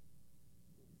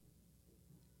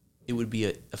it would be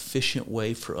an efficient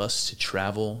way for us to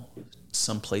travel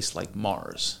someplace like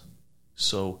Mars.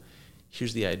 So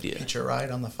here's the idea. Hitch a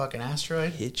ride on the fucking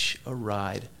asteroid? Hitch a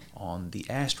ride on the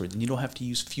asteroid. And you don't have to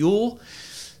use fuel.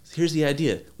 Here's the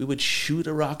idea. We would shoot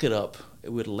a rocket up.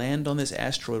 It would land on this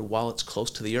asteroid while it's close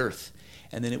to the Earth.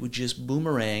 And then it would just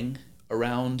boomerang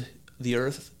around the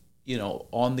Earth,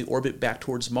 on the orbit back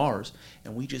towards Mars.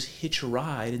 And we just hitch a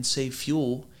ride and save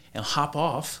fuel and hop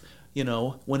off,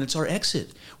 when it's our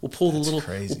exit. We'll pull the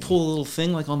little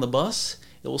thing like on the bus.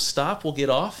 It will stop. We'll get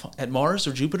off at Mars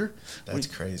or Jupiter. That's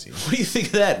crazy. What do you think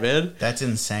of that, man? That's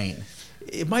insane.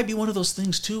 It might be one of those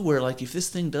things, too, where, like, if this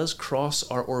thing does cross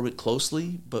our orbit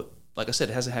closely, but, like I said,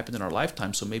 it hasn't happened in our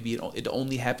lifetime, so maybe it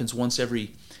only happens once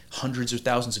every hundreds or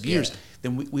thousands of years,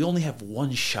 then we only have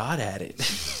one shot at it.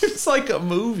 It's like a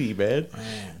movie, man.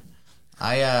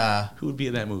 Who would be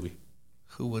in that movie?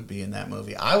 Who would be in that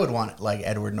movie? I would want, like,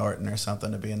 Edward Norton or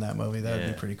something to be in that movie. That would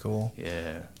be pretty cool.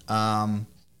 Yeah.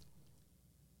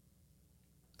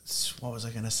 What was I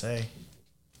going to say?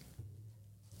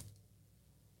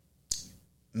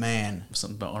 Man.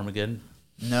 Something about Armageddon?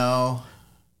 No.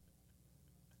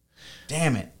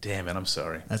 Damn it. I'm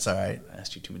sorry. That's all right. I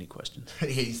asked you too many questions.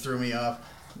 He threw me off.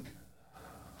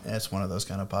 Yeah, it's one of those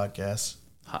kind of podcasts.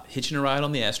 Hitching a ride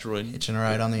on the asteroid. Going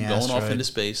off into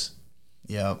space.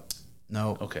 Yep.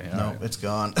 No. Okay. No, it's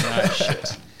gone.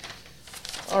 Shit.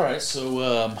 All right.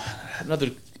 So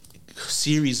another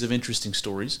series of interesting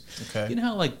stories. Okay. You know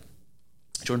how, like,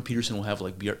 Jordan Peterson will have,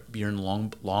 like, Bjorn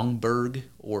Lomborg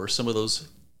or some of those,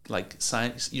 like,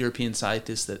 European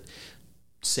scientists that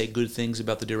say good things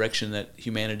about the direction that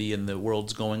humanity and the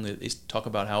world's going. They talk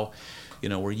about how,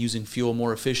 we're using fuel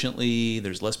more efficiently.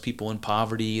 There's less people in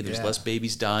poverty. There's less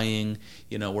babies dying.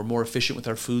 We're more efficient with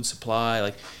our food supply.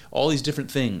 Like, all these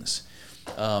different things.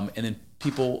 And then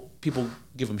people give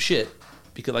them shit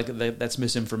because, like, that's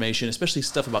misinformation, especially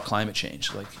stuff about climate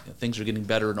change. Like, things are getting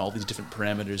better in all these different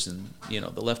parameters, and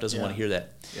the left doesn't want to hear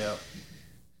that. Yeah.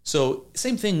 So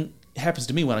same thing happens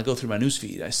to me when I go through my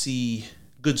newsfeed. I see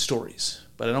good stories,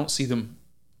 but I don't see them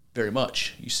very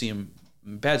much. You see them.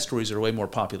 Bad stories are way more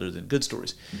popular than good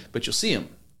stories, but you'll see them.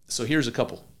 So here's a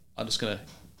couple. I'm just gonna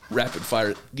rapid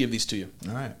fire give these to you.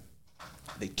 All right.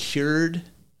 They cured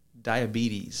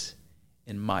diabetes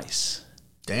in mice.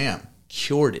 Damn.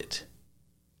 Cured it.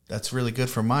 That's really good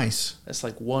for mice. That's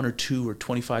like 1 or 2 or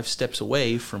 25 steps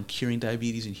away from curing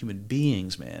diabetes in human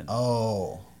beings, man.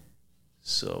 Oh.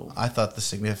 So I thought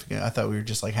I thought we were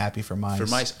just, like, happy for mice. For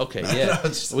mice, okay, yeah.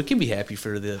 We can be happy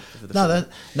for the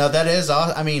that is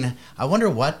awesome. I mean, I wonder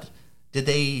did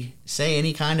they say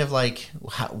any kind of, like,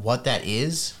 what that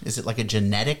is? Is it like a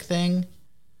genetic thing?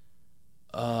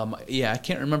 Yeah, I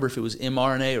can't remember if it was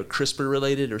mRNA or CRISPR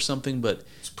related or something, but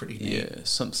it's pretty neat. Yeah,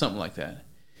 something like that.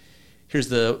 Here's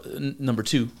the number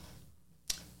 2.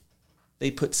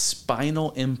 They put spinal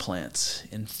implants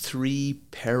in 3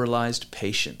 paralyzed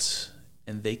patients,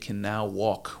 and they can now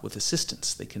walk with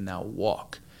assistance. They can now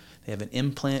walk. They have an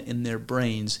implant in their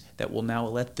brains that will now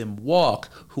let them walk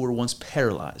who were once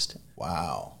paralyzed.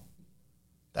 Wow.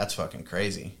 That's fucking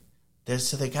crazy.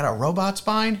 So they got a robot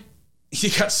spine? You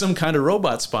got some kind of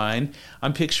robot spine.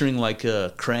 I'm picturing like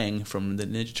Krang from the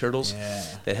Ninja Turtles. Yeah.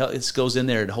 It goes in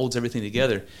there and holds everything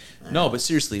together. No, but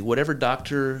seriously, whatever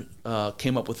doctor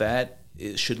came up with that,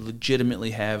 it should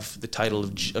legitimately have the title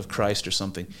of Christ or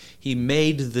something. He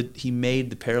made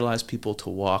the paralyzed people to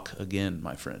walk again,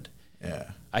 my friend.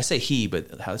 Yeah. I say he,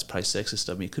 but that's probably sexist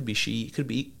of me. It could be she. It could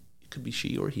be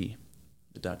she or he,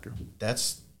 the doctor.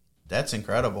 That's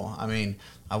incredible. I mean,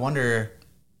 I wonder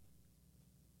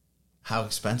how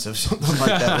expensive something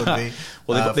like that would be.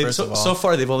 Well, so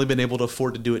far they've only been able to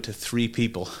afford to do it to 3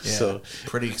 people. Yeah, so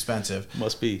pretty expensive.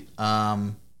 Must be.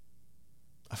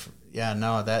 Yeah,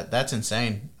 no, that's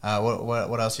insane.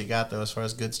 What else you got though as far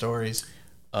as good stories?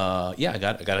 Yeah, I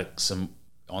got some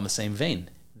on the same vein.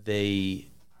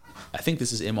 I think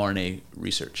this is mRNA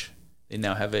research. They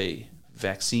now have a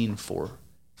vaccine for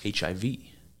HIV.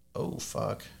 Oh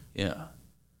fuck. Yeah.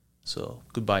 So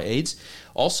goodbye AIDS.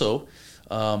 Also,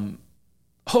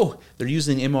 they're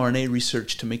using mRNA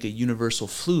research to make a universal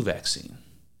flu vaccine.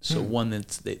 So one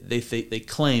that they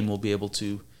claim will be able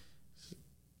to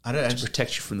to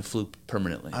protect you from the flu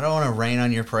permanently. I don't want to rain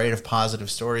on your parade of positive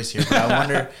stories here, but I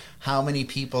wonder how many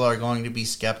people are going to be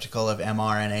skeptical of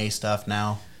mRNA stuff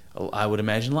now. I would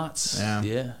imagine lots.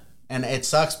 Yeah. And it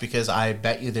sucks because I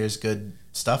bet you there's good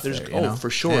stuff there. You know? For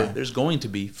sure. Yeah. There's going to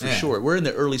be, for sure. We're in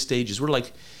the early stages.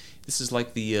 This is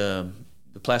like the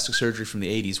plastic surgery from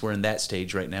the 80s. We're in that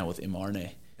stage right now with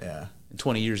mRNA. Yeah. In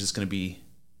 20 years, it's going to be,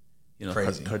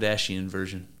 Kardashian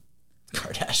version.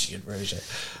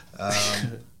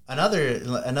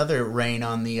 Another rain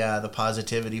on the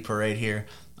positivity parade here.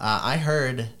 I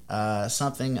heard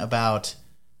something about,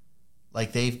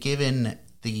 like, they've given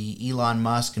the Elon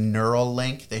Musk neural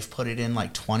link. They've put it in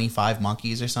like 25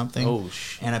 monkeys or something. Oh,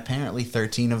 shit. And apparently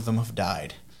 13 of them have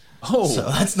died. Oh, so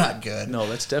that's not good. No,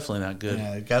 that's definitely not good.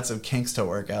 Yeah, got some kinks to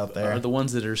work out there. Are the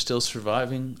ones that are still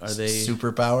surviving? Are they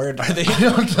super powered? Are they? I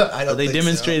don't are they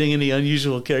demonstrating any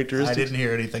unusual characteristics? I didn't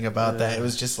hear anything about that. It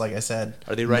was just like I said.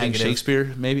 Are they writing negative.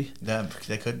 Shakespeare? Maybe. Yeah,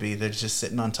 they could be. They're just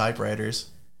sitting on typewriters.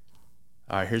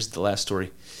 All right, here's the last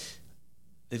story.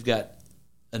 They've got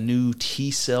a new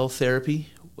T-cell therapy,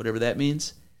 whatever that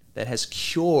means, that has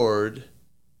cured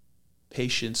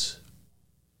patients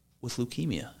with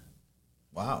leukemia.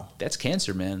 Wow. That's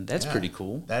cancer, man. That's pretty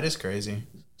cool. That is crazy.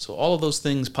 So all of those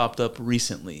things popped up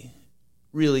recently.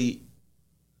 Really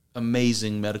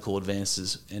amazing medical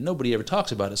advances, and nobody ever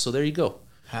talks about it, so there you go.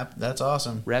 That's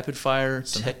awesome. Rapid fire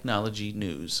technology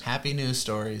news. Happy news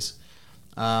stories.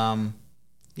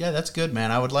 Yeah, that's good,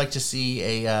 man. I would like to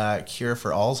see a cure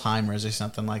for Alzheimer's or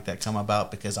something like that come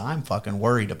about because I'm fucking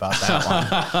worried about that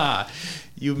one.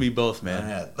 You and me both,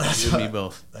 man. You and me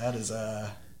both. That is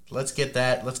Let's get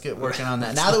working on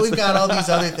that. Now that we've got all these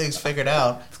other things figured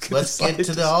out, let's get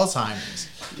to the Alzheimer's.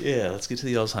 Yeah, let's get to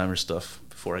the Alzheimer's stuff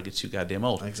before I get too goddamn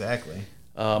old. Exactly.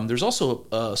 There's also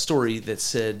a story that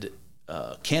said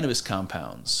cannabis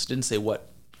compounds, didn't say what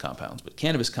compounds, but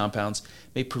cannabis compounds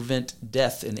may prevent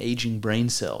death in aging brain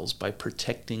cells by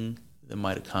protecting the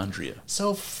mitochondria.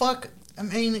 So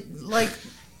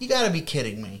you gotta be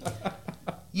kidding me.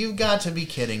 You've got to be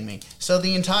kidding me. So my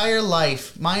entire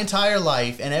life,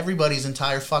 and everybody's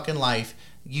entire fucking life,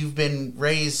 you've been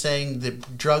raised saying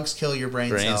that drugs kill your brain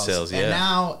cells. And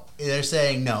now they're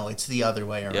saying, no, it's the other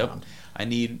way around. Yep. I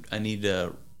need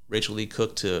Rachel Lee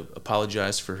Cook to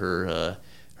apologize for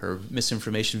her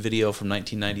misinformation video from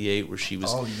 1998 where she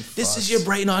was, this is your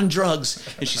brain on drugs.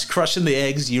 And she's crushing the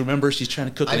eggs. You remember? She's trying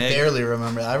to cook an egg. I barely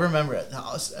remember. I remember it.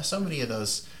 So many of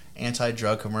those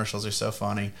anti-drug commercials are so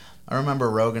funny. I remember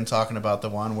Rogan talking about the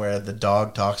one where the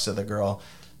dog talks to the girl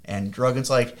and Rogan's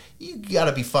like, you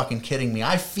gotta be fucking kidding me.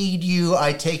 I feed you,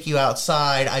 I take you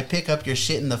outside, I pick up your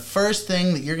shit, and the first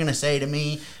thing that you're gonna say to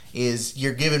me is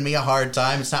you're giving me a hard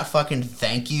time. It's not fucking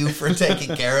thank you for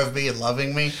taking care of me and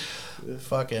loving me.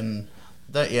 Fucking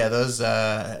those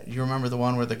you remember the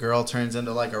one where the girl turns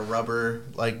into like a rubber,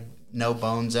 like no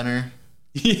bones in her?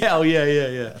 Yeah.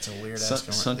 That's a weird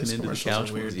ass sunken into the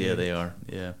couch. Weird, yeah, they are.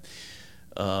 Yeah.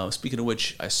 Speaking of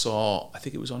which, I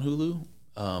think it was on Hulu,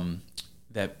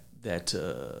 that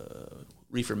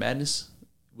Reefer Madness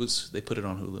they put it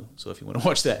on Hulu. So if you want to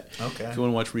watch that, okay. If you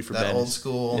want to watch Reefer Madness, old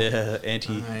school,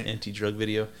 anti-drug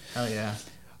video. Oh yeah,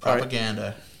 propaganda.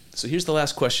 Right. So here's the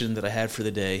last question that I had for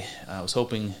the day. I was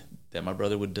hoping that my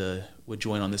brother would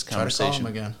join on this conversation.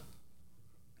 Try to call him again.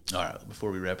 All right,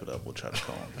 before we wrap it up, we'll try to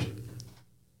call him.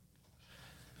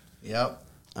 Yep.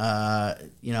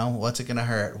 What's it gonna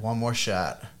hurt? One more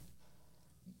shot.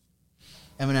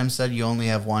 Eminem said you only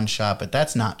have one shot, but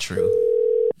that's not true.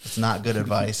 It's not good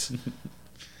advice.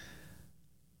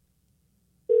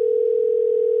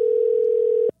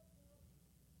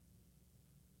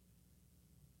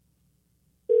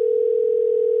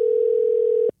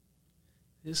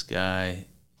 This guy,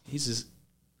 he's just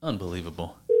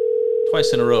unbelievable.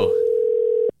 Twice in a row.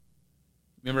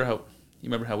 You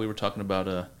remember how we were talking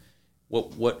about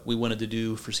what we wanted to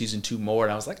do for season 2 more,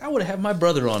 and I was like, I would have my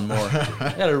brother on more.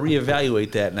 I got to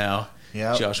reevaluate that now,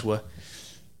 Joshua.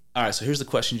 All right, so here's the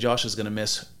question Josh is going to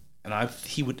miss, and I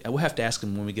will have to ask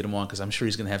him when we get him on because I'm sure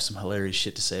he's going to have some hilarious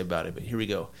shit to say about it. But here we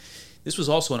go. This was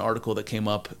also an article that came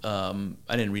up. I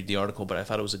didn't read the article, but I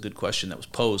thought it was a good question that was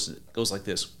posed. It goes like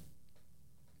this: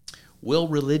 will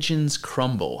religions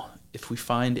crumble if we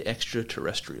find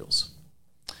extraterrestrials?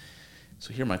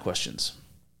 So here are my questions.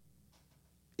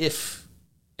 If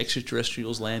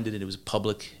extraterrestrials landed and it was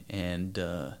public and,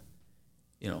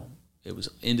 it was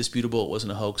indisputable, it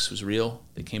wasn't a hoax, it was real,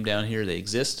 they came down here, they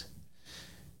exist,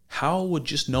 how would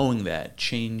just knowing that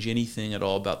change anything at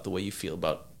all about the way you feel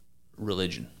about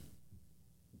religion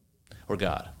or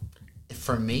God?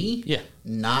 For me?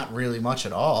 not really much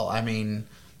at all. I mean,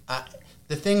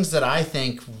 the things that I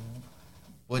think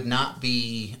would not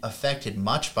be affected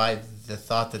much by the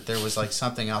thought that there was like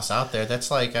something else out there.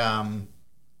 That's like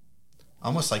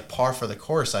almost like par for the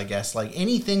course, I guess. Like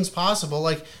anything's possible.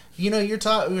 Like, you know, we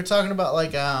were talking about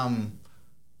like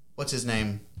what's his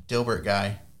name? Dilbert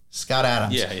guy. Scott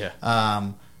Adams.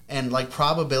 Yeah. And like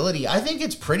probability, I think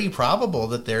it's pretty probable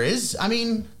that there is. I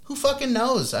mean, who fucking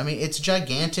knows? I mean, it's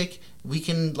gigantic. We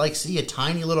can like see a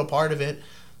tiny little part of it.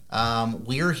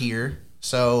 We're here.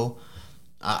 So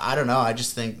I don't know. I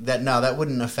just think that that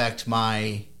wouldn't affect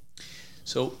my.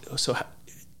 So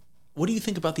what do you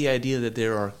think about the idea that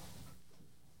there are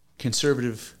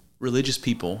conservative religious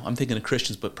people? I'm thinking of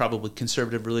Christians, but probably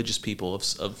conservative religious people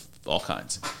of all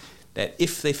kinds. That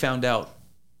if they found out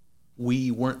we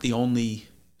weren't the only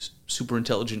super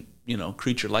intelligent,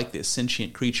 creature like this,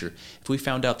 sentient creature, if we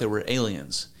found out there were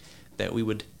aliens, that we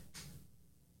would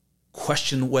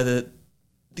question whether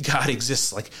God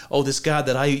exists. Like, oh, this God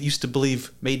that I used to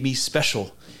believe made me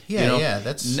special. Yeah,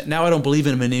 that's now I don't believe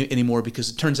in him anymore because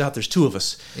it turns out there's two of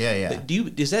us. Yeah.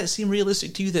 Does that seem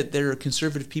realistic to you that there are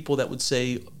conservative people that would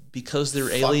say because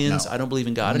they're aliens, no. I don't believe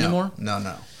in God anymore?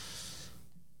 No.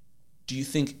 Do you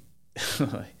think?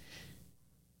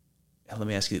 Let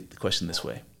me ask you the question this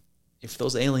way: if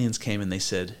those aliens came and they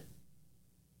said,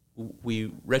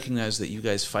 "We recognize that you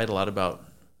guys fight a lot about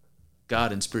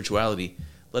God and spirituality.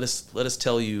 Let us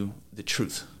tell you the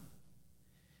truth."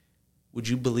 Would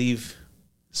you believe,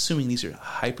 assuming these are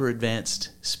hyper advanced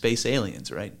space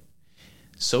aliens, right?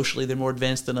 Socially, they're more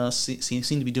advanced than us. Seem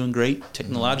to be doing great.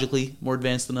 Technologically, more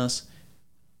advanced than us.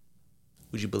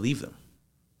 Would you believe them?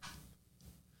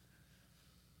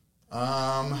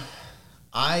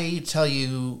 I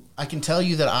can tell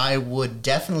you that I would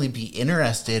definitely be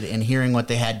interested in hearing what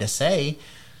they had to say,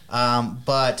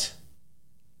 but.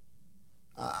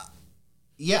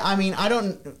 Yeah, I mean,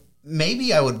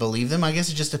 maybe I would believe them. I guess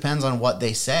it just depends on what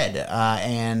they said,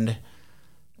 and,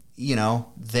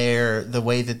 the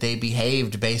way that they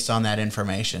behaved based on that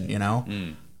information,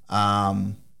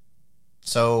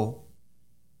 So,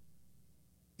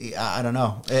 I don't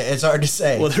know. It's hard to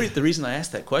say. Well, the reason I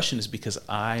asked that question is because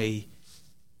I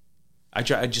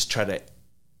just try to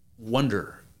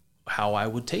wonder how I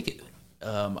would take it.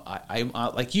 I'm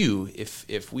like you.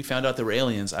 If we found out there were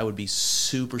aliens, I would be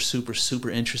super, super,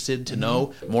 super interested to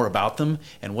know more about them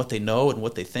and what they know and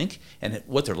what they think and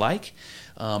what they're like.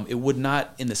 It would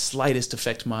not, in the slightest,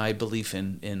 affect my belief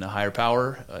in a higher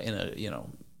power.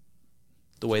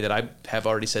 The way that I have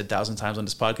already said 1,000 times on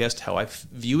this podcast, how I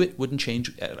view it wouldn't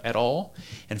change at all.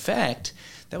 In fact,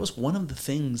 that was one of the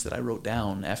things that I wrote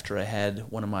down after I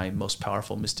had one of my most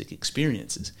powerful mystic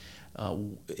experiences. A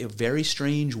very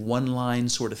strange one-line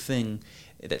sort of thing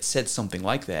that said something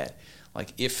like that.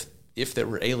 Like if there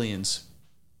were aliens,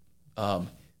 that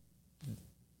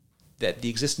the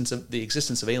existence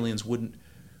of aliens wouldn't.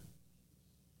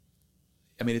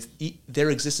 I mean, their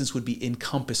existence would be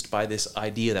encompassed by this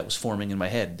idea that was forming in my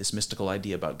head, this mystical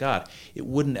idea about God. It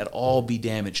wouldn't at all be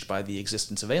damaged by the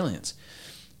existence of aliens.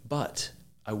 But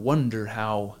I wonder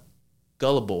how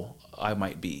gullible I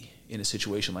might be in a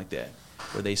situation like that,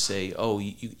 where they say, "Oh,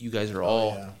 you guys are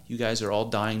all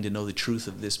dying to know the truth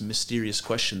of this mysterious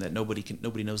question that nobody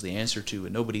knows the answer to,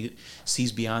 and nobody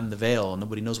sees beyond the veil, and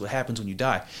nobody knows what happens when you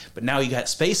die. But now you got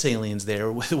space aliens there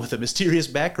with a mysterious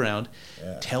background,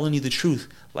 telling you the truth,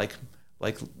 like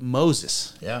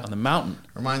Moses on the mountain."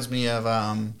 Reminds me of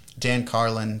Dan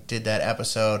Carlin did that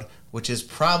episode, which is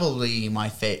probably my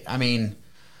favorite. I mean,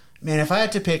 man, if I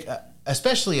had to pick.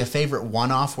 Especially a favorite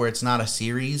one-off where it's not a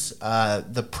series,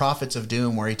 the Prophets of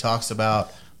Doom, where he talks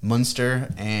about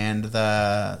Munster and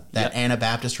that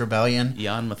Anabaptist rebellion.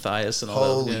 Jan Matthias and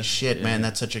all that. Holy shit, man,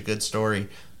 that's such a good story.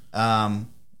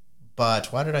 But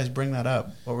why did I bring that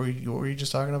up? What were you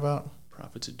just talking about?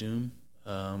 Prophets of Doom.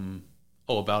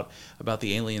 About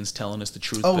the aliens telling us the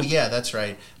truth. Oh, yeah, that's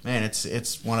right. Man,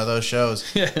 it's one of those shows.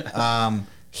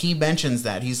 He mentions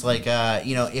that. He's like,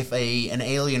 if an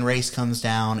alien race comes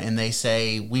down and they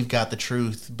say, "We've got the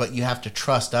truth, but you have to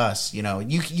trust us,"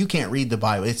 you can't read the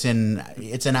Bible. It's in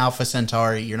Alpha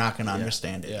Centauri. You're not going to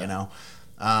understand it,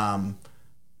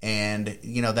 And,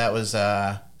 that was,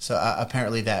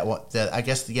 apparently I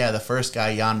guess, the first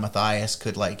guy, Jan Matthias,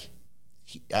 could,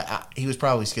 he was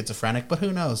probably schizophrenic, but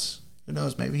who knows? Who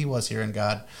knows? Maybe he was hearing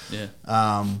God. Yeah.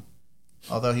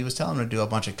 Although he was telling him to do a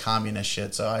bunch of communist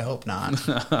shit, so I hope not.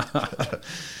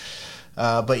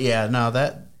 But yeah, no,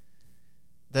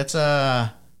 that's so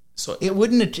it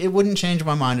wouldn't change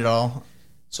my mind at all.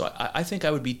 So I think I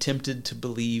would be tempted to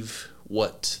believe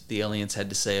what the aliens had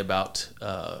to say about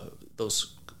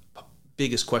those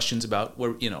biggest questions about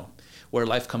where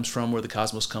life comes from, where the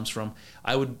cosmos comes from.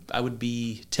 I would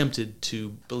be tempted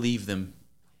to believe them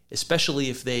especially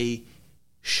if they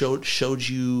showed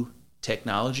you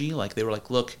technology, like they were like,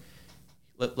 look,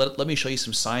 let me show you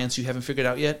some science you haven't figured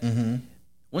out yet. Mm-hmm.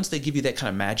 Once they give you that kind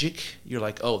of magic, you're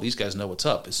like, oh, these guys know what's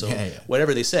up. So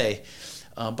whatever they say.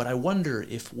 But I wonder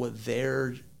if what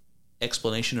their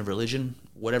explanation of religion,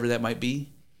 whatever that might be,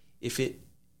 if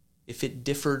it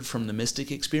differed from the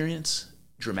mystic experience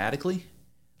dramatically,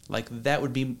 like that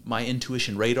would be my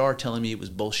intuition radar telling me it was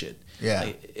bullshit. Yeah.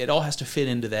 Like, it all has to fit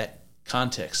into that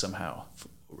context somehow,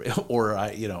 or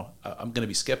I'm going to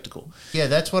be skeptical. Yeah,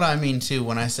 that's what I mean too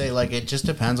when I say like it just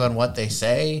depends on what they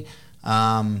say.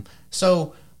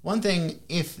 So one thing,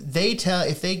 if they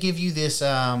give you this,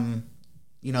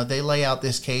 they lay out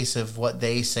this case of what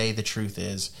they say the truth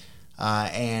is,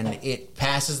 and it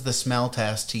passes the smell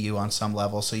test to you on some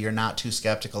level, so you're not too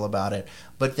skeptical about it.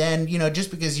 But then, just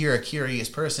because you're a curious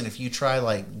person, if you try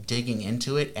like digging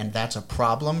into it and that's a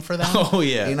problem for them,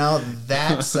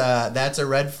 that's a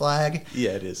red flag.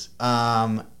 Yeah, it is.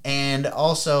 And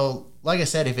also, like I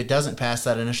said, if it doesn't pass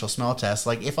that initial smell test,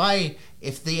 like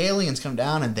if the aliens come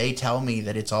down and they tell me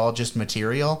that it's all just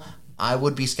material, I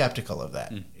would be skeptical of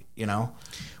that.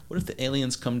 What if the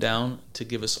aliens come down to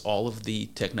give us all of the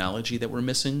technology that we're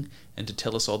missing and to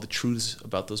tell us all the truths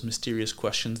about those mysterious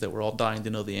questions that we're all dying to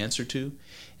know the answer to,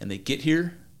 and they get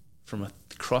here from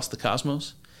across the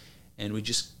cosmos and we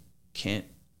just can't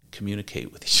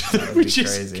communicate with each other? We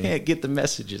just crazy. Can't get the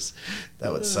messages.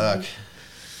 That would suck.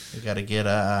 We got to get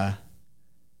that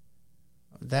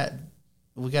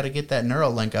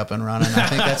Neuralink up and running. I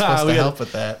think that's supposed to help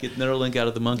with that. Get Neuralink out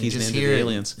of the monkeys and into the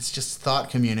aliens. It's just thought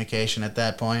communication at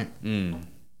that point.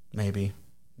 Maybe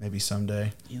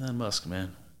someday. Elon Musk,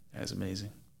 man, that's amazing.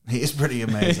 He is pretty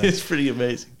amazing. It's pretty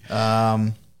amazing.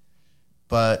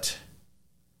 But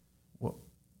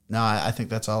no, I think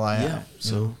that's all I have.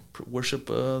 So worship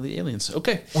the aliens.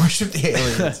 Okay. Worship the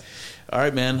aliens. All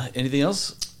right, man. Anything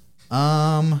else?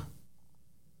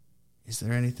 Is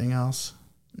there anything else?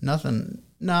 Nothing.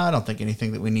 No, I don't think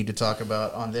anything that we need to talk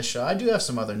about on this show. I do have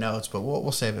some other notes, but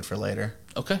we'll save it for later.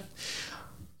 Okay.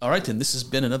 All right, then. This has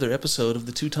been another episode of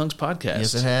the Two Tongues Podcast.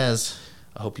 Yes, it has.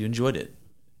 I hope you enjoyed it.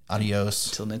 Adios.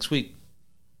 Until next week.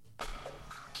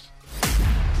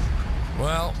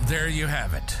 Well, there you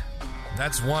have it.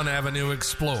 That's one avenue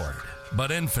explored,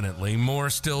 but infinitely more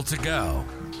still to go.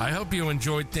 I hope you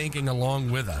enjoyed thinking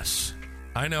along with us.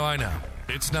 I know.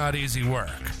 It's not easy work.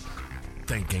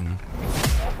 Thinking.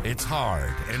 It's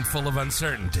hard and full of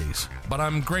uncertainties, but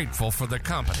I'm grateful for the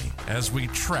company as we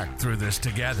trek through this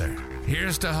together.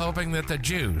 Here's to hoping that the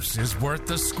juice is worth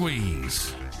the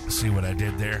squeeze. See what I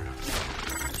did there?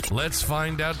 Let's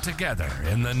find out together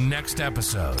in the next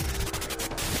episode.